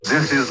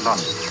This is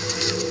love.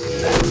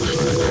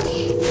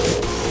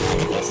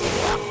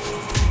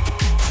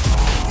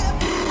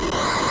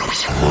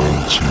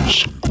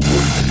 Mantis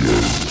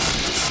Radio.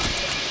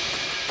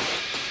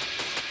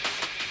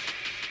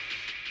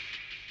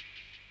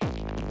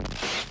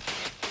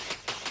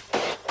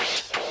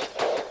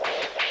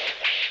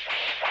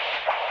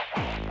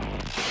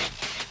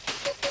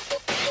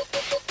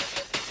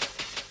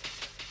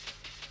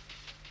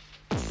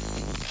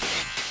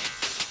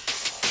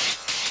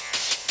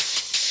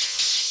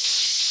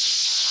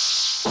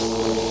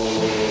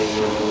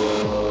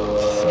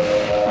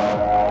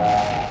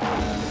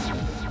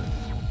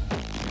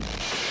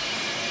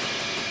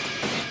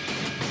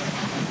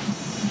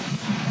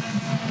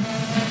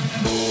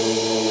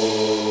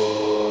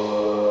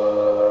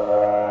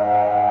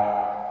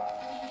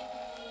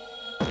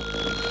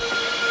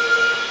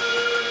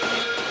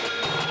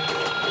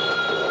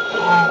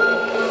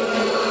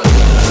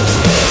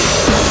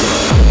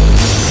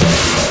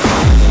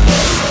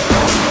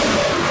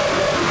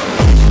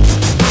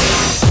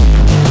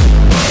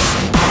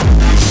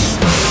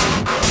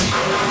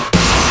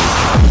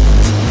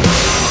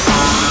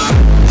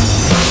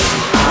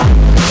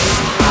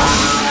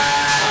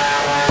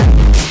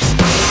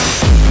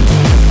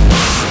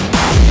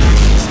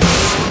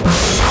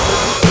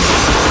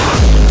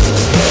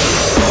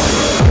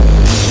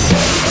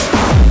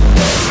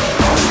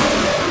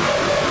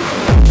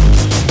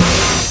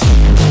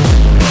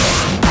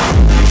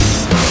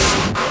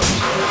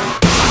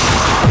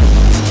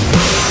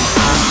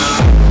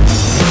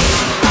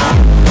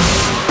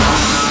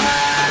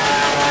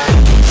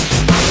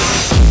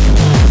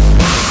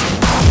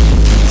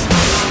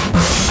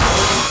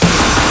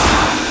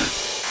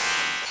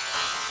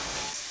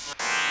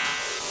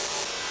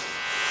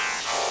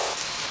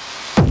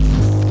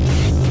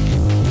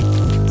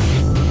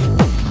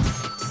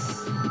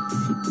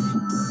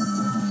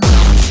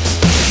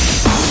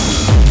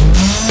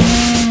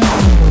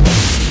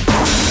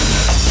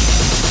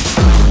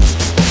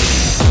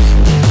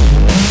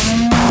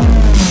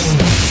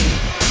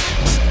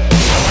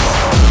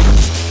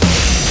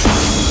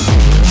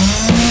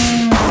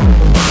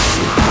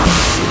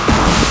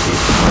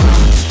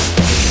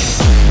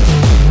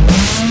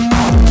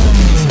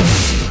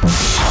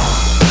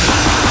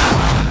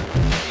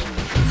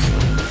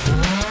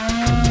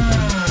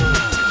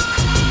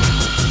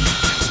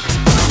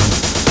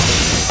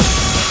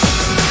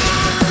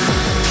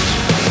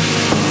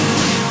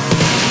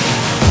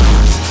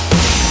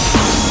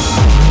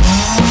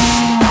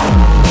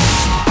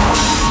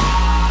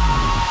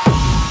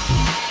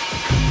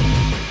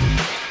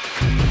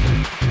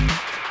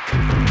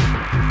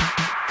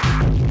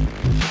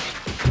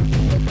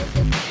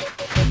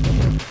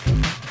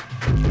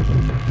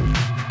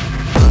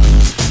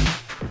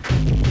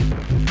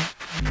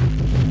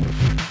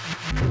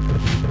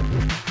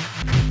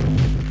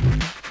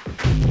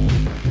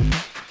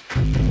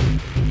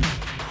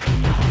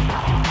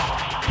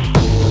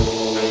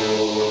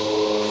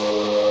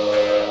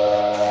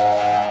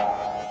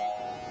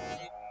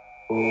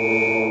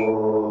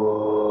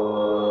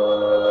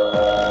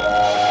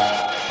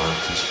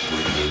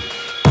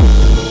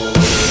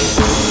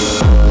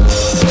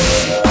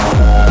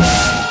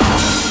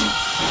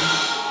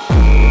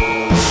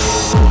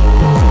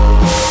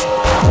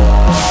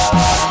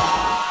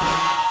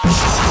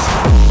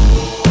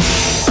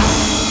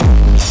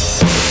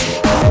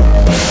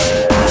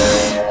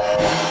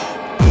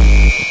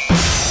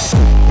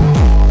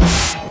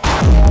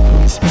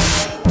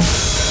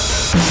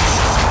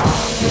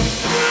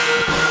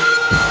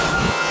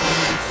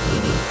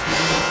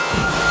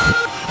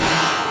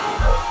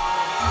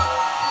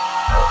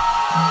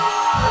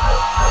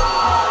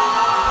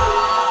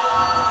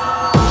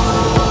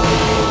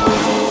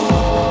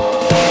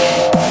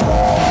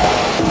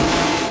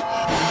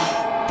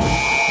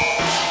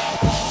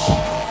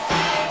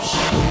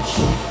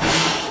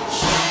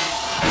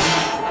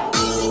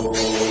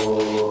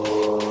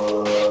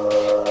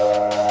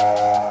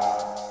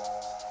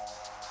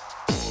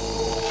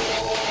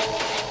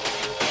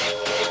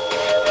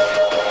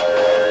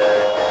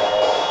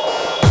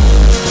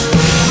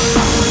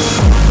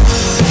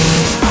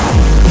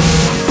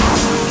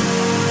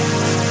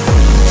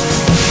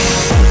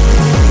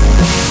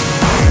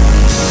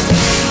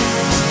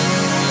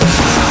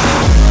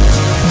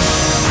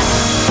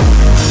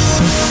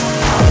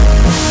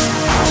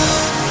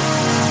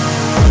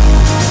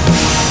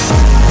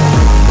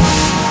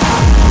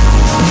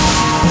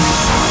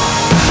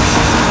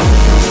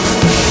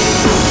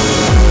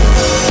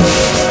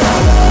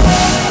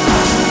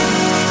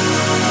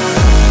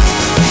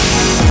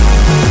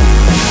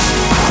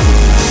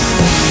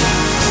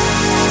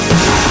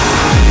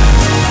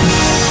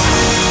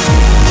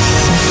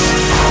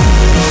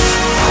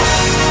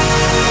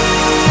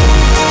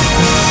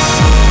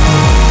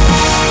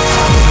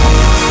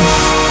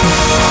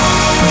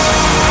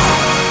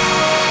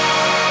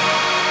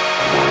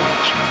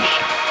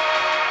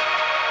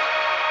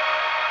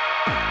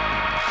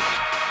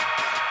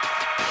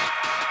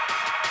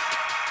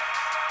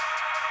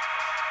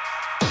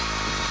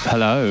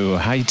 Hello,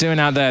 how you doing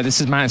out there?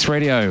 This is Mantis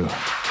Radio.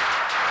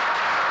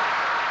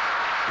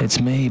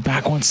 It's me,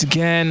 back once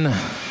again,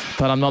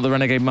 but I'm not the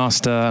Renegade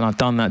Master, and I've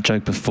done that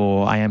joke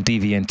before. I am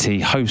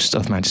DVNT, host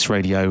of Mantis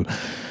Radio.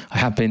 I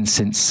have been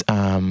since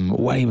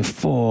way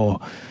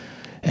before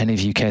any of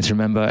you care to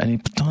remember, any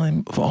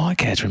time before I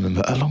care to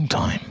remember, a long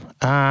time.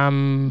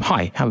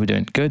 Hi, how are we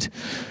doing? Good?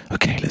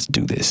 Okay, let's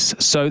do this.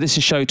 So this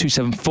is show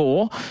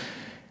 274.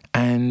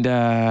 And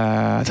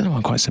I don't know why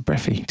I'm quite so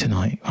breathy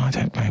tonight. I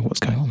don't know what's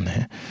going on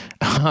there.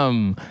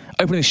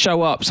 Opening the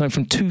show up, something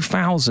from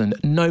 2000,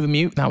 Nova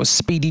Mute. That was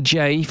Speedy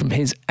J from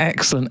his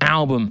excellent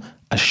album,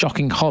 A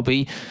Shocking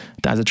Hobby.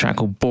 That has a track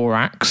called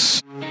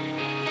Borax.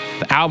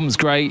 The album's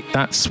great.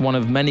 That's one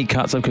of many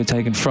cuts I could have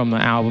taken from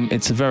that album.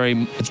 It's very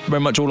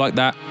much all like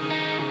that.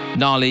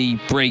 Gnarly,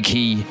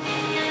 breaky,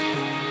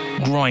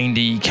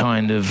 grindy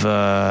kind of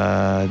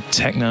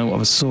techno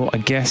of a sort, I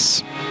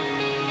guess.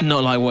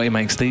 Not like what he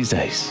makes these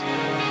days.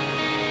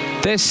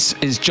 This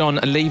is Jon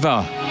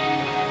Lever,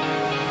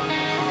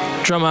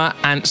 drummer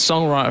and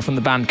songwriter from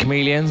the band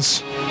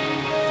Chameleons,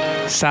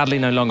 sadly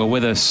no longer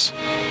with us.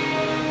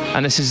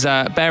 And this is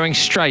Bearing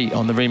Straight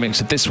on the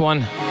remix of this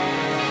one.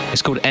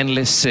 It's called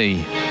Endless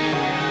Sea.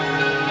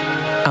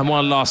 And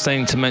one last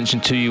thing to mention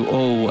to you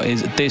all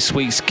is this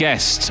week's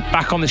guest,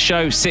 back on the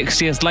show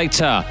 6 years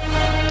later,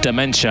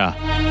 Dementia.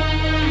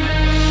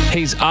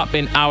 He's up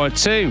in hour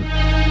 2,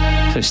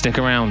 so stick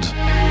around.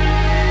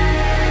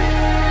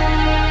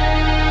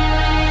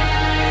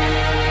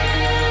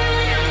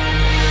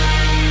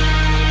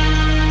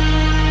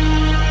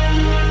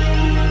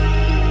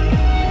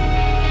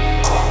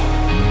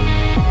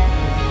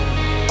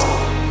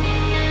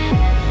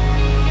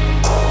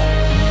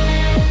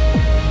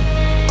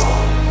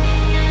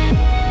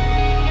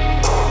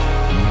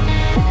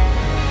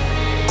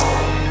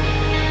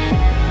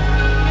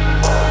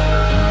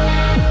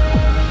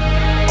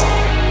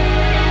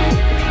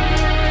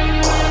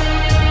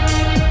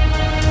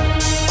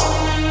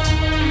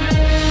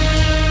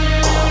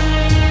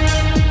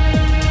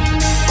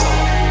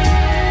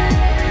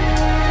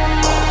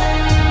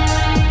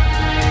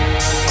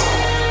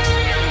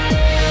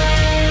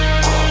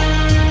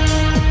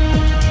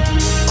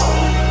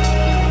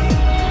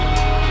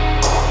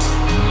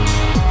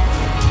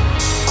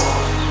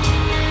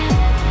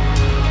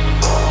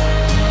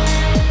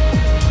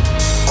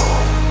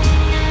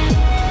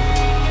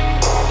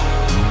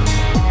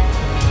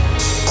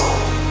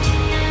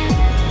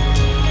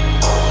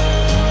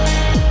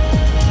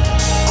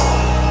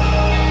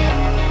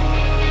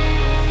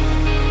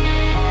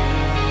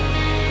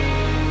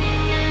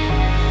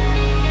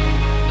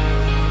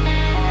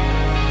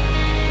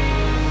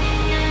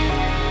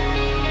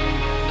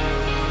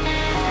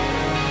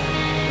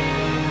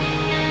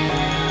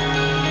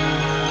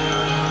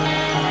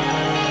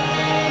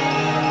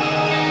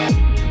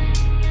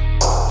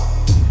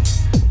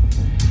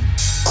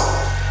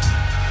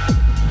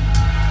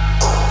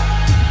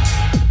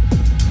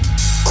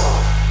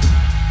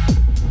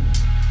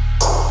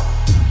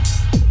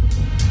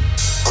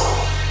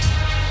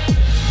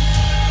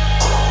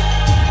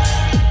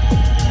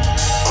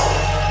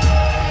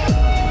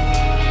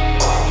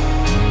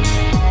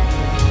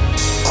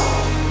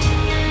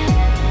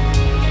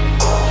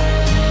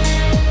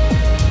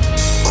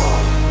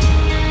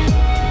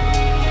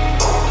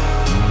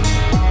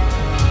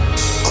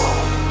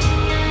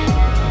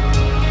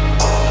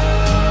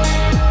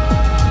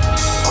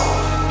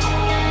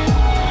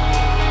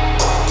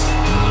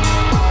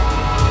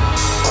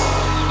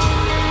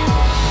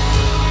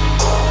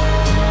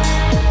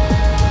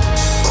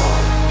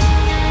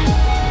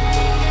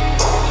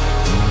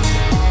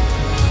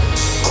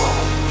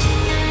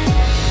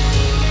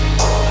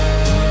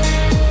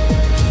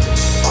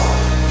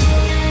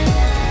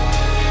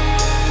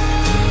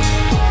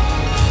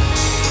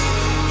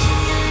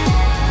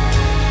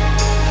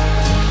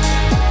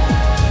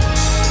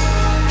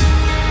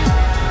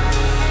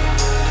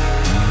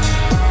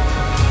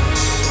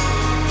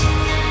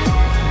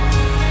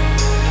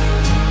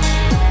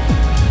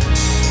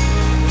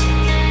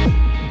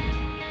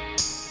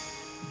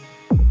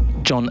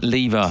 Jon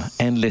Lever,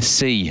 Endless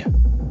Sea,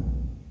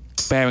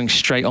 Bearing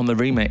Straight on the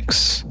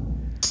remix.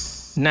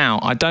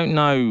 Now, I don't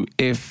know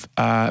if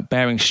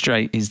Bearing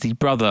Straight is the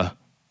brother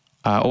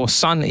or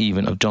son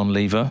even of Jon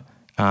Lever,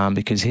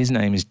 because his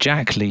name is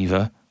Jack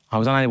Lever. I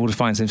was unable to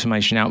find this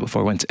information out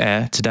before I went to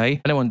air today.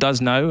 If anyone does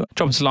know,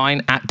 drop us a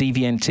line at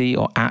DVNT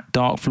or at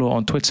Darkfloor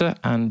on Twitter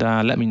and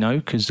let me know,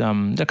 because,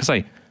 like I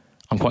say,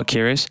 I'm quite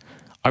curious.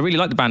 I really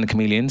like the band The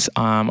Chameleons.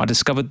 I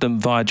discovered them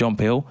via John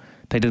Peel.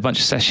 They did a bunch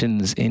of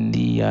sessions in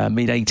the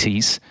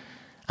mid-80s.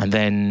 And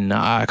then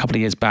a couple of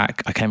years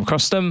back, I came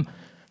across them,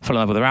 fell in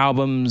love with their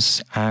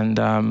albums. And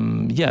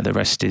the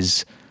rest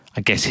is,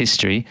 I guess,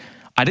 history.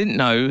 I didn't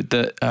know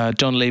that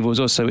Jon Lever was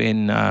also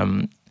in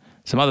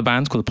some other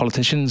bands called The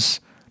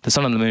Politicians, The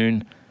Sun and the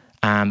Moon,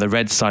 and The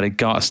Red-Sided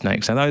Garter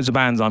Snakes. And those are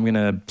bands I'm going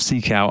to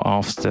seek out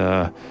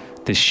after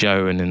this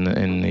show and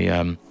in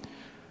the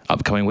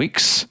upcoming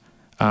weeks.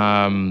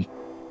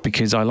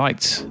 Because I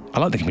liked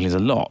the Chameleons a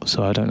lot,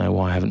 so I don't know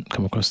why I haven't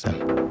come across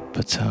them.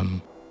 But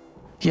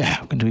yeah,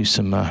 I'm going to do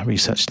some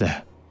research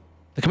there.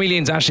 The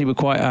Chameleons actually were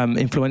quite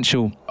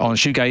influential on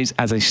shoegaze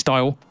as a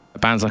style.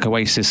 Bands like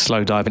Oasis,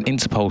 Slowdive and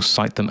Interpol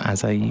cite them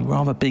as a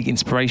rather big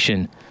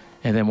inspiration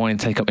in them wanting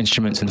to take up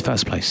instruments in the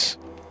first place.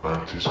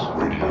 Mantis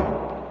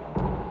Radio.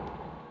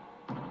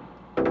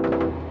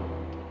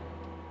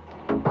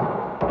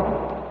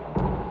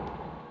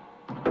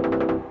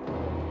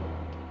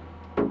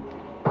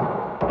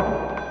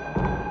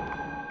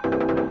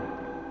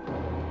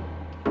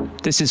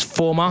 This is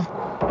Forma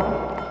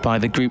by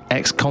the group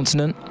X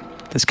Continent.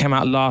 This came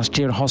out last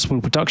year in Hospital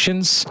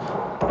Productions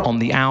on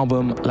the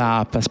album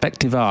La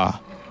Perspectiva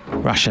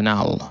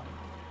Racional.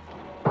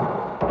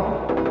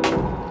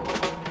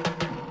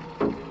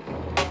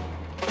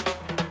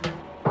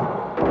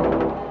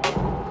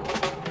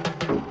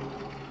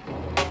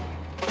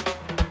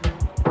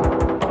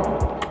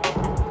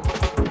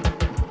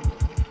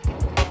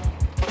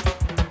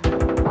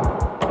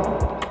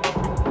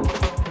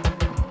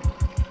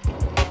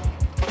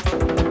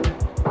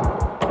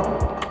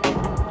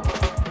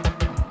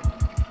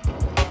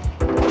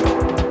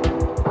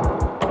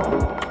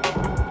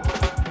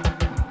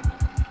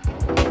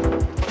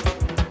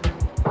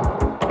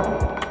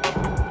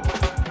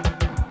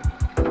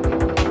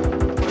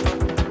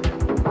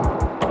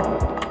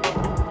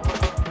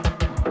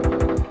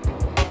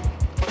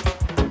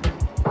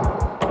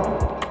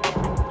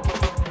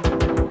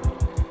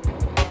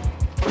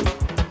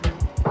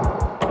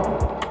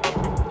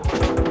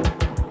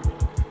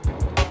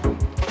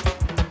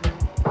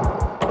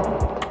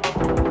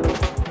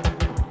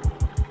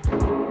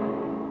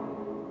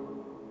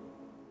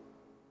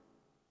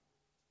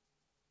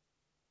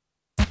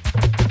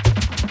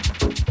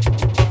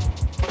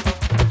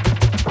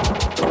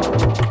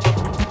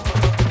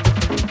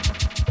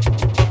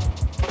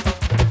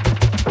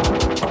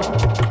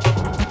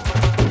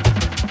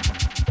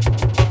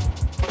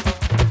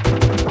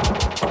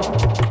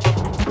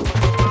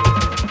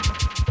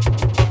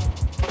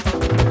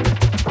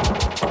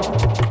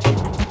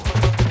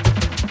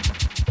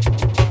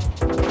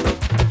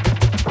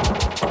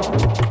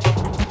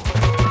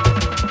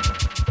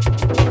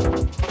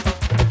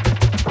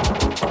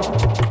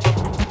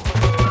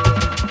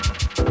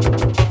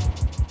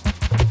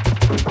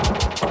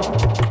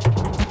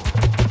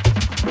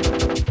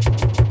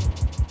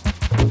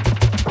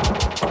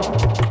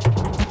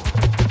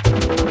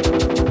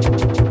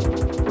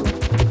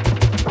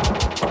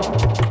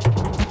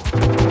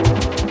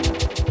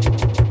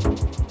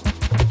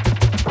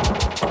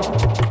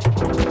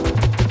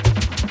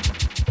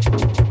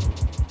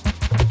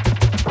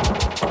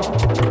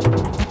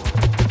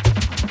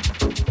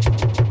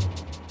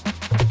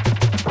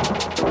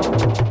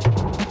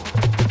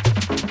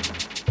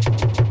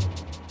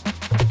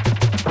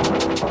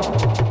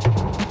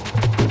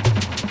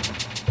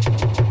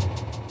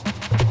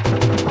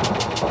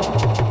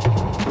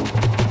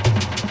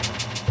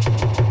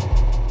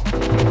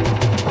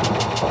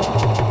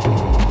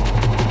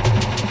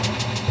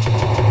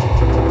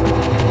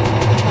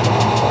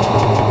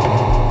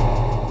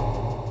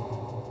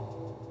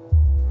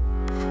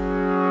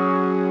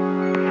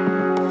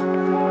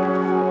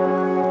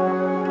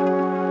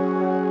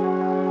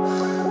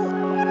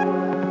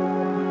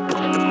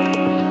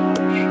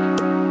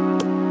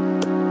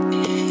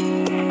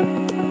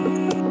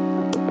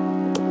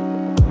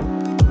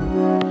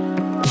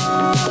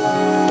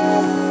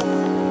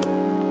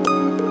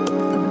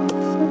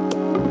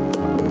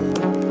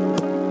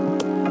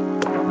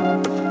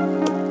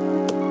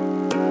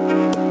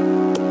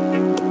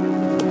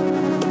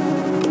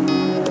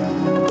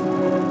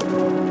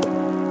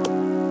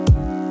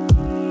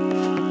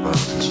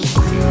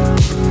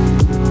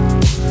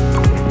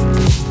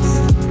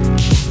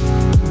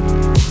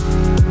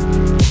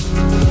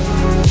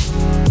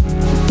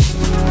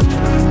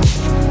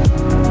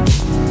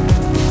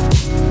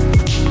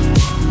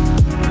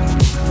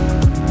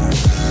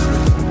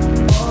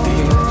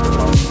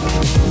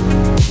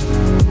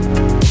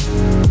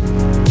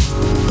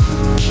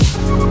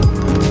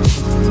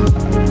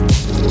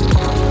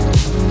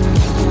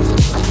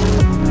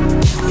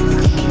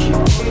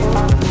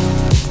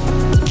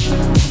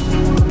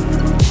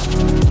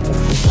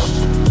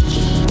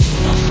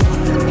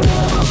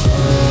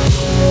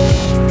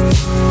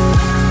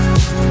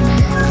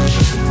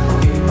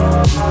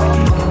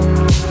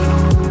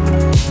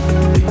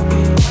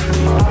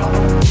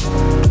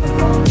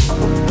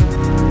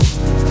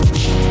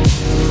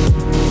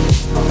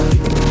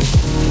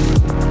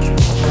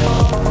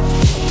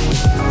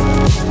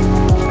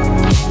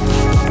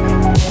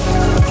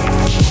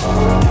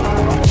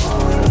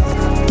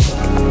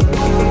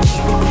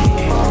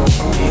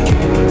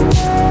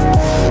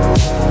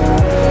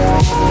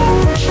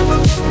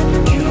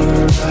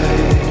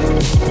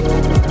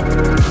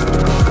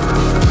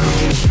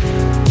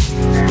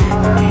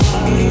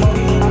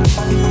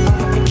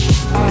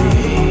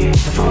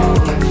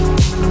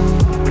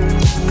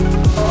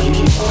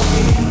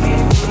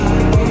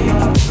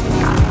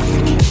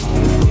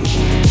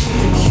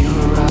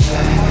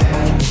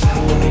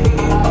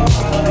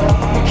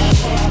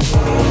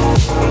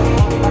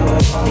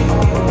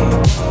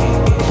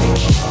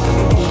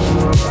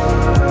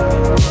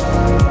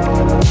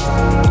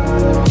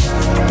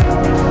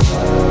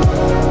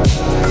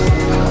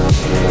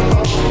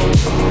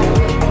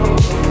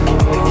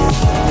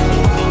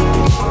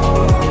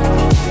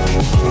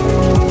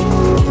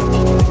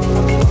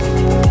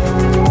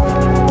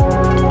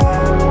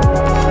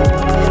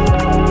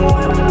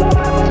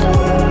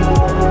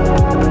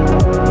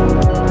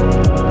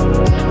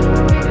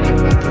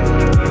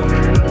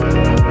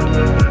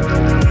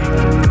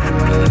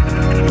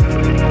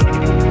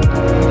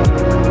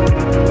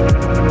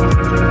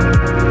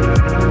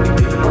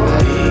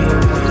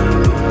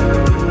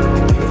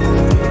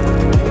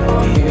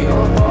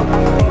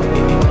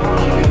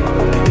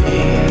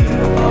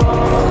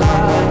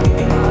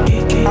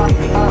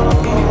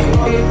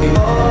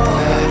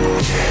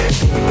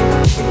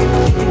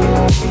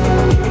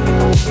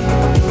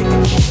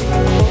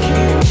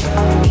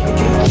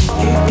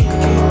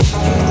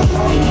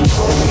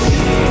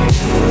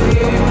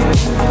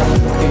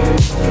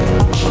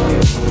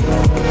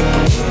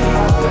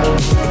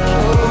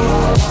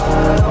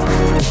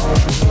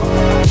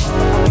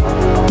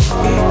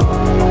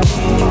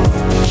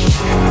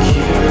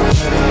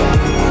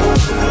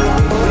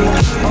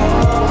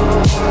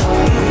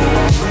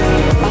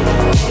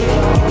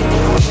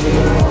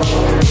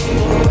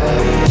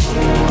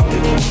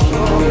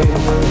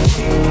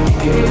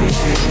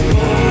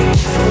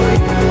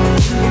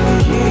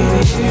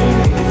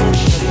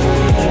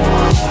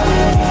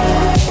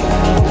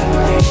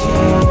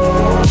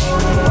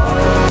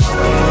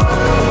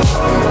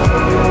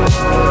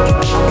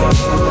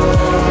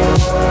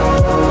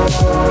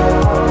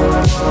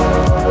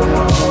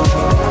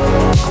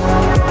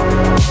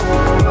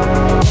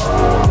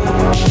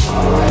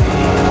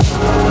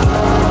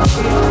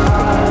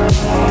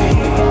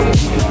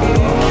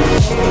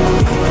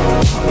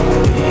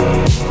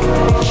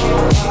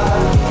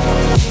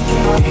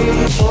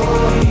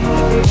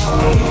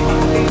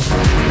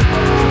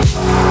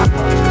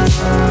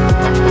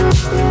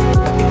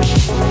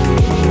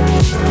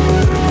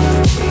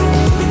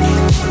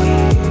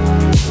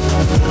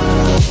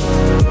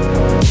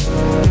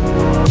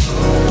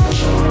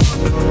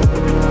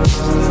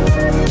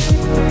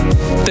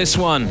 this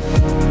one.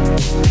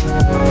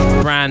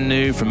 Brand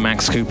new from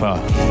Max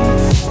Cooper.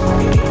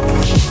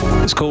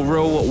 It's called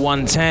Rule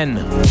 110.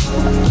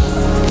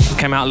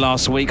 Came out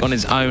last week on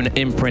his own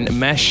imprint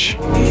Mesh.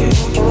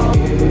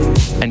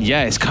 And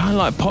yeah, it's kind of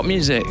like pop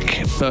music,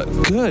 but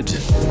good.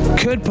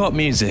 Good pop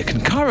music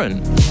and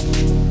current.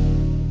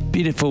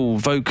 Beautiful,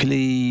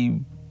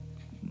 vocally,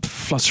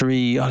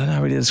 fluttery, I don't know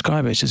how to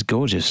describe it, it's just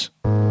gorgeous.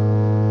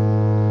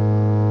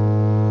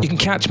 You can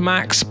catch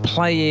Max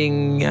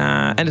playing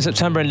end of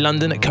September in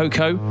London at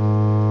Coco,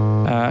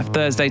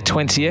 Thursday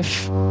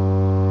 20th.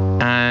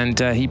 And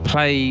he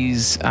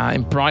plays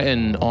in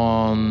Brighton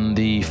on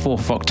the 4th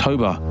of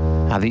October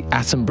at the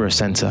Attenborough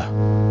Centre.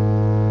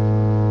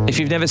 If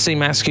you've never seen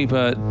Max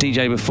Cooper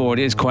DJ before, it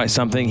is quite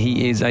something.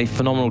 He is a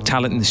phenomenal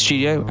talent in the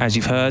studio, as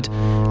you've heard,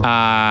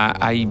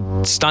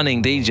 a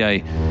stunning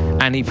DJ,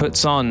 and he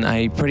puts on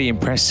a pretty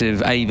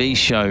impressive AV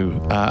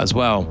show as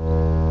well.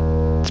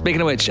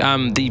 Speaking of which,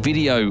 the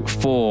video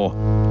for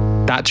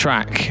that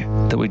track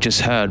that we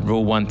just heard,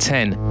 Rule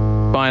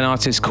 110, by an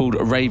artist called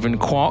Raven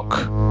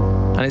Quark,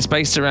 and it's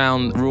based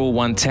around Rule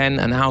 110,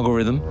 an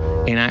algorithm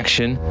in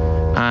action.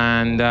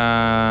 And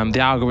the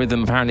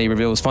algorithm apparently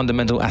reveals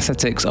fundamental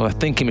aesthetics of a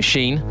thinking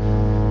machine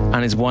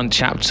and is one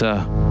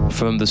chapter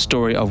from the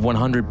story of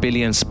 100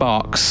 Billion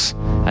Sparks,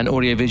 an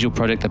audiovisual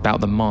project about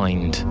the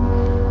mind.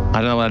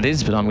 I don't know what that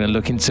is, but I'm going to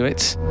look into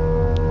it.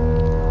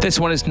 This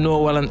one is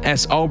Norwell and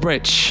S.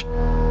 Ulbrich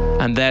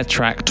and their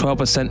track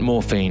 12%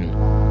 Morphine.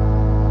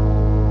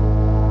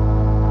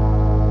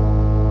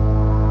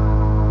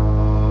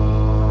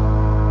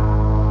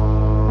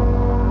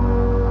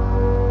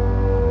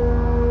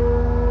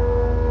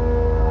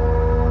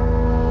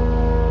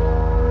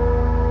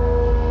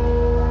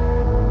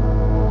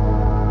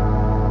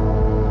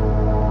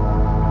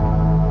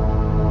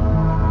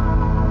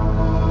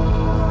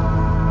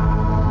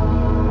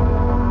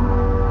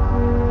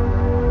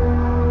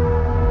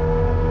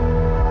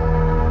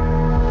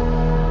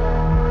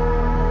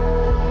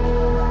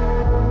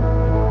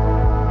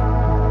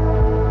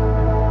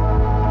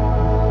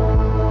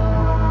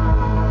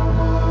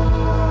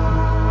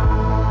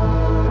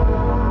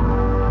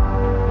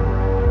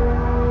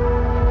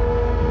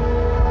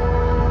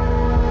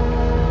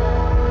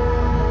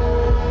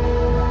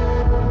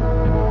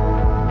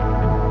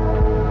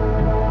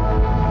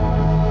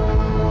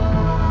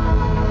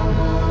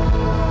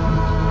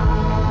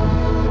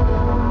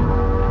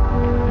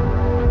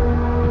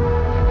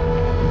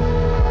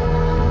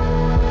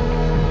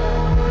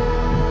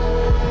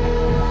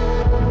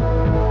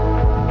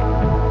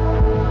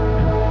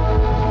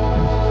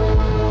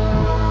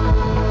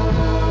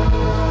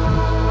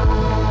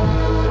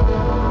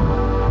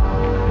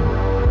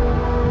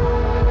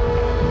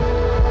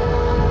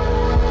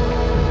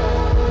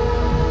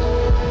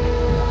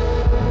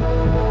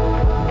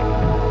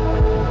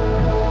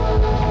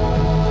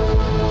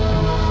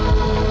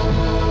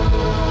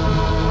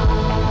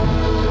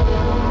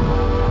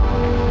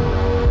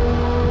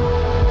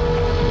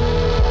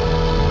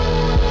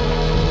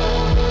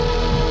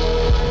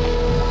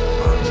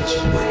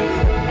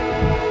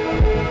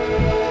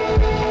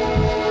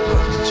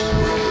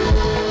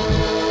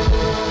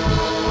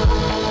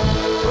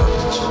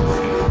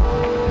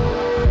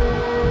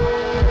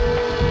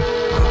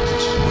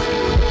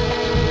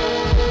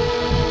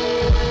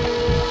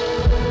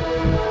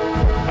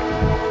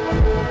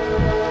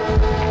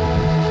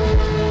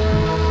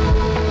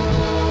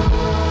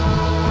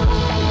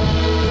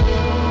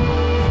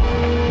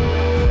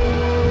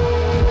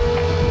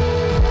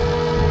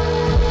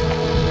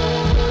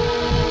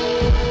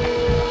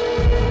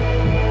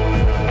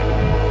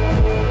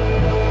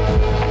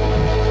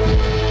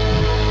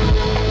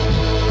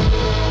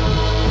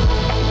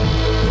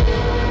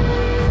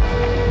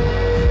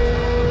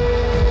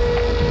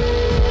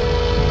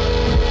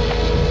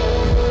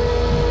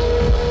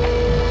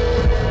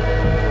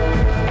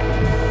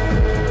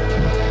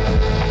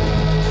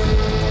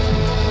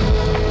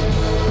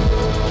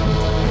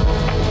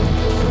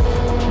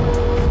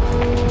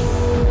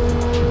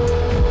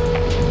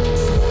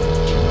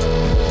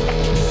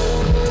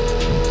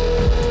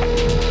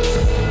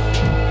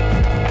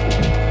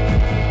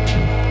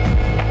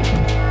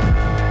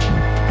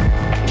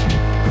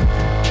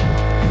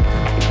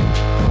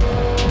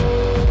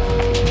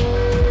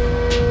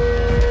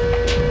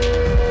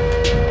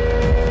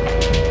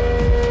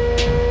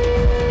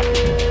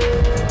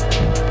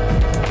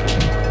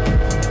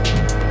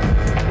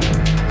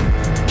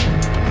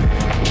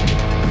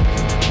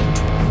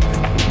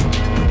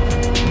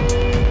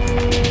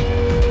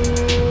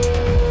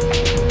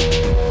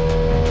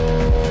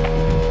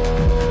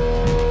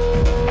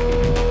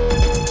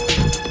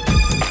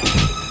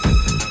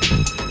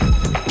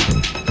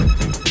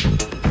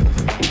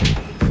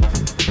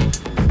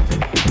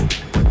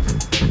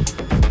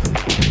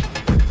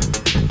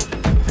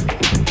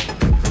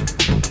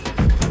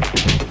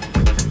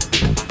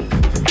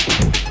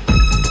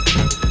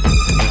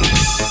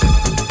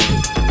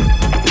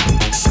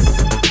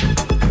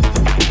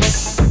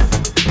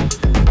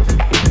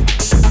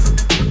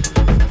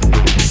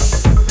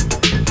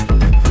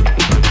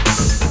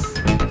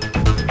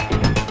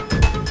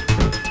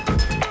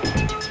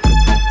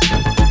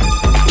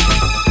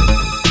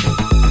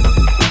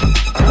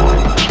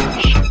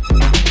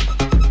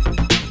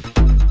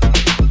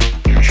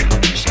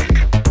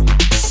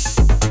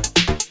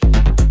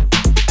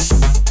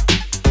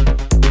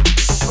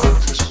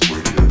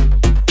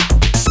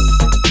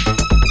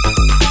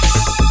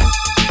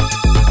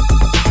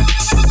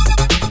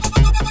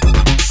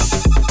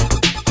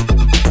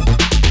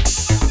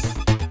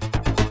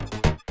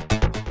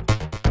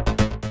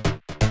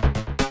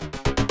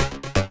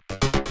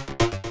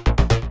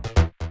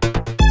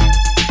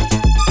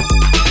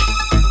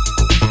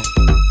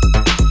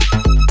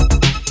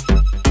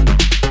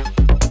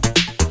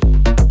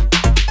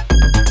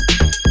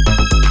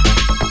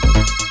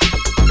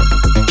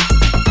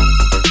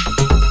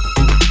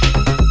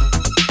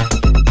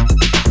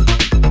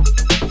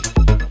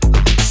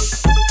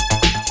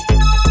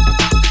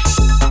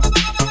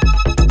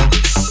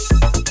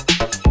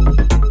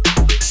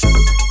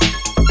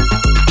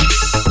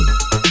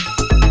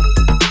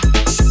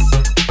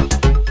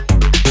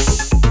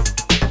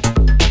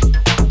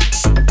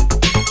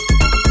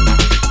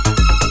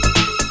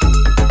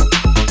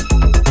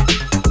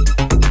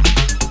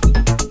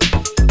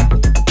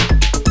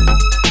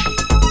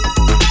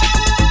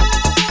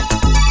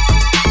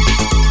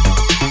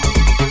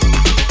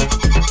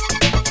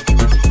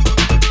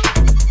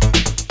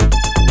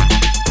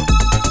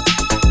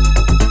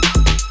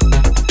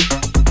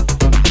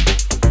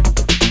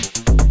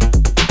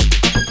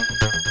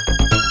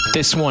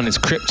 This one is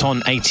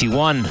Krypton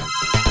 81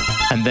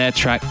 and their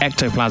track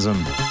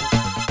Ectoplasm.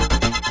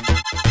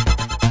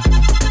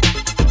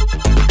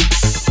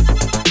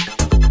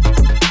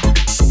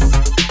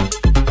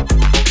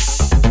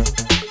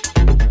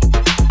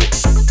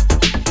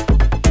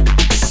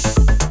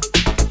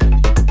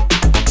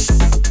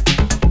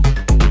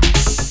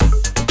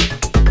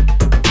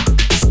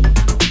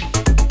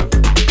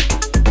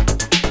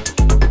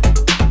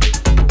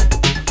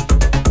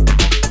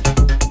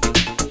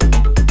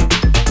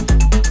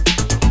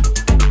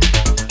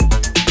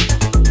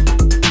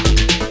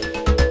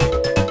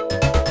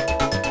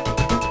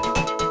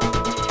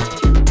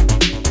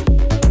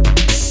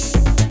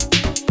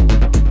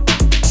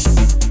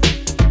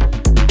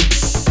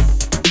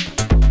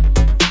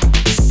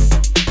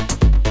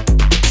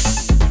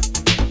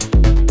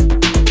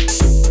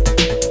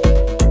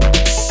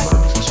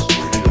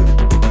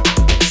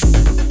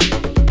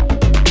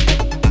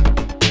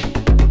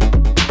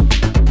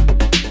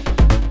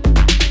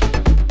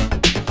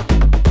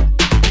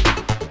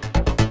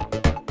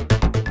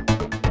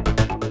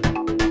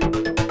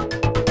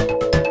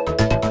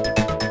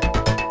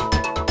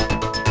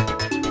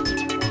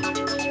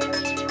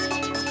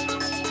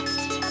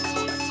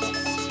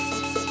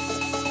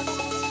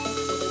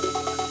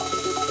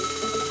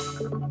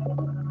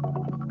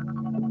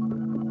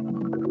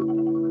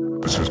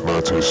 This is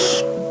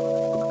Mattis.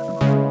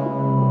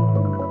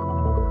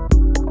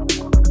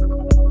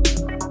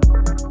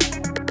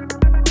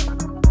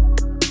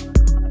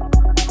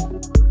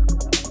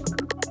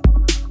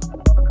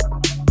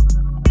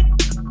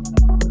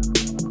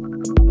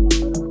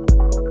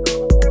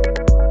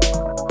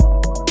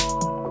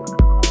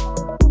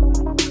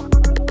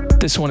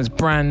 This one is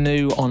brand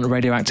new on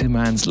Radioactive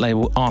Man's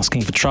label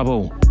Asking for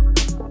Trouble.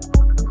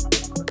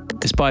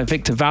 It's by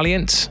Victor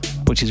Valiant,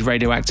 which is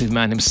Radioactive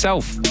Man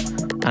himself,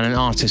 and an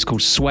artist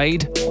called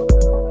Suede.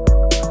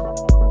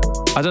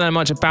 I don't know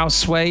much about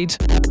Suede.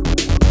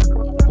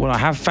 What I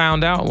have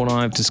found out, what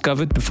I've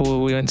discovered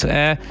before we went to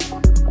air,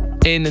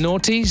 in the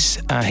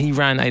noughties, he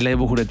ran a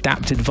label called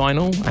Adapted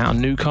Vinyl out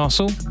of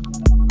Newcastle,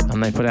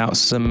 and they put out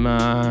some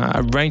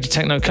a range of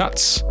techno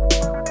cuts,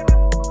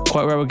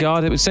 quite well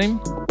regarded, it would seem.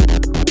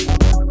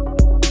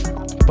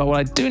 But what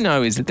I do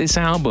know is that this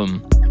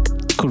album,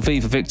 called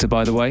V for Victor,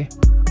 by the way,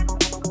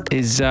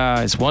 is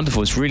it's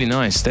wonderful. It's really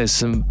nice. There's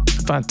some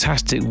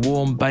fantastic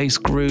warm bass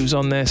grooves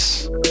on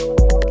this.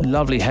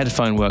 Lovely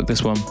headphone work,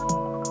 this one.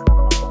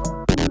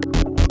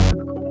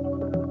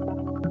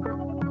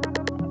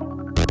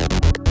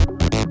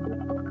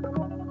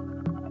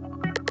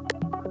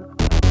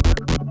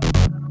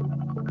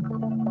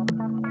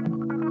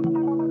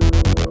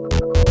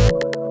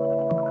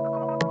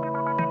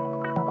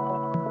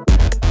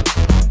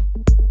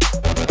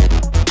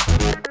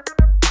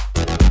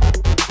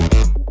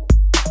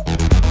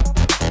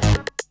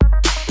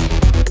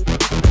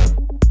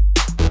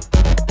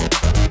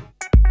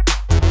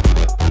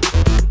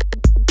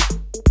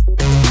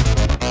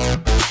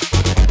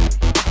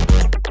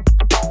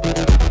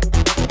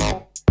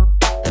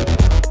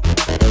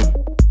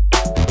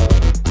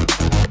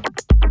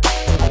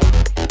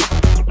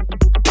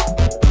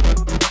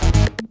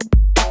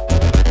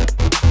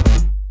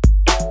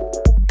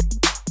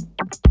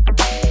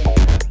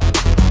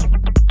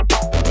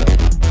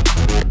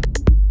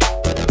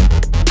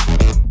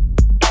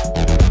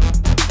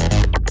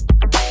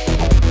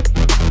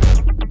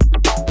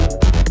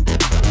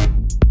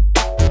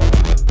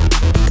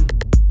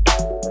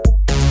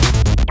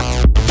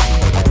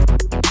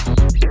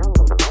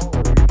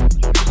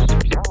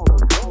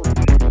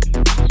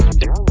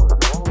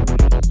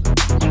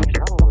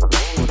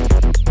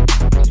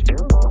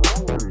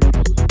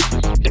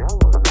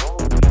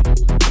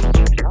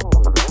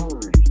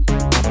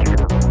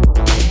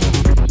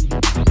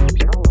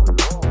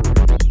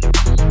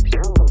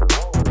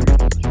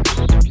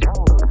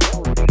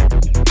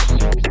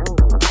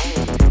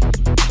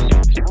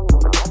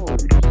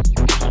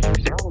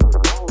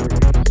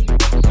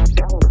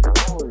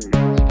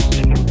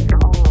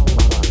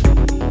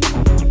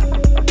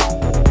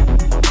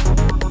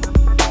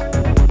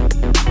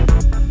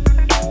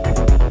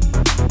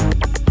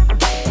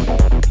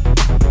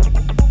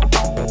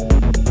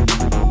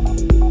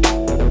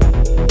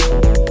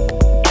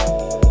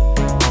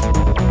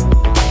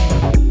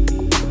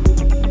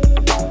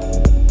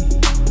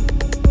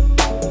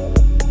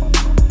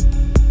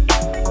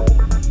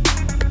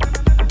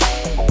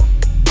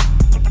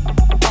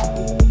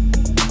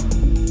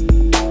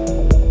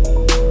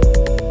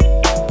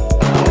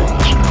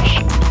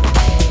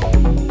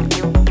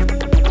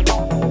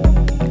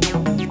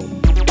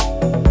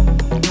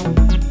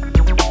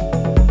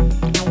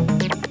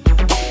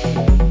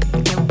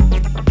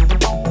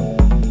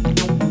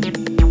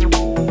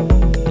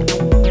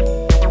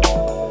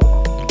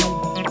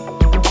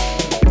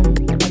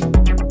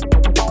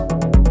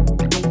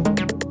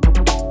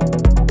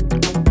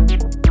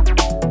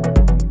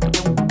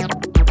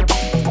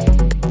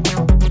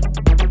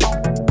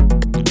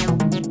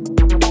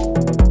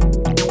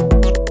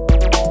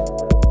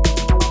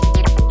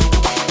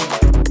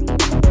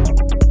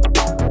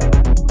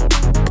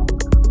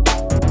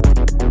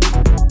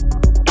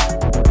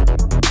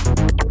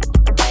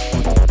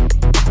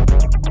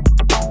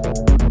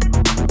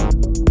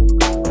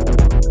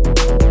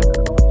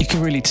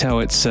 can really tell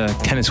it's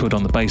Kenniswood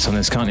on the bass on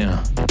this, can't you?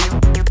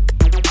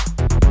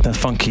 The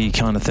funky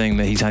kind of thing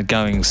that he's had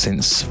going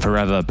since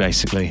forever,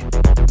 basically.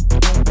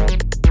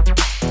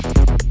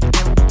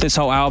 This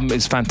whole album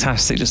is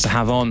fantastic just to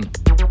have on.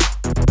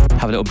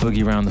 Have a little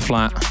boogie around the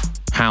flat,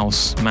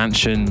 house,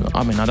 mansion.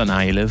 I mean, I don't know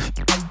how you live.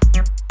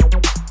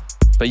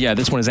 But yeah,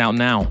 this one is out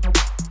now.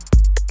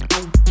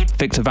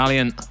 Victor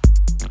Valiant,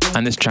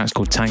 and this track's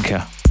called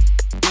Tanker.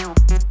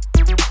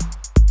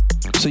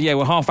 So yeah,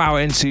 we're half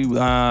hour into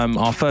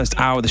our first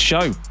hour of the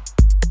show.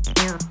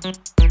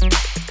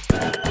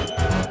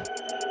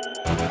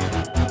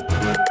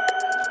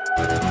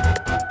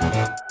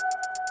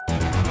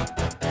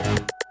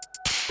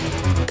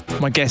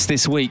 My guest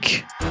this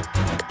week,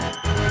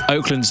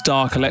 Oakland's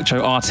dark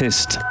electro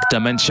artist,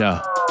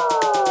 Dementia.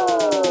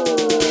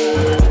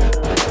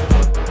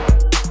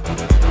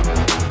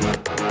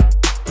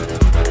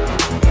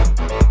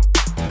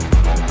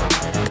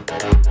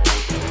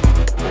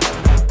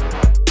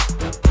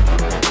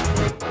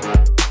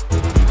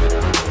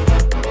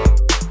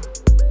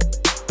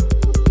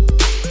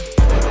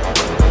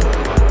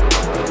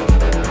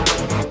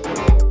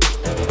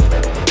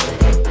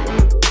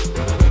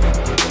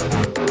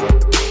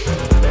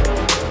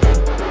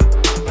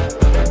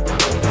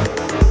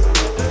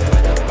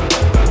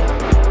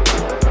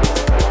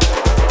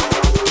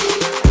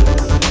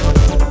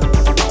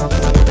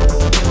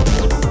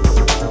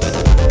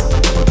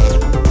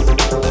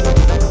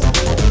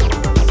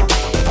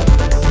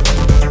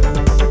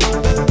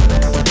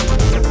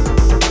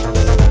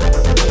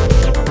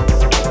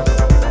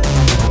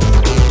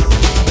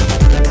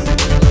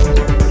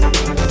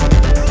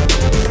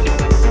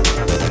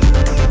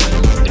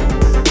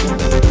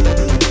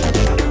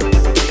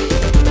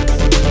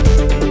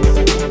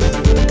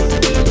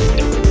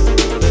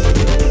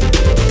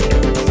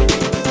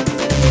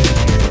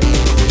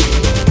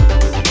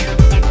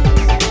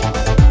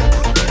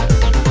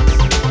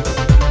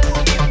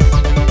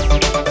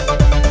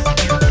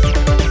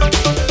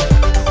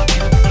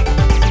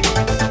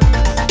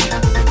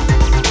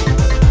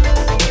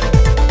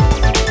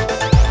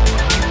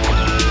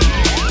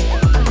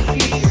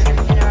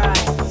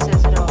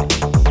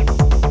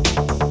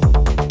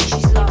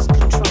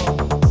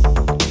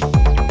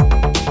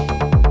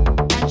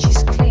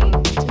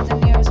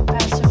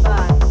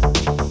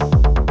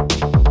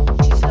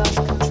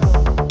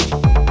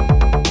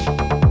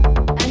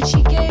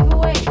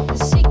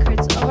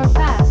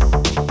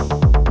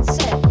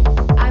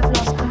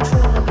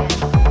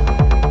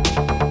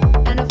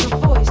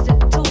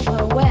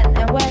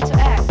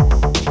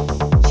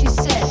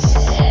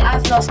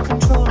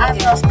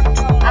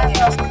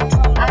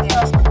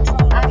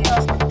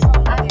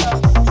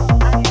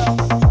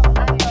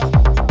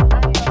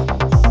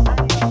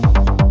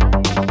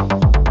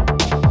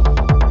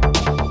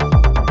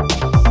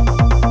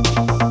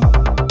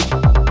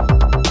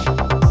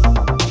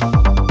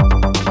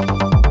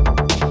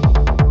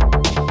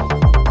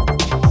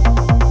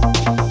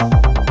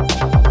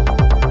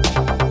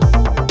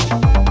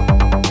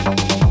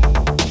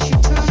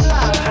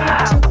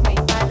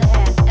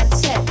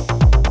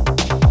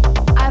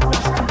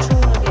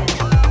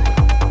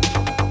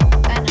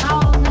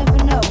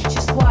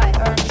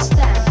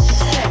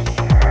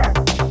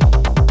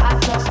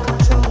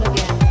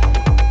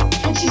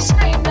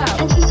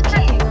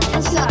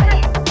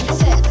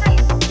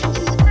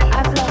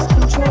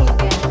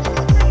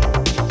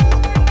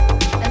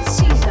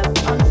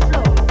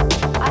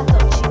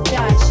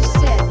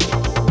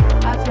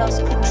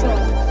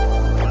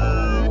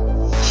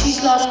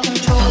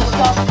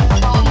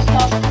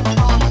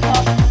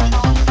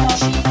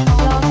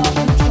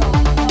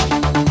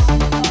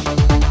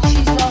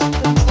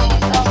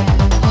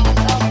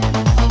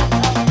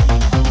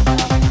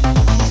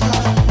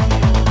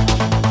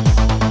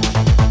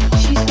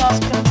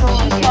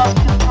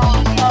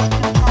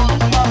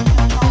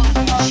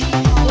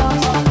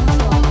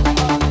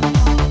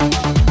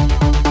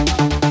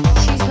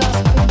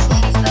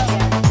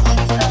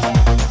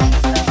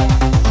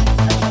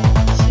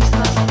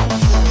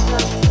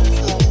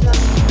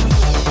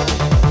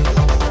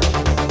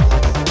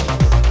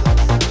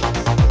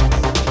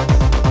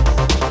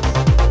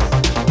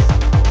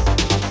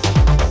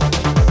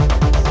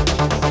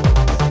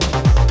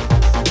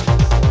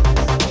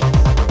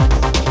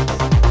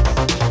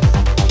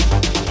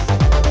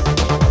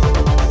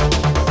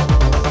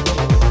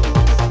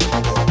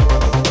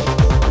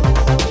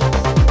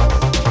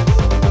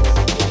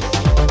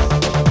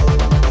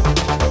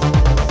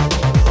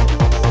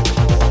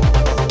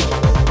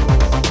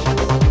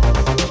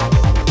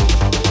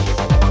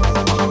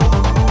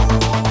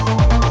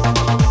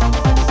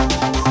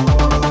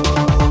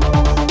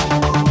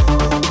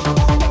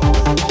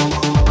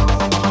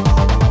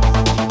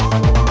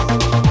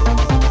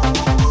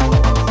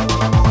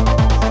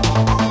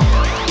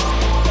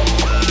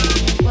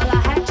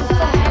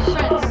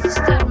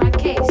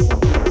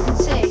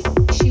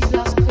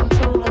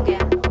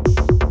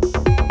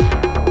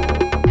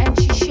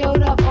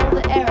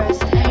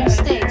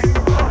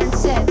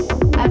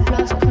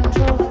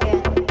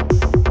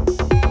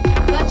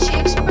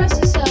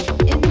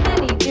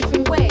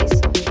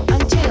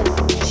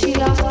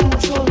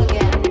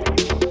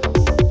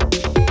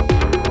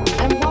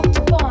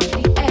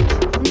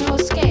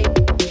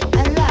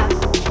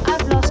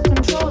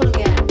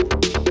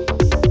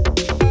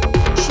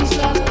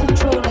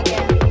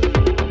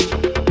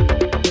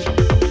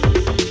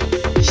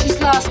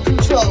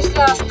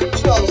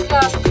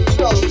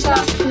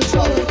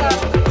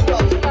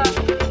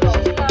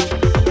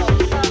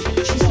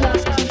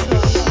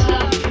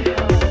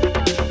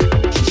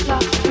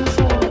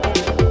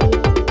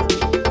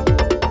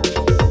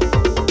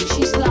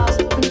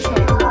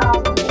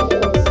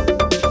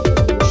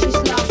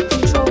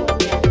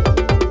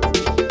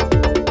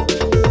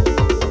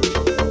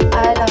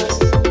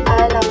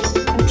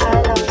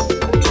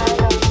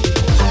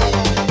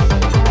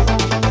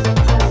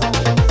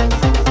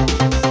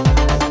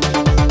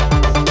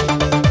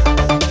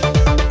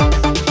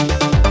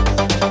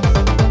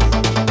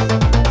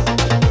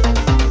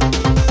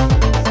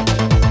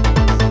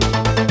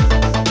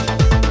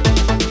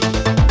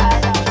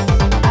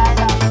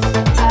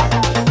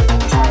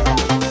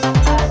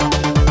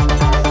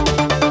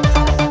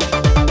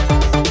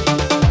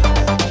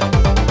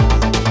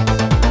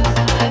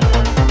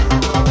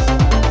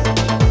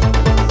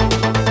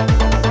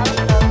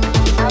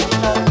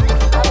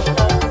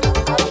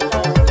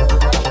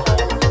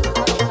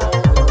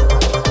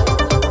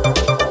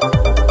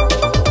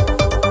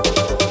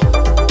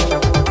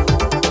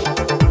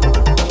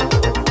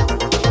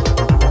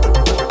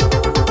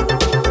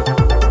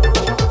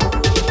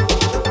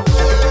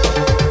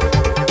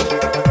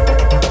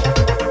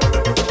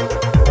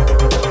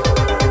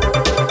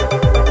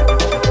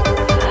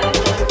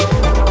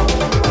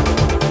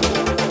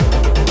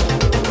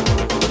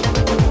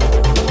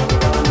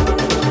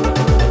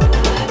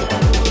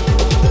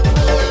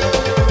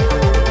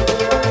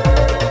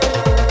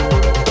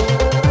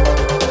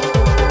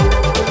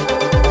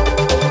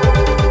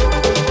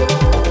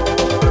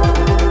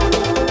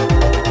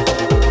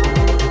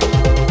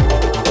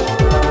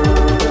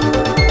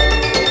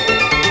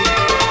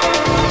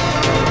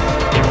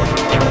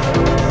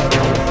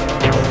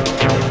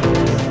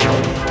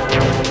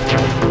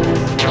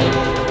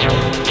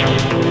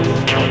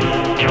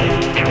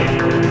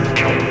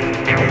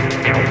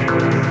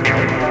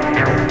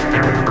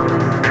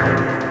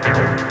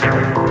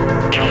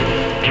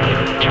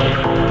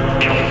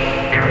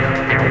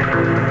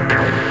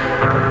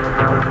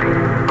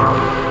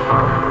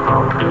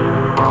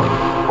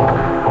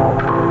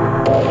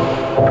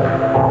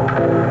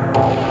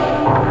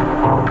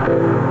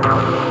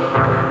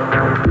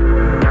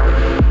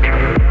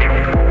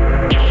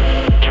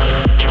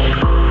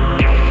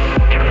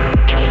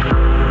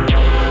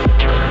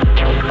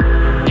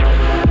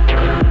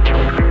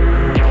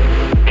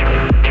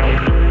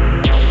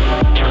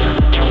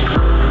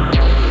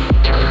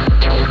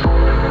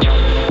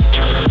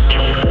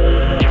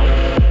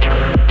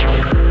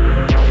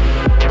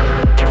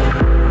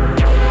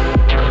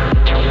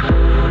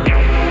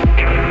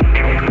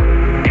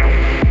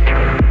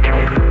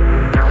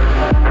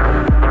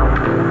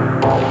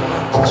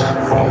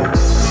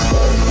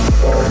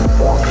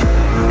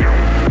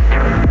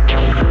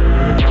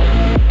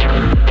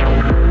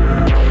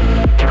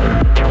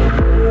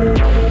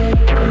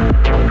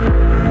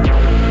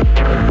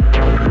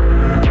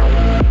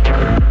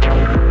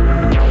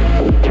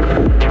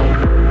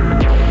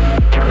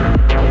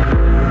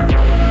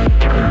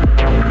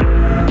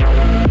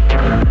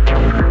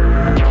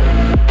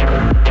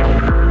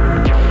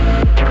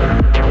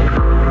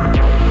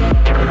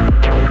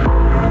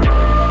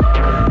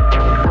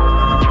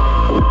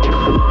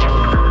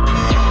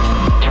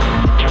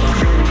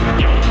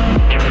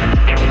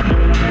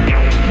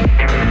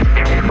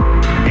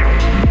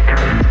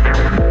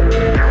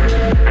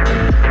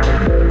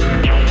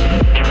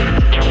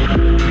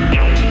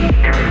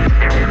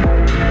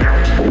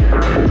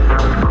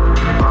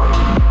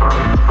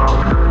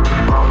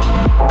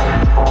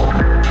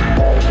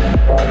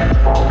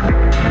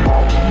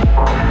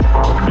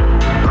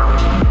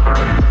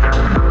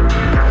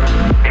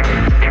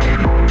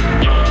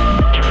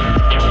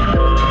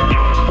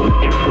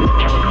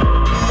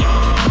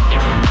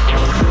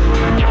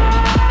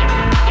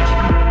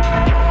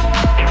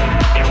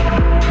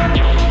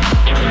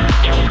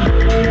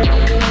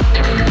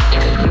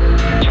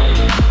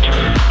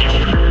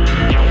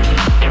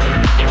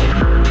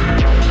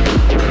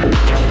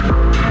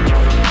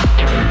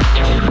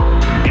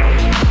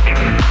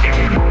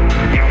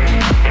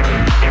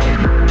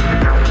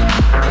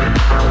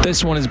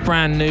 This one is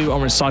brand new on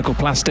Recycled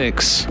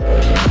Plastics.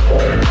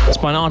 It's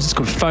by an artist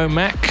called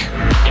Fomek.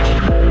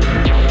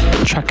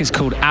 The track is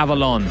called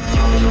Avalon,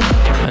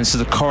 and this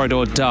is a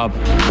Corridor dub.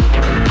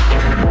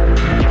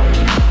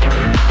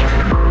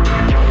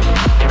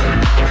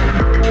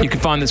 You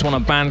can find this one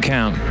on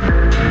Bandcamp.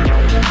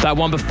 That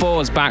one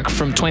before is back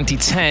from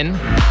 2010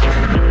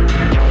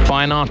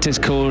 by an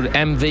artist called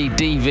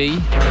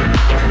MVDV.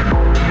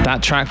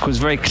 That track was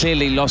very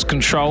clearly Lost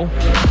Control,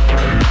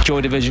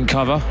 Joy Division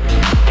cover.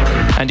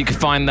 And you can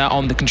find that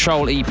on the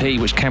Control EP,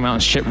 which came out on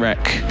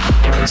Shipwreck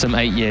some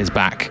 8 years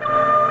back.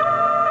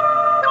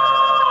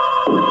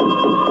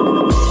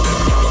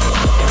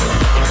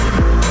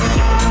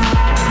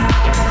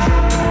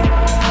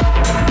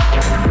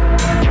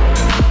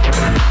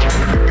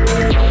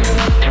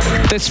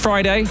 This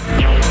Friday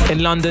in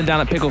London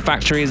down at Pickle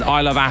Factory is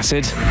I Love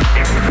Acid.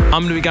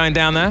 I'm going to be going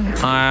down there.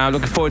 I'm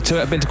looking forward to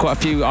it. I've been to quite a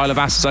few I Love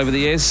Acids over the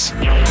years.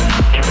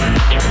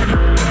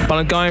 But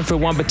I'm going for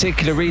one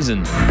particular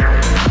reason.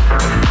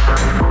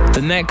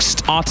 The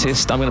next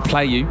artist I'm going to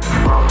play you,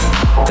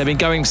 they've been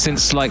going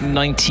since like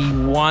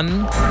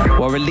 91,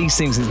 well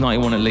releasing since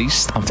 91 at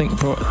least. I think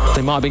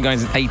they might have been going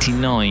since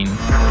 89,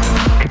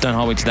 but don't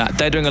hold me to that.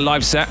 They're doing a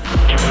live set.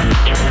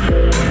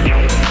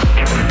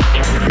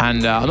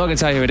 And I'm not going to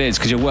tell you who it is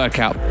because you'll work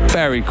out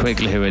very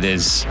quickly who it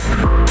is.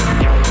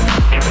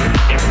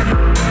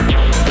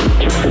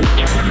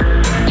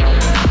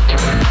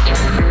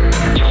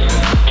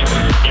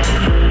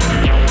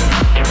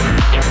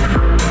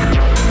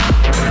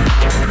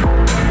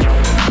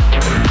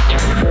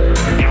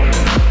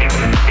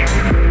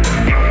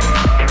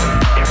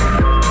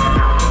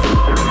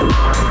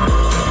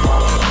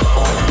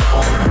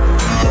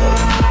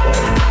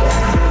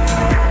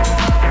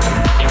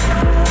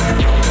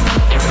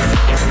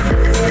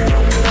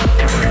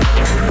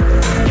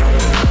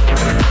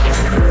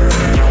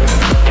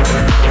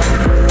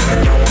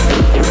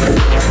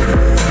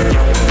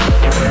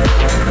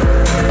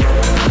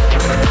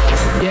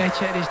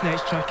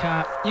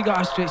 You got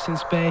our streets in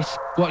space,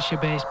 watch your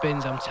bass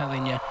bins, I'm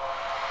telling you.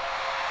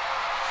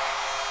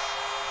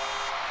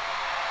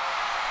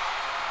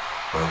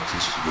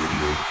 Mantis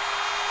Radio.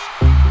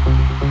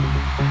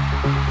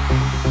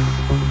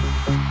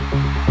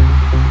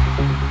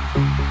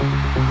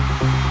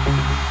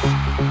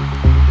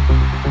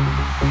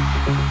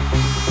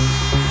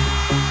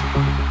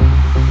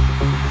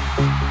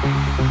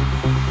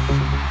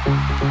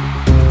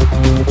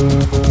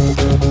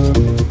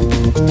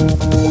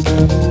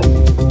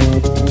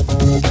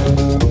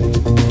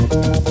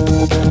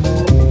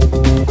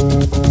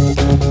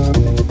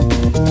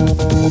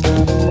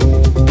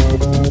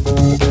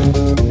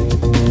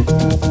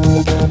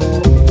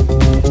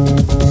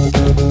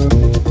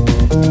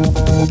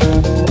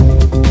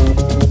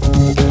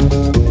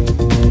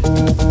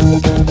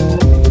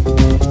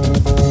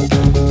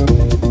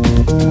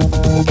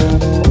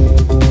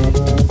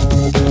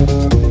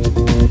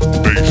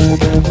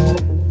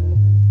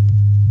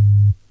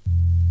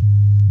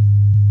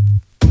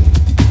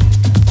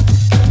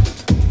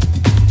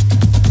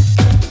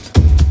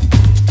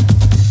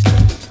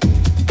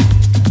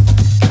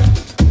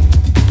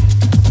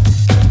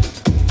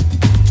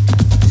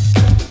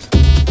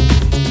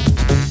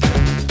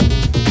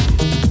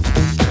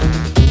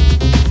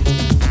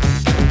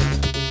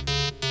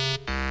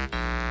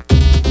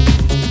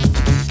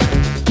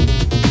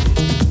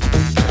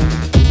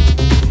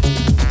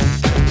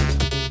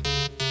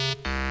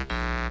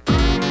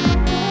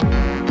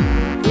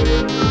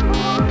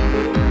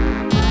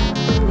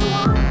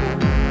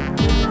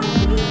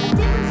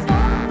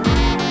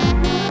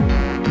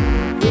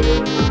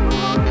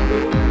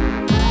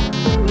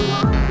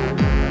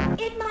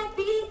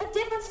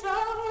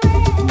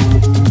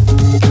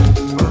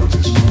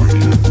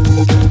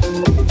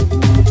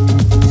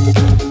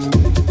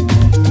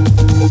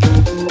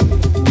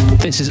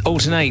 This is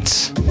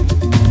Alternate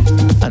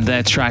and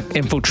their track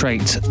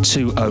Infiltrate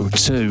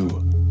 202.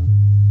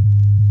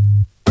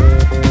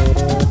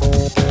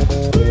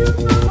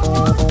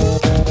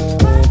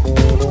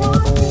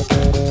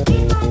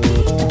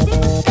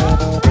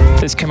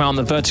 This came out on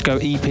the Vertigo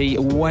EP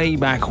way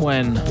back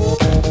when.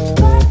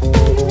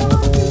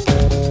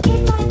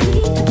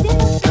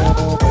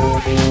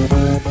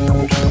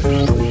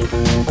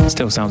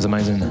 Still sounds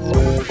amazing.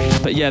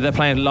 But yeah, they're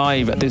playing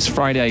live this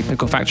Friday,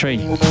 Pickle Factory.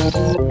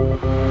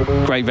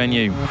 Great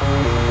venue.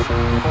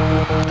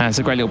 And it's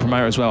a great little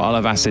promoter as well. I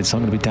Love Acid, so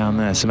I'm going to be down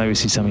there, so maybe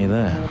see some of you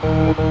there.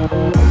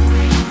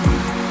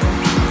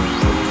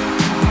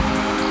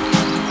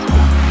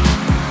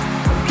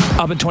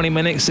 Up in 20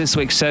 minutes, this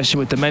week's session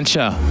with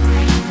Dementia.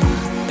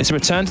 It's a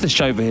return to the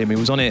show for him. He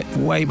was on it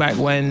way back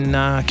when,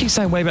 I keep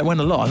saying way back when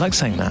a lot, I like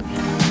saying that,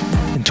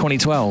 in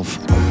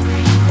 2012.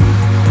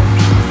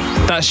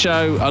 That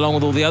show, along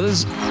with all the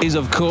others, is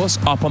of course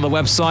up on the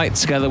website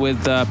together with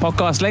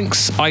podcast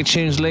links,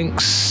 iTunes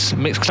links,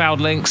 Mixcloud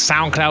links,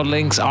 SoundCloud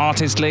links,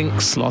 artist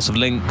links, lots of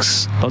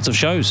links, lots of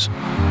shows.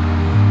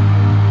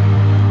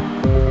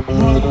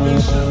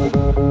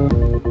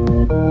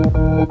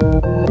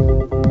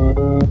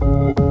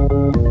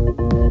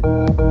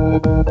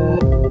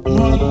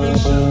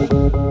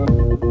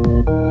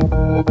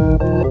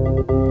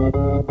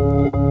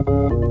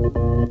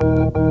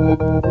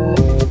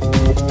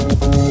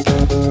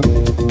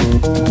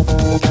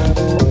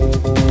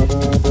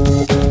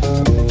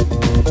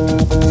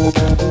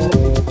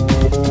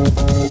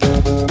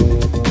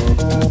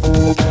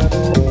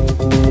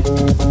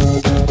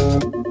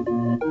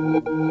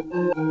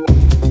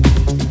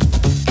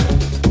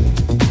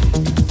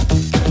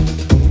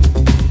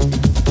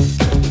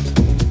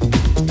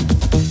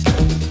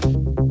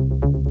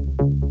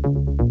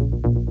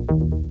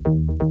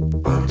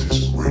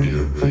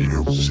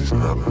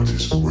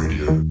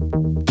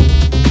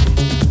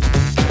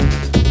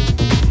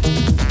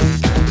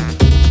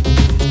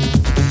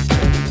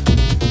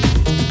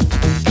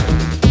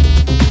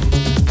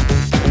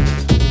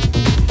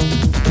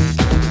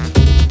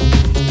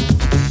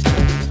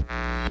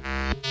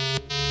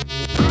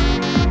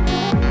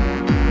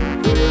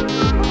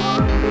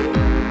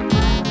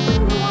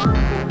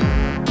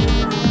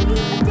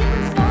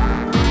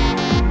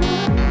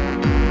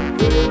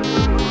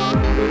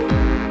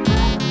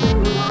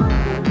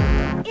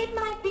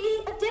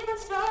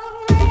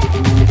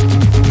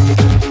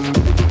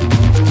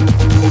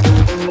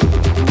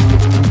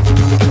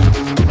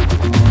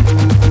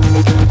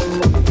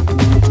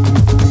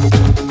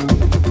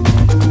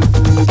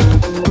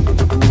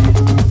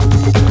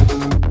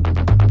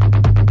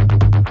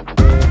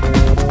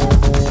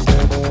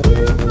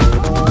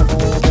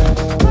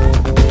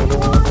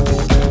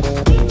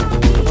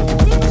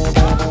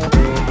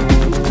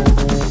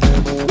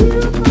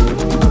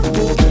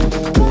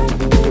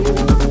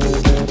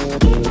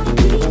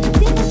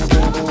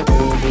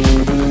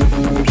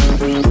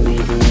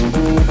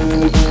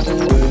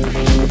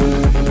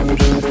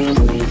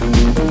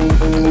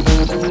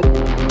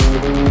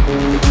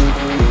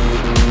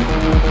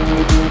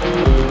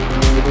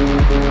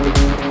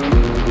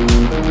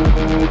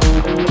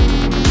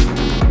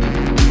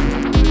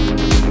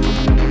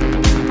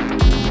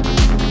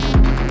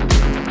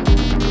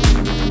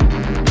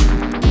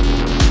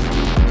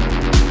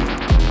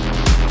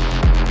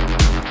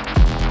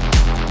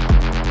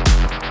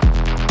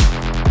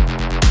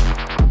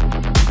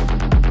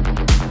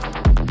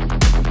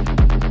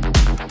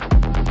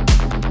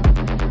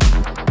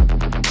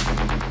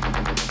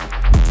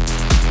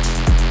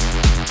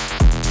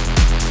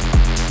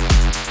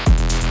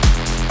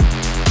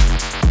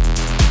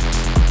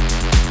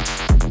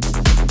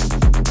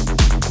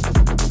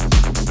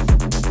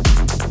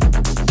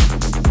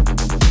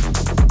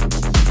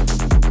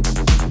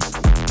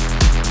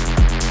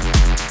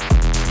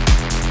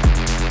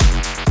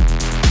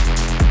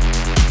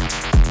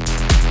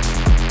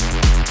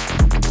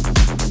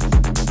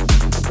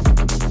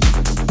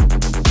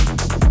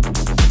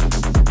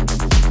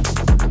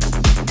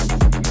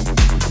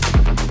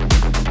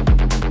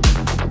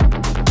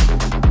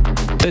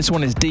 This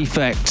one is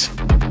Defect.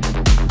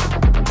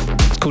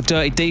 It's called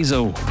Dirty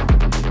Diesel.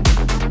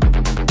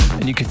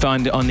 And you can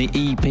find it on the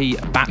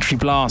EP Battery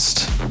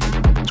Blast,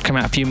 which came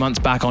out a few months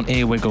back on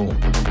Earwiggle.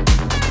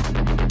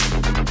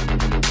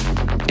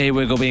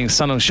 Earwiggle being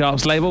Sun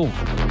Sharp's label.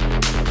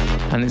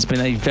 And it's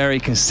been a very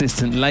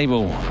consistent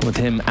label with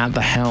him at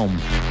the helm.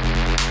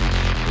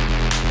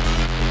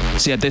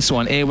 So yeah, this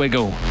one,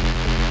 Earwiggle,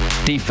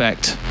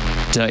 Defect,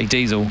 Dirty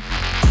Diesel.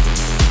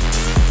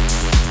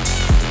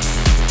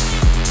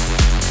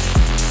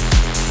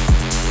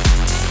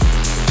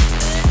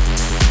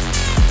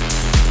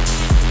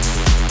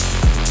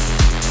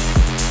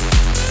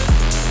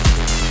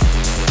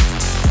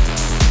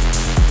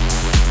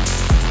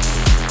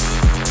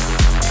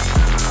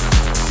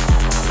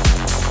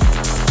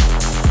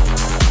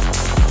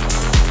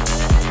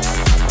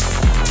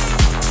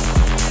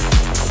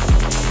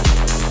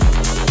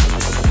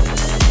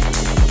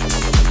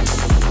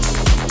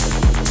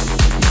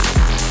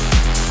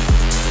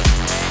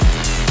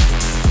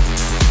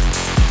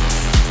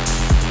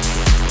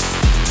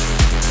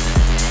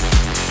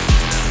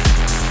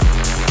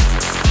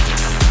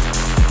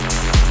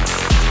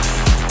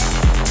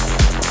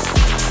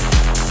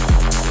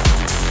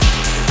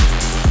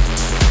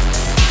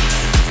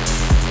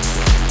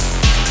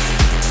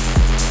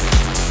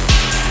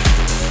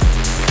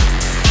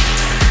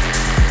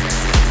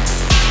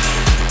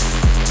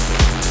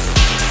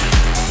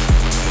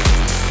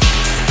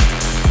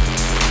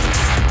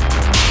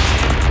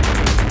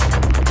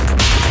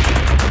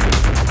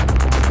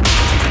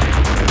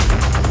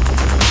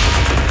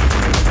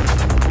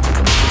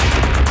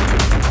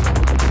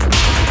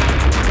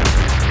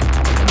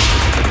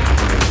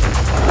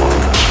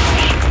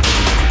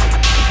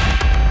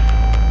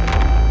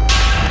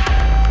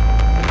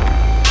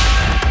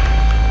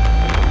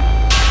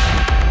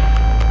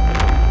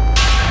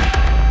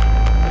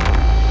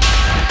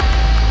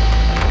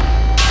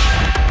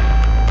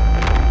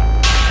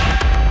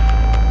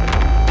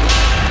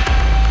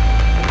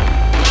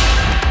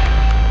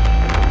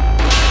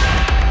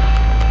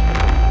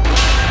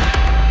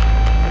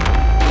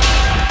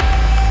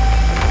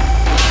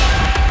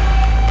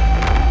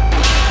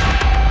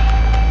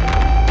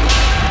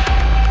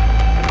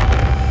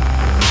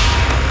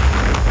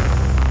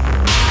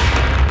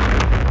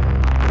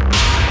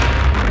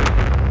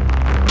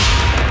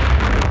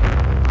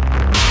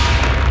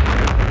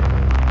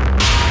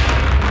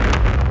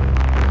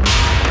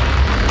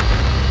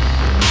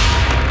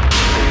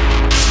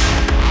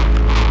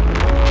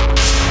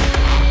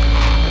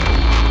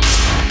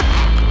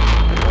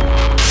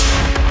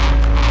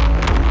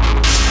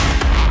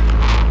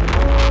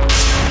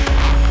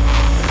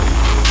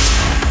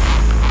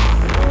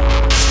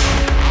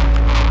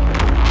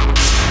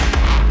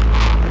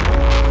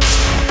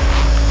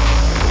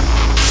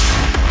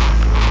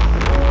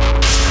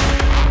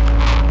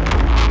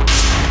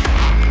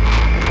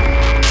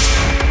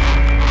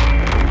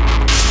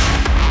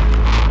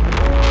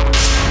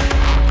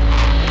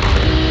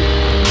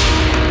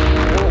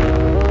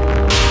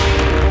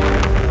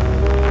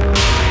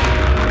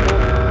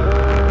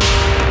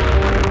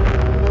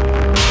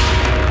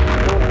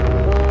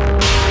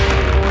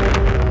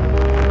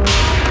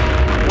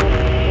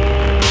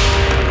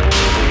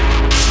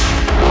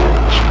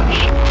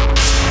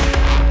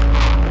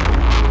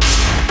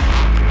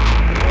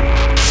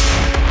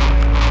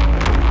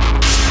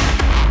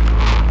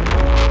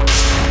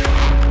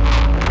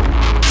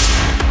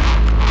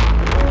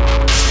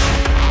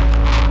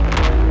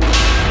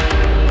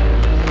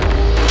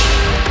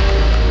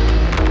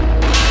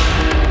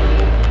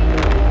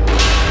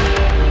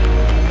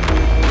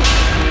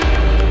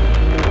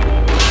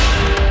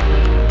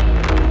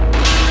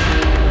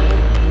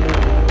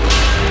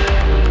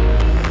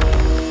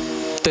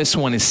 This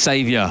one is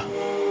Savior,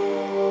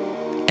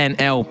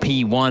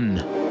 NLP1.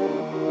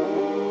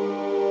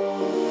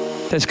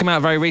 That's come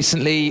out very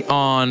recently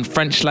on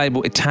French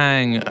label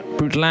Etang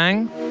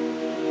Brutlang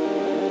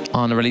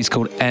on a release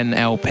called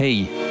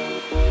NLP.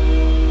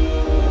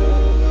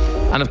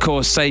 And of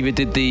course, Savior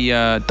did the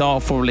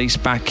Darkfall release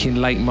back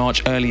in late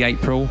March, early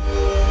April,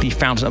 The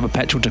Fountain of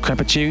Perpetual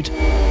Decrepitude,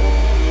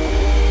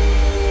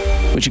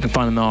 which you can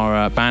find on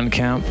our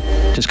Bandcamp.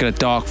 Just go to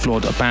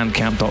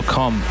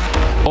darkfloor.bandcamp.com.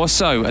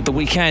 Also, at the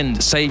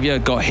weekend, Savior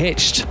got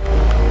hitched.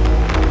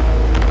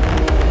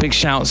 Big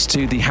shouts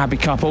to the happy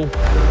couple.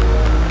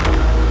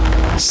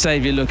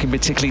 Savior looking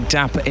particularly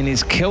dapper in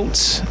his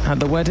kilt at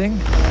the wedding.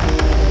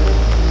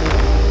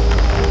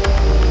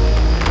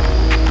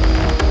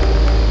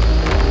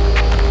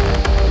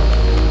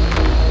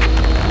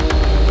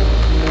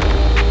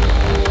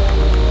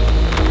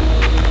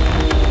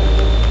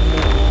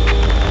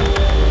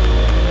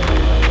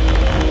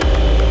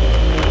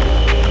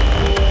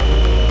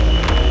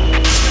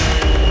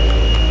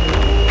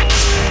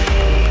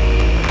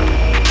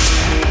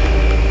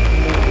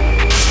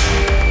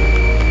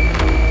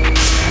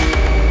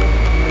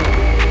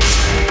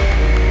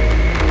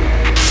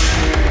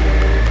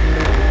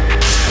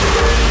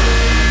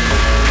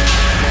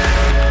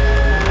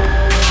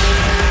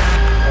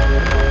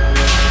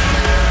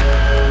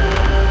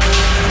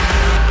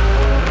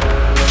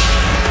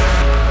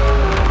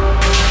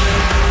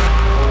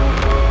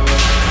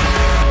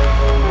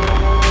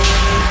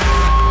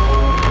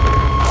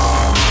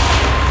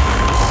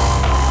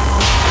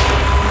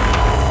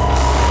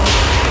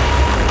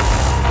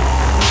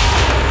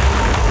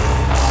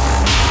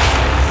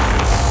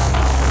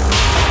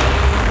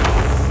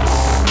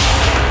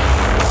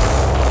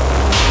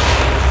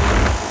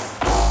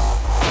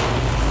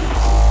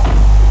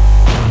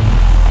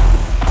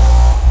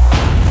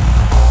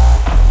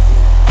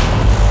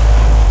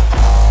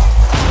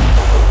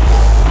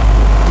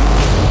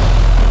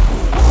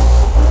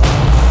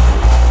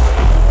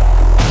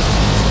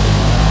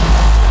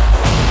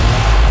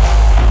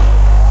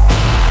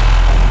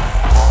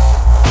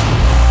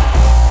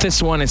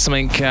 This one is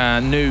something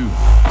new.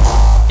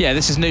 Yeah,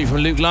 this is new from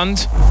Luke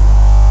Lund.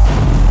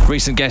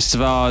 Recent guest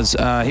of ours.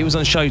 He was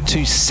on show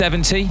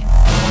 270.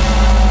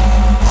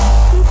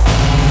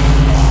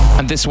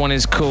 And this one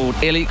is called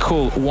Elite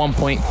Cool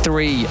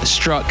 1.3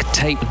 Struck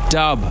Tape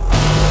Dub.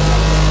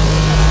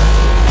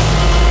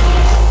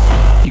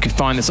 You can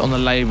find this on the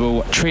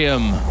label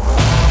Trium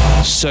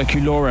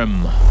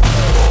Circularum.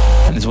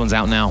 And this one's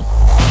out now.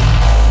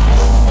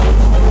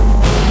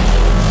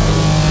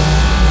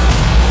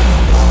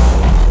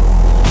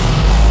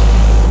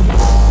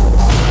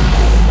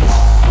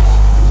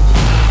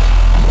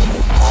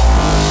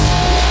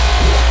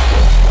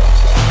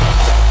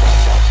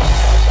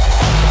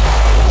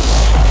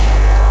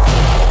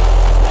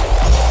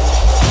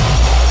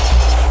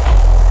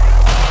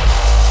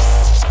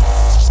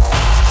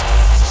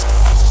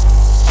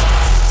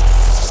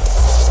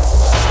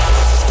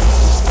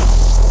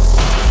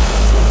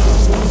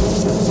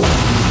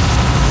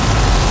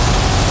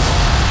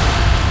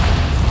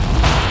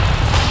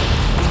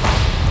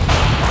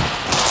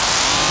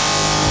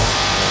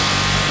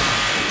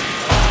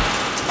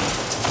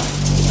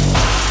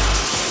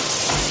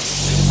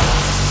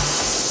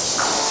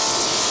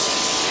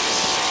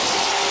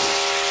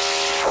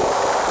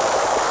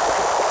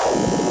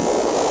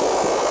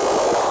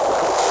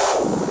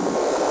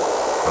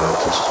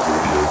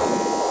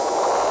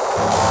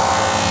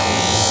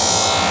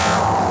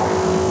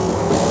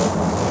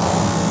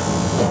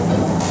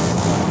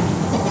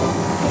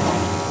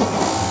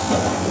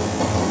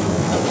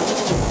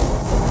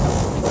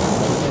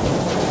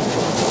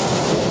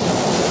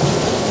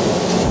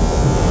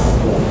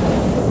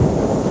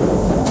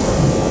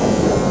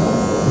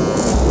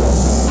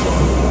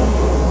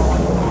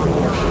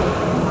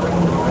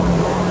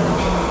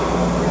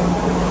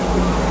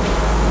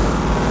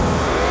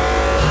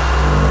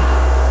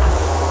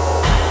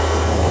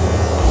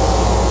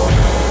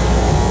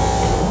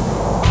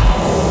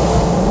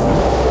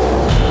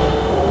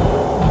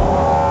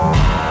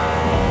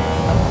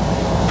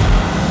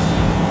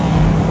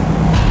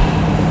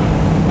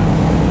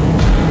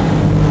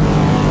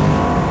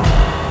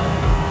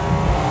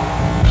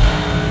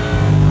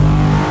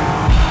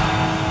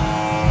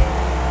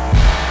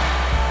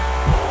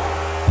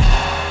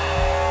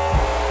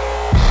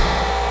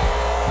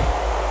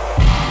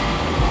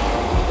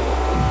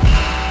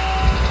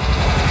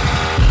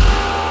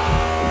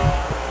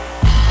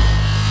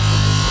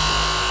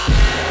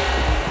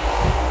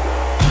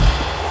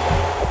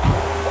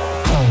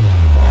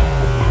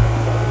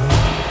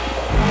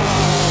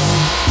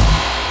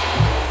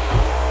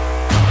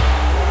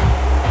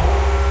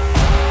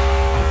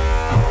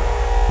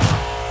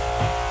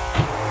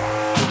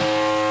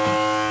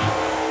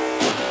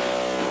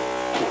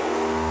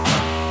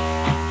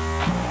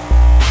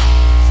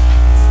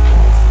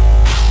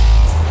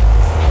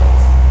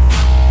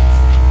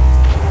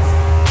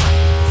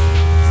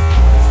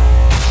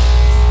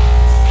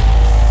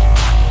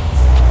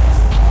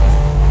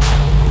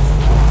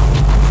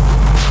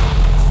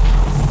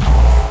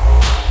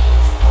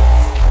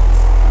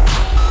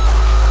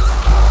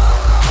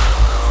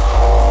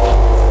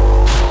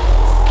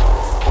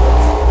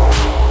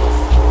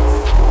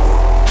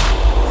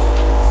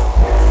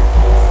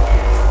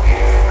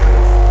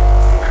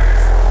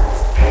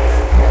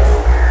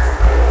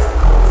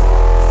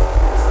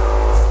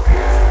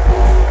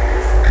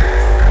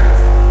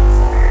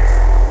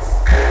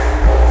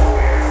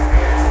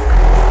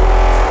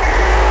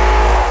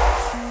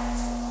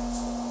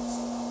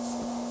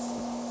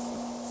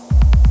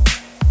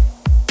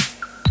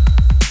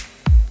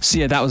 So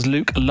yeah, that was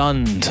Luke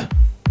Lund.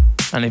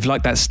 And if you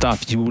like that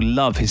stuff, you will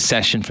love his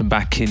session from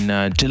back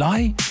in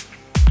July?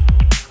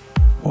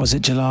 Was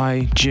it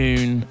July?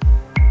 June?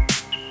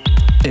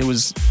 It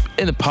was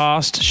in the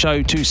past,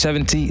 show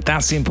 270.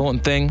 That's the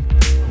important thing.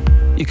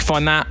 You can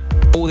find that,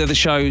 all the other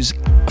shows,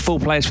 a full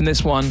playlist from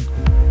this one,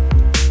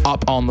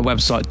 up on the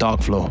website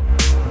Dark Floor.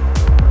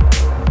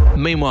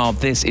 Meanwhile,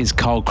 this is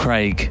Carl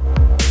Craig.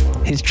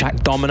 His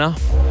track Domina.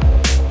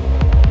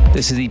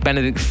 This is the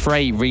Benedict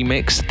Frey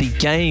remix, the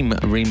Game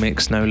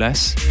remix, no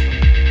less.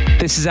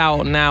 This is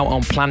out now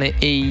on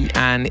Planet E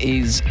and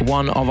is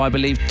one of, I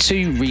believe,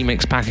 2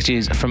 remix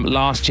packages from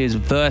last year's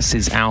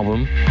Versus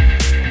album,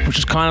 which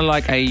was kind of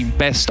like a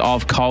best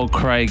of Carl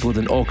Craig with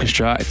an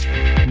orchestra. It's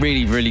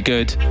really, really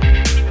good.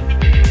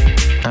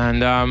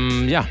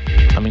 And yeah,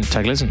 I mean,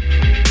 take a listen.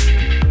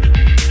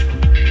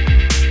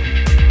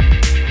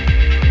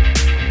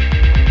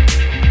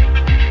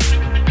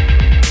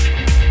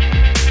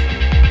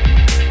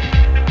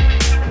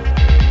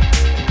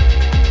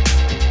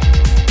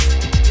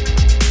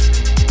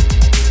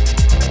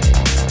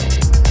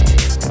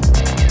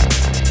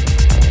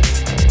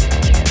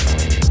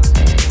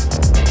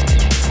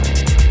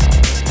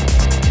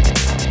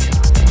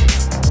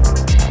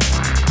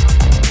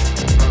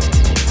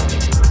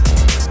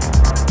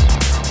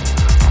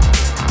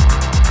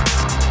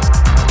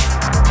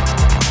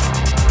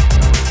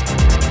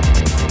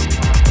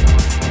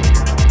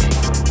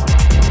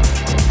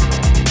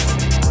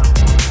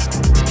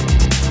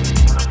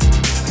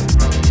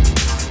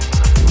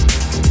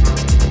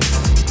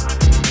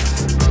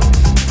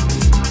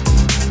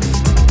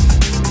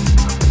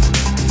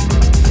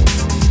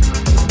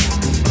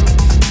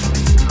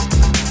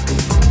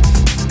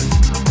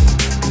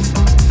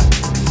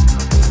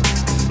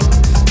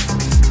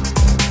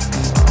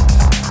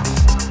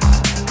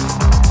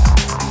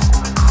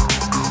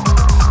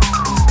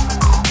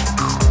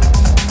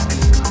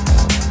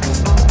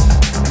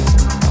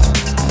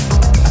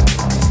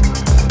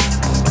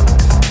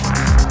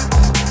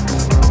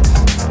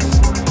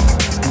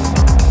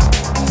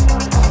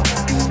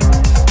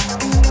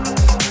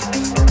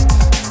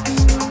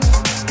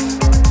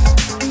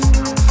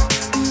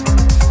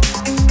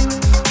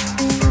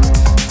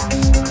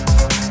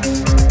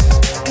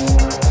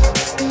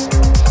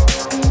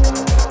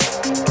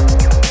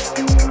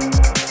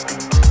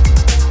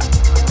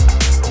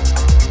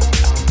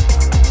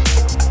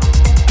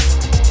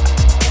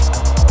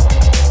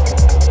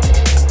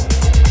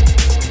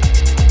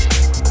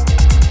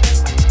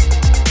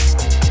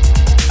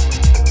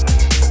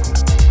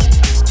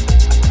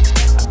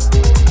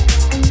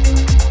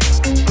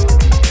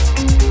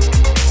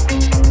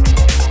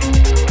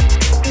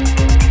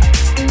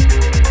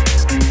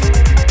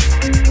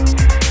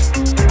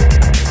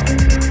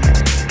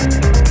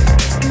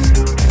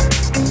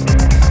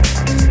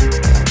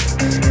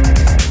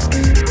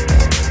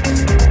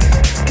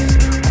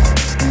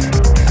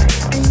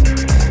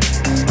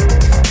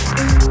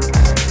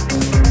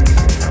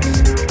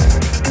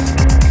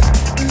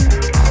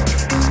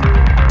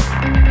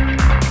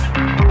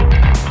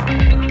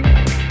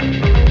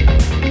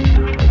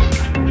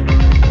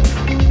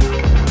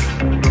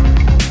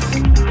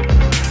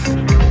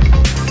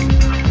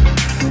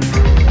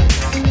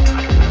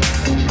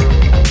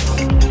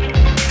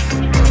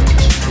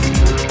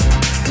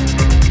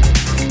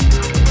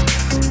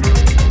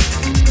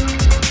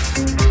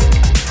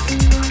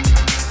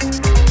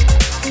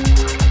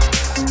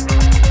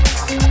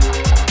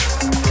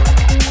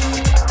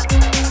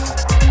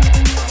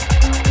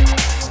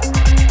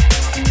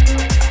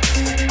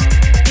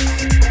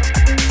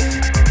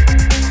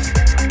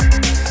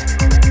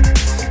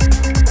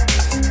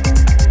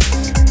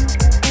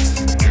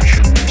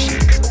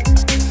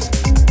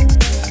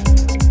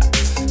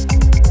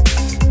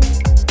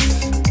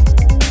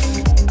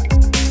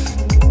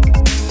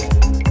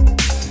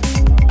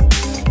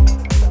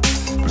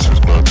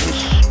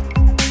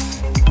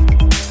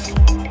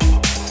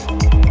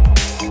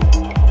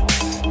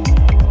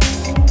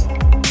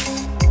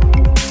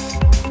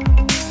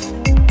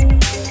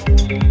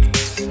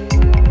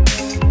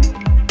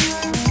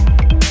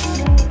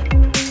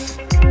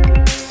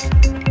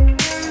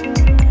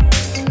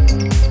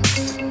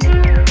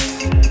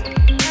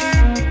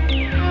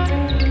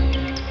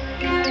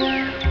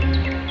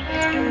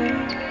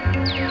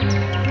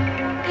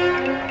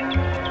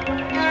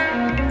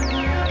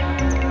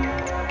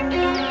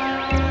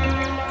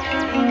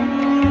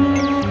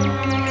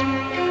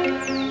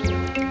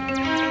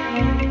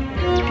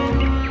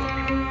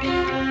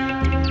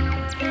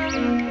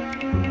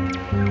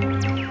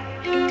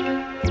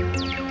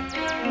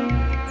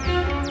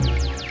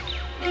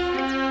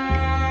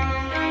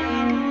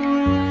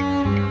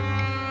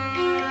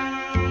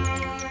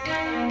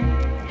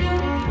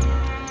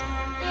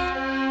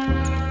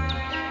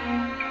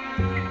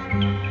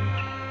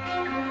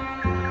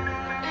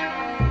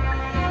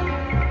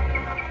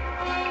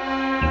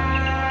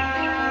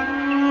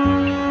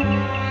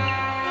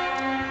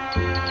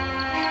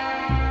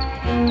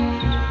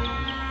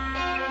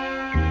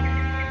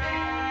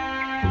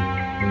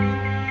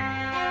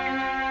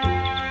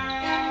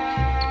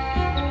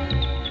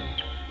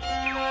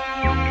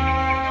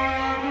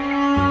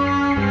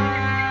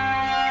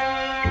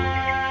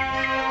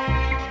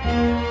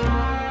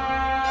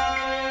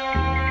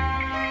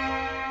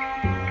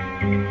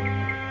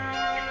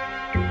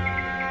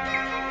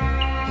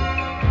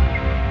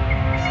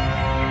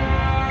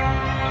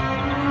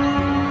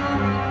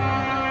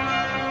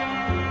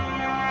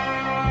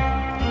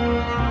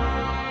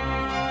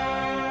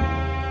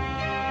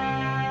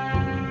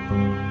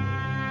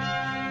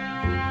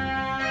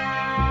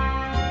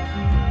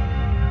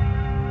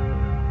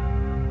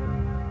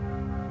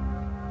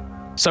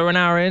 So we're an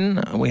hour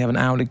in, we have an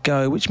hour to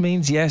go, which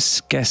means,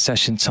 yes, guest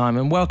session time,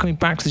 and welcoming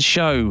back to the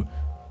show,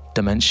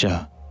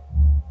 Dementia.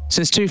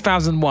 Since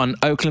 2001,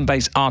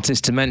 Oakland-based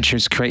artist Dementia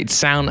has created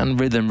sound and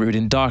rhythm rooted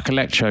in dark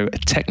electro,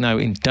 techno,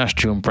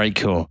 industrial and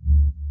breakcore.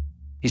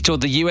 He's toured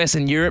the US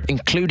and Europe,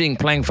 including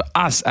playing for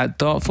us at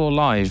Dartford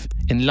Live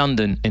in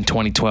London in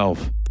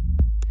 2012.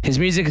 His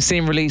music has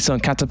seen release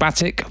on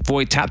Katabatic,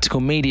 Void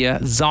Tactical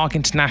Media, Zark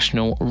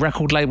International,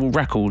 Record Label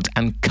Records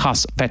and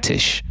Cuss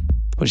Fetish,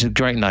 which is a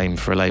great name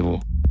for a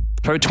label.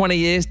 For over 20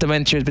 years,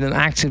 Dementia has been an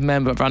active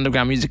member of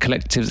underground music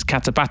collectives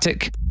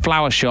Katabatic,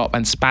 Flower Shop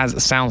and Spaz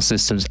Sound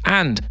Systems,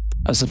 and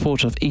a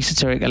supporter of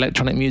esoteric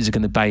electronic music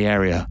in the Bay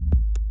Area.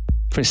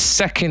 For his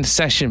second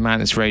session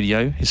Mantis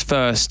Radio, his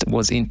first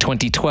was in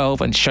 2012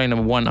 and show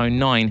number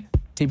 109,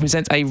 he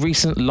presents a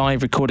recent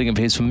live recording of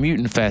his from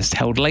Mutant Fest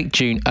held late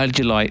June, early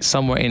July,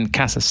 somewhere in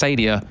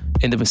Casasadia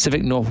in the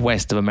Pacific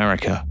Northwest of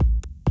America.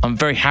 I'm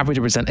very happy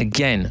to present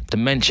again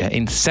Dementia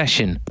in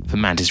session for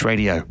Mantis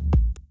Radio.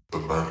 The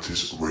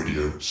Mantis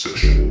Radio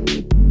Session.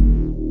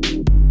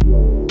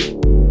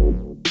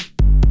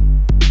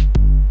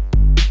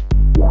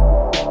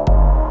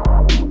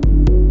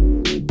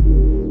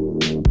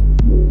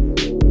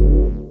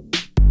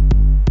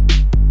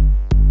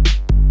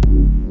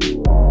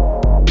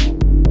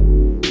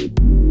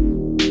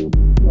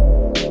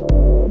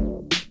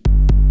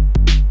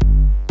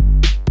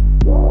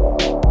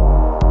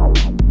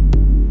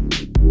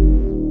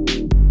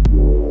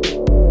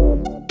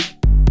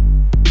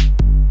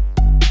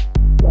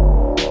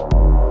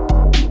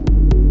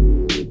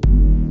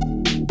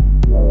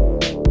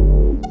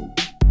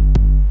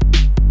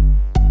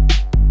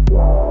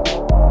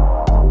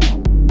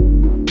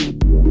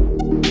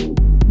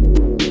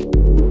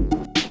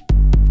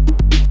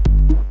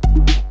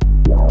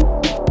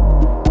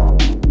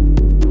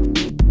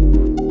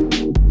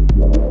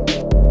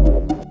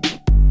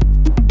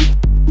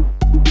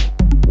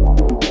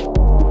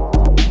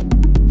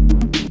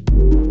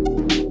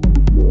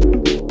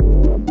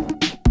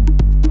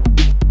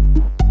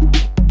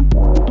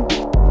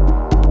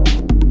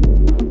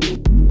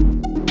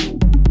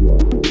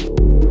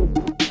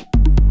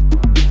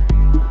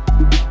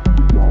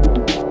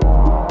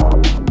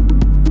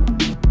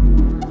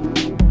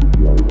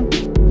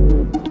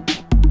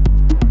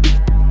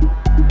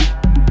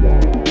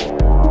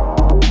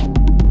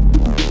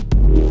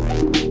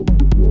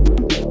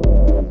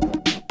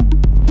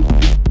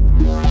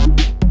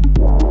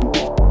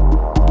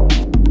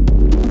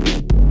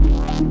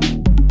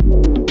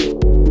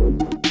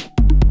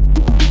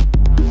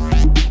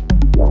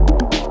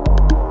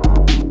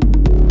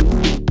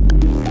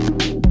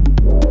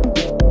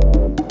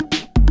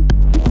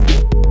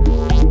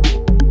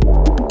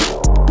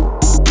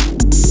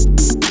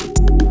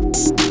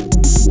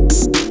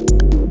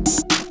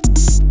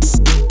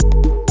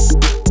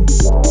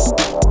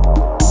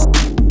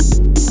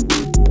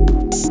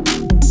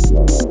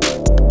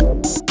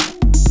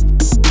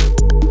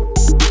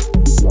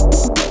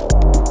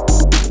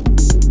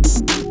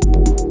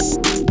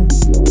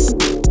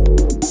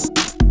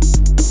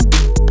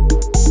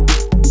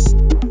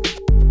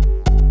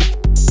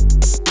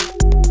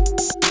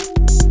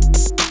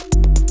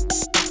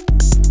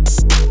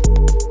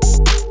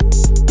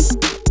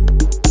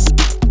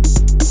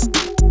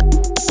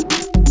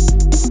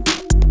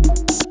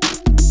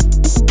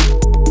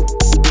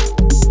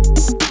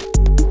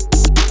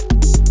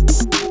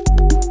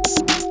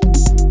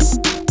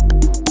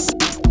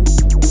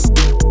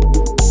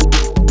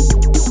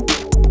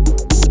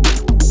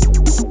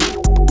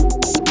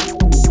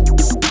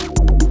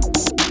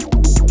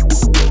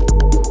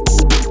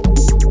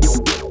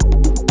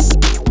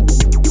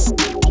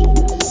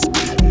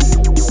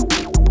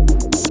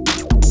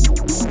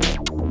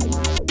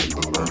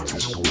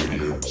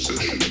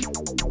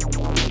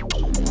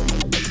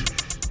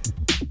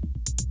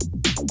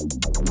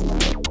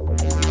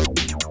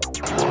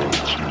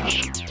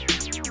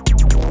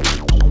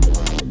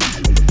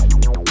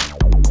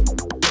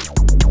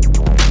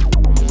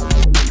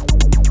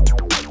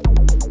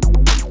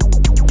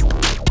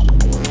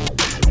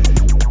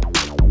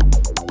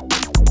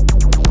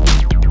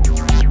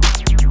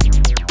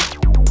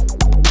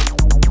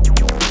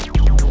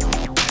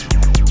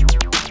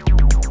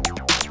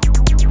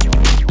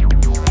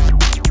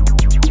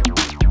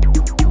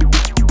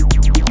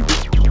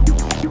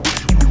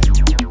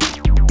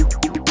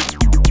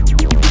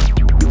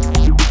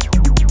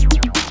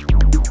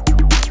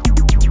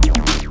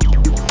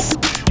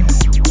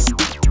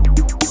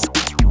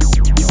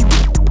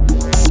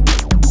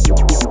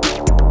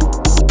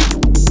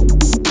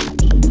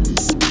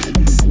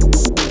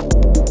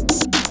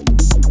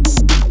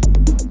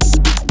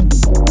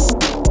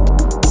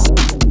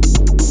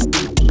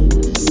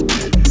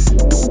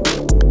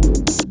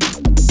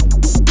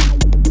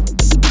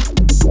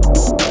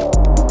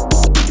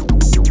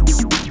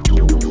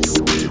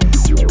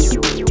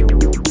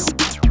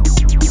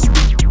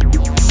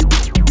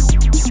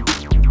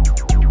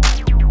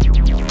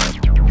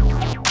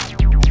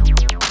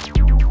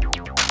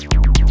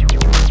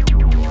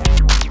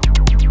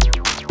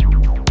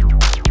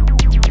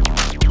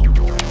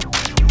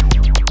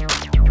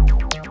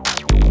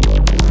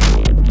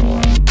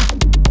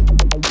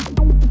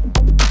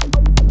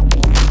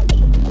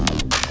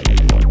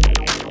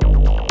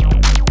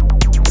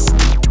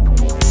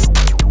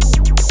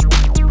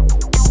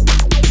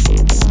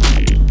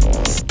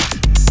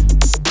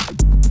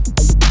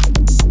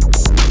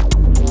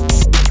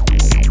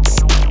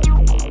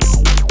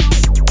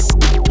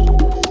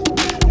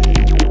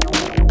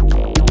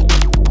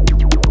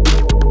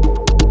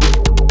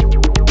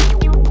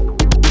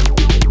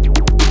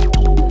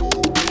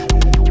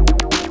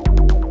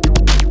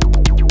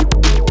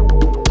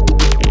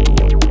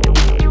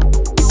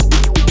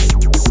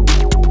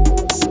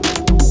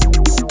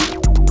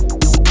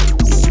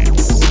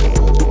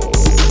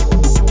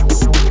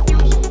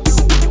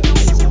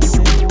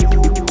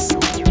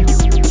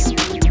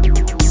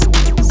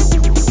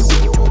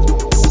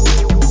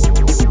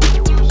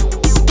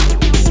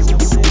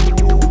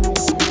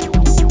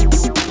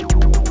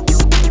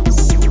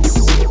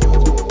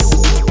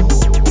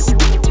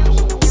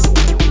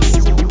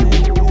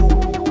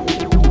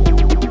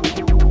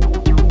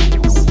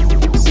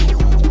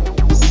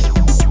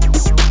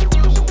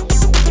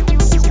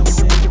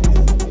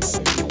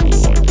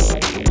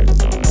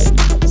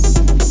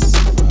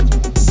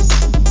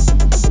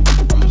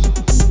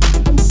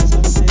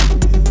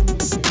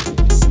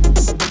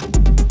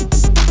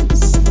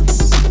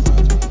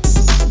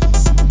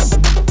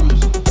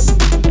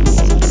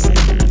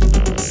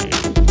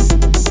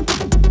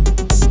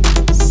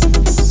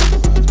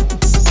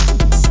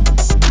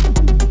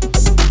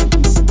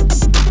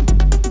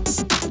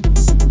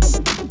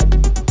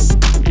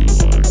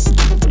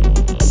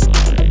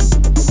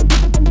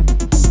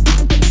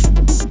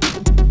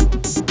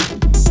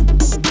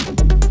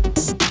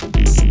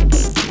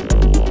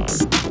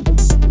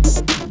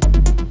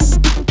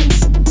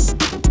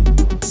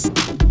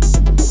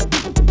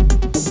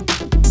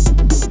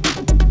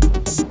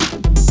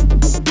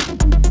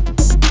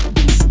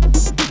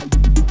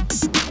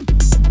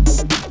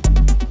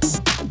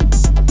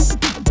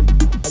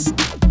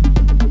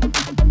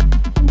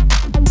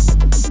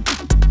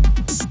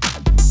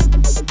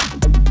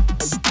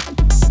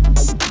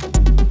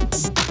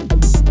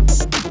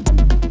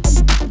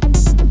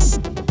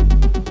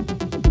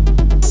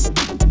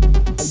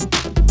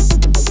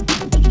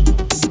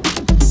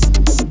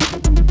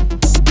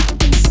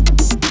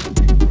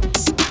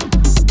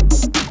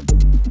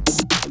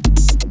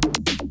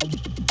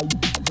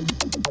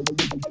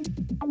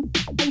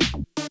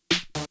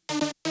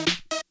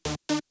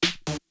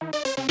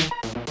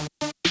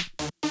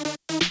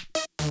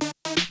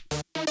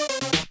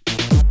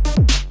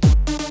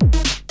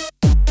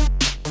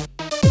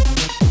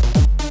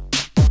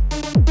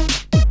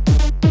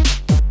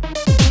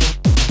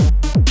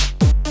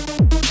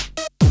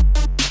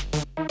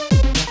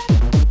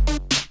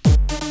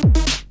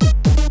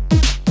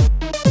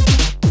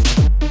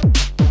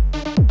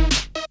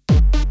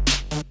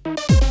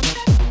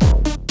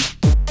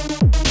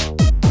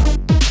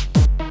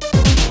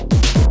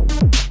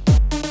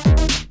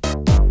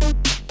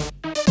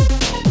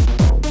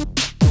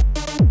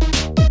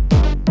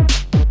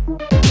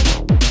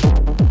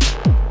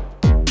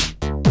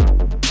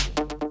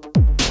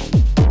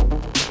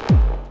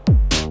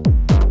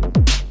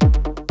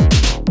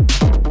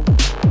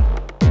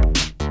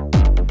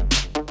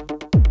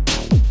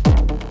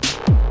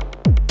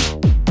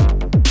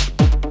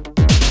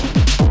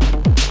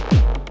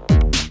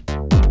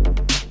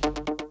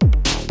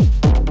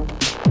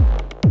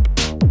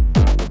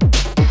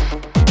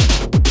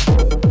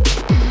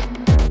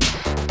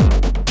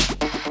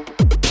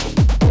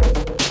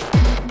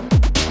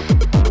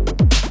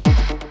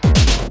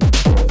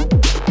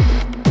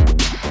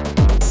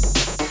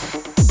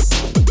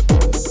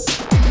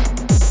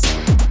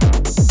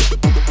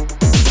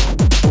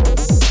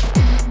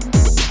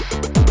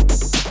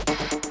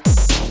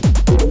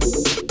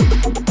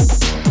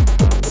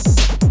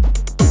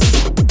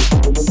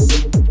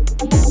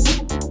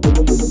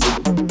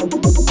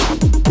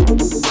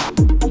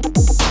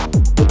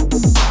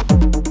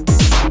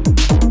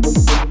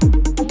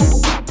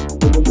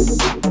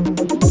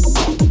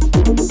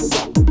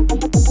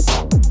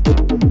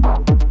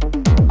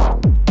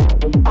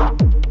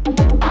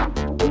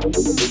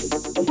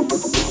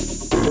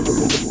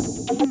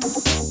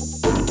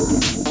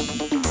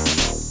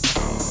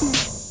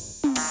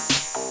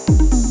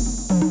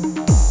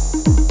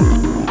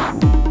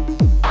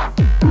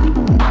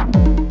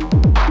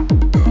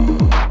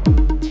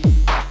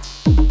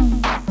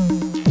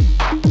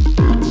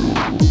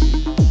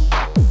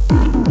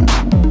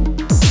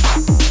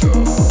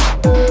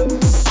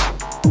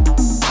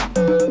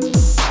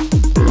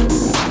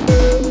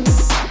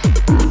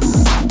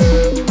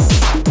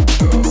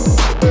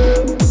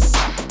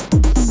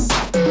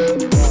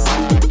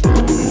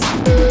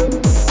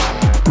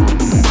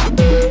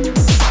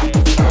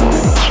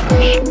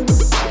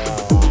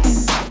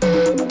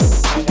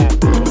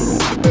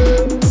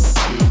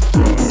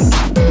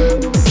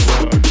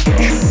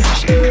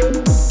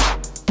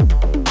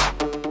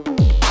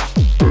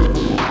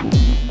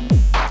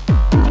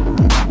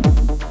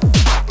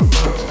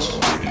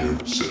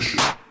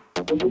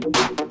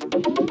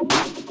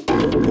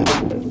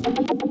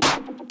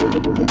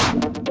 Mantis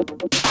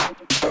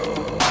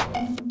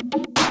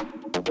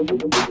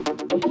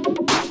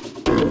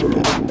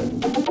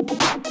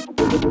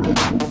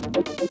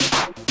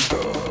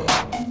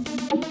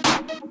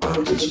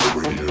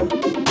Radio.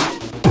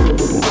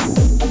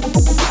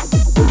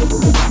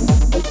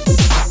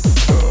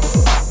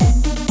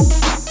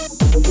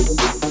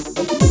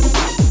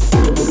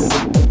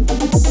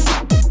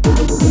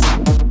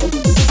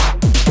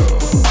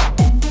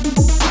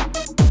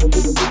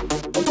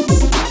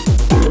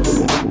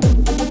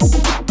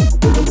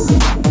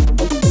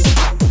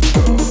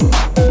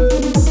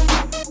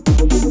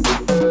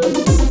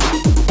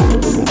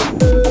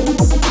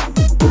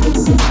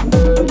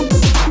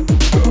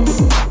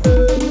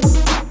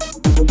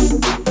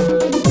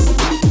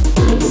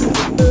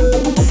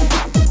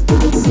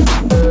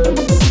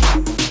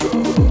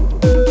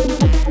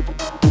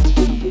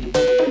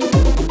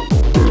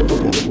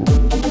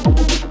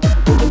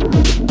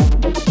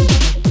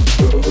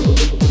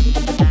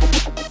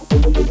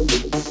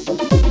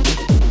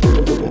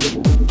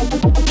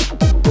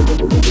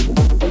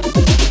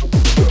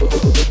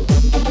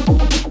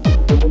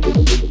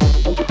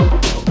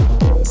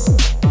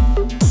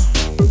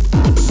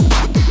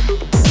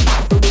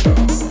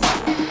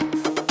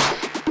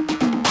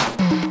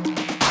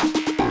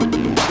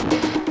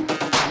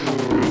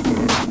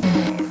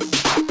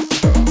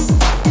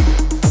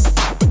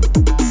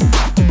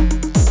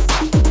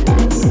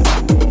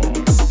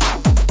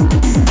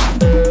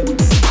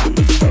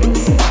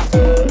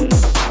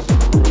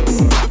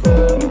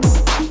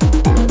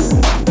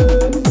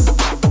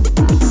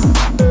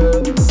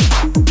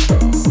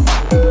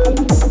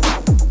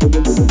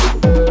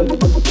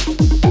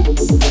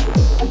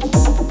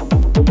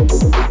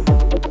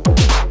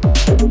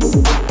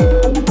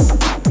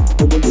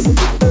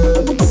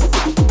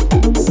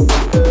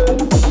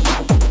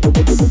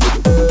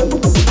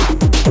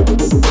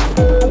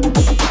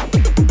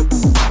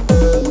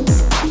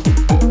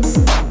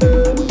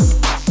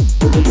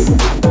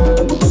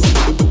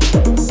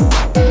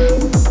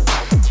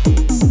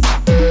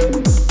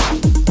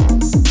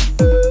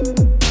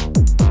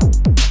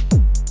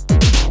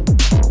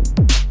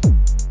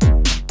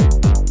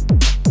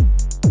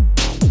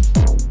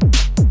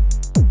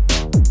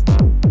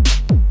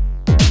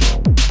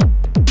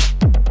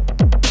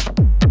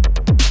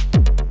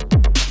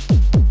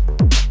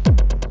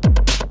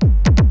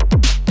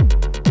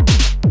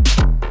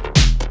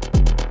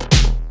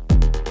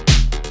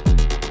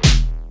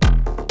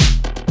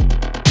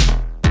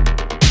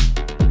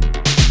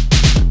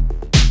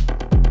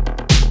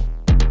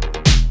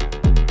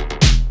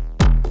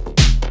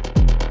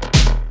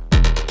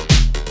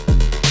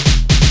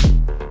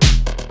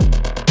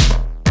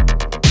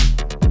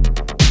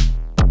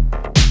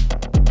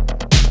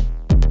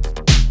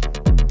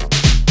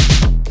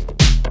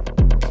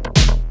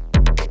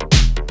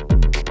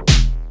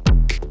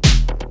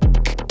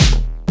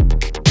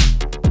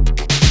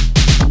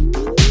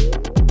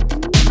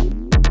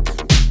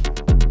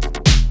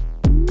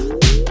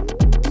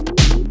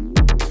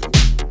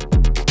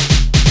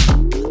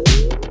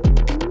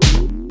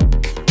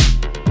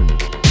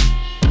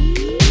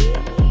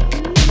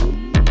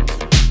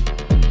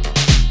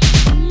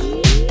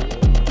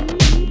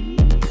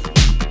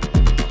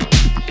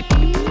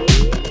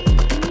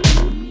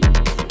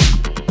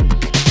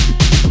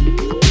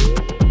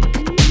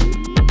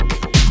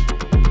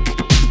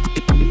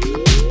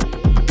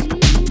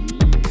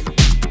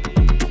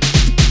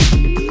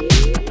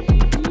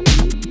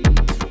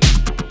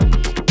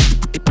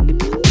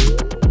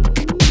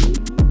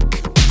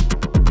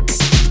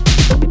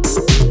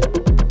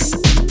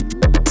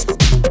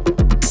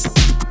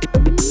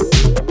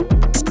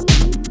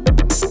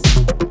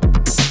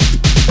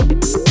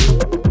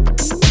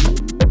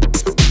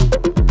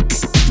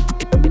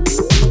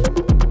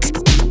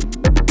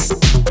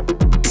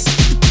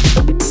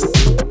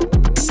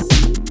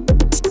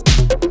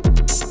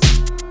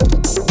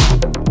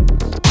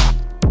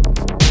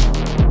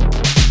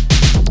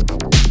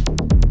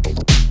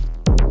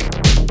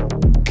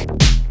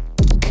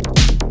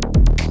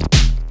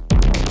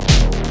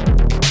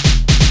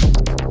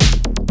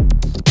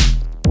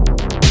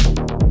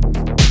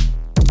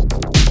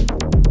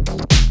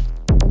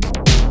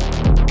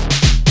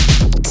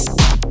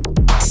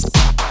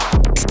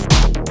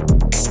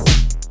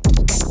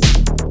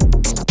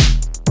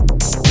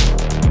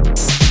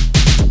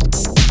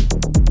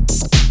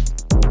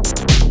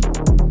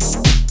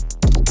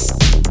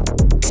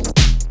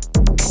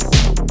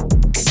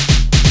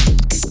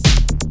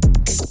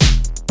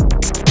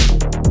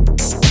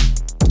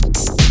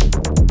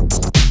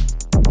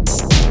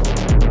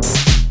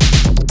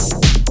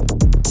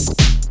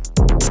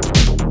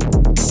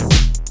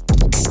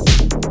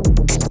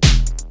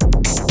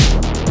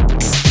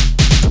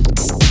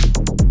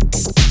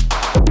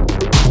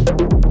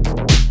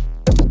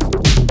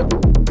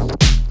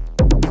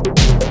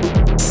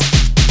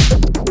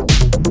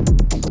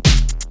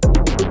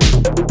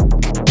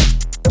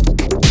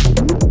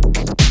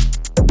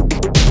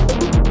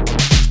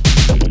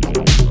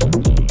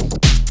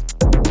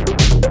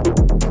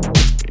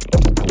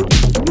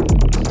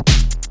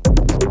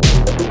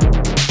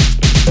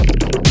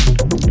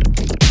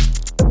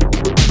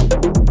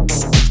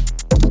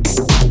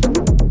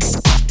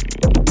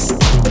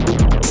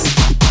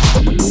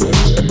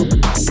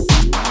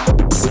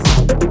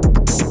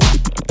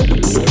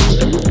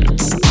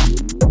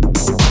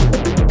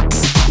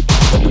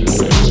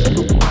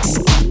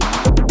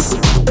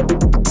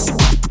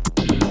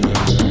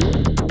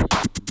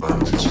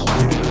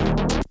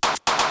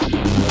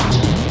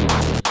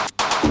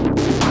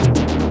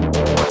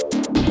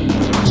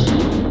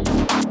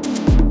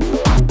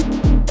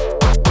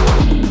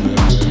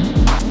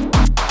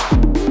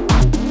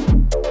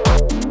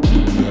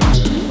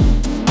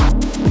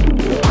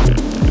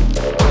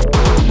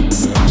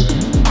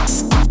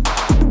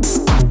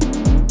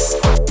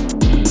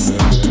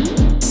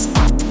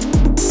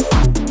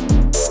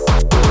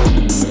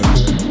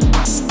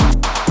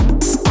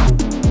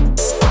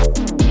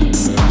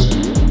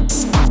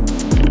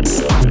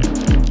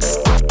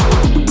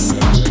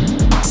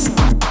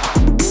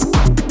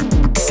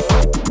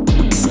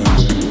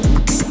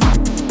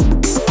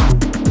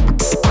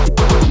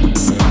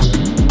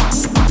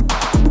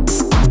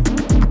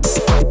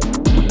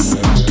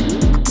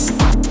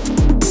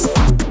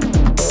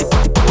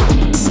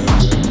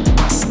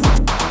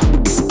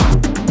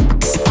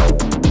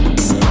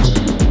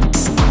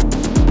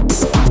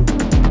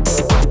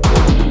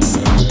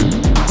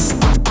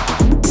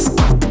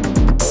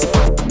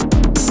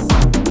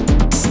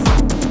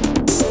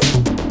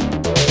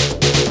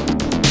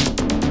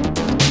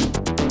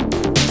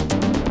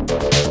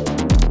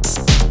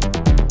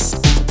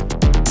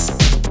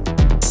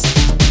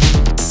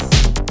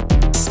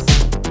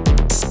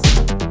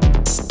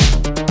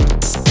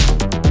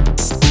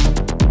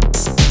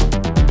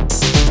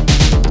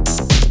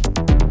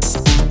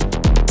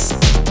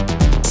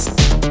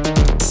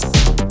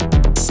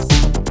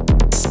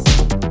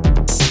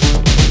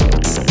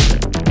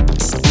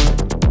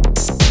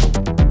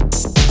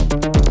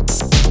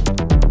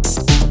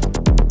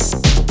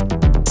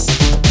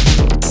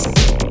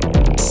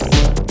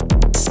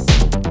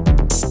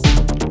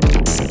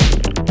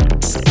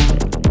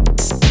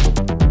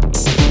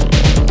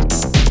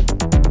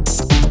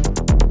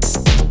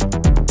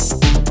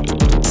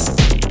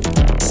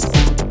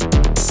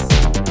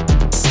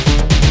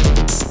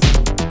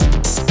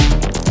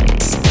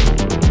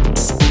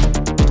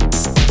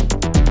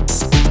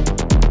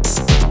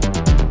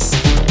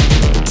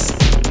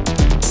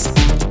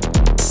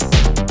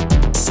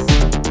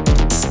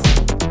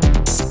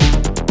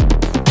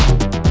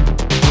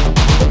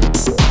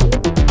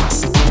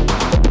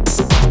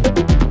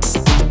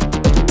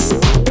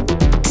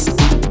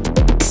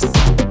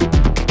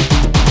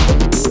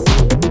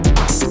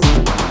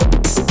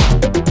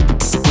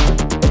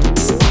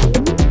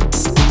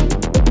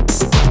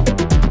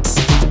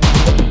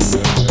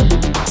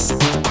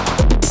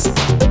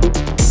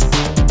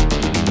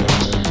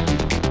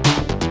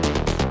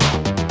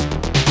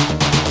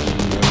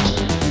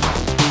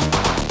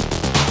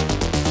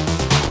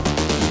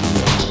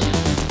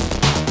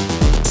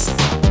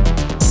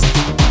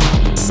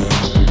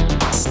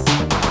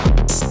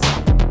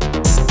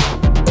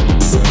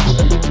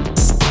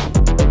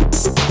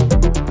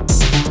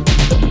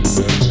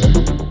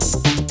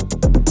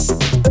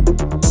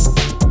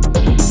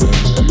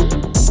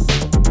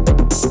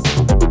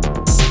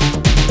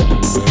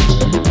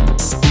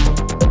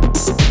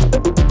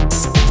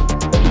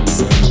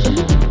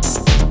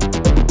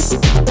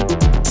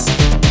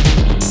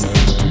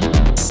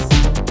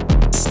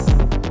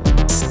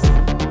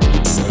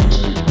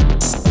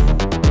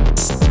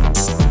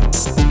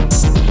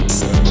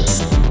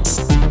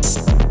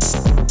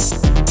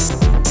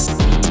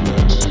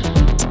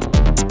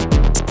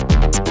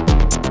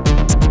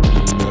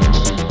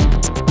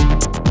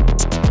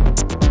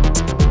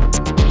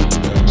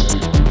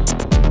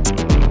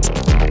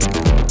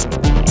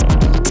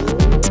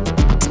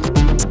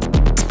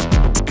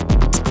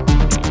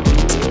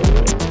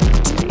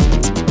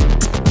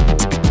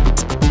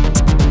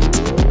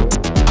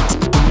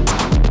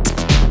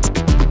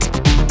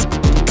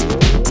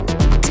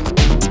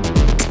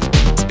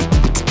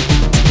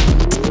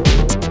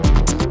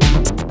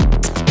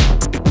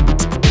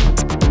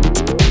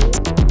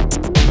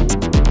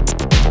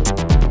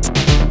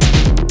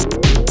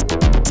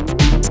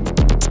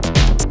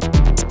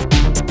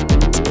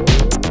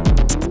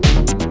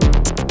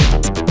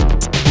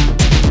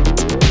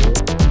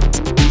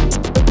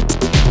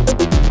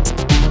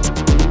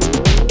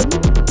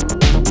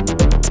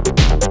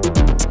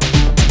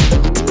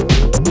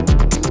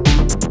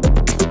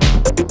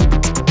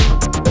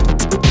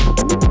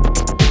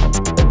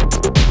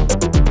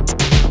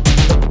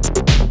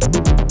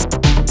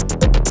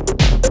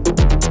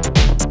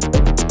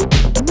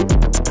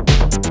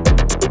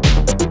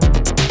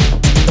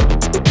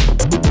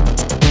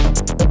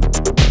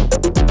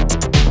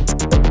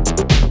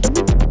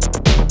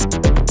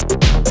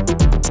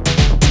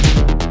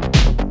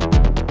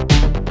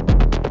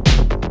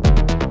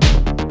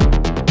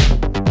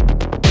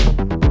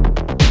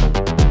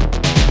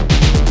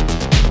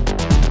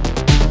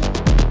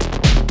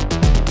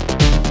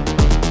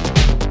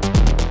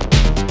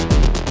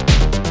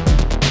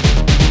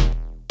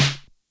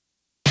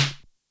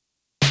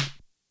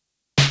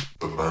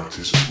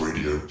 Practice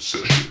Radio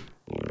Session.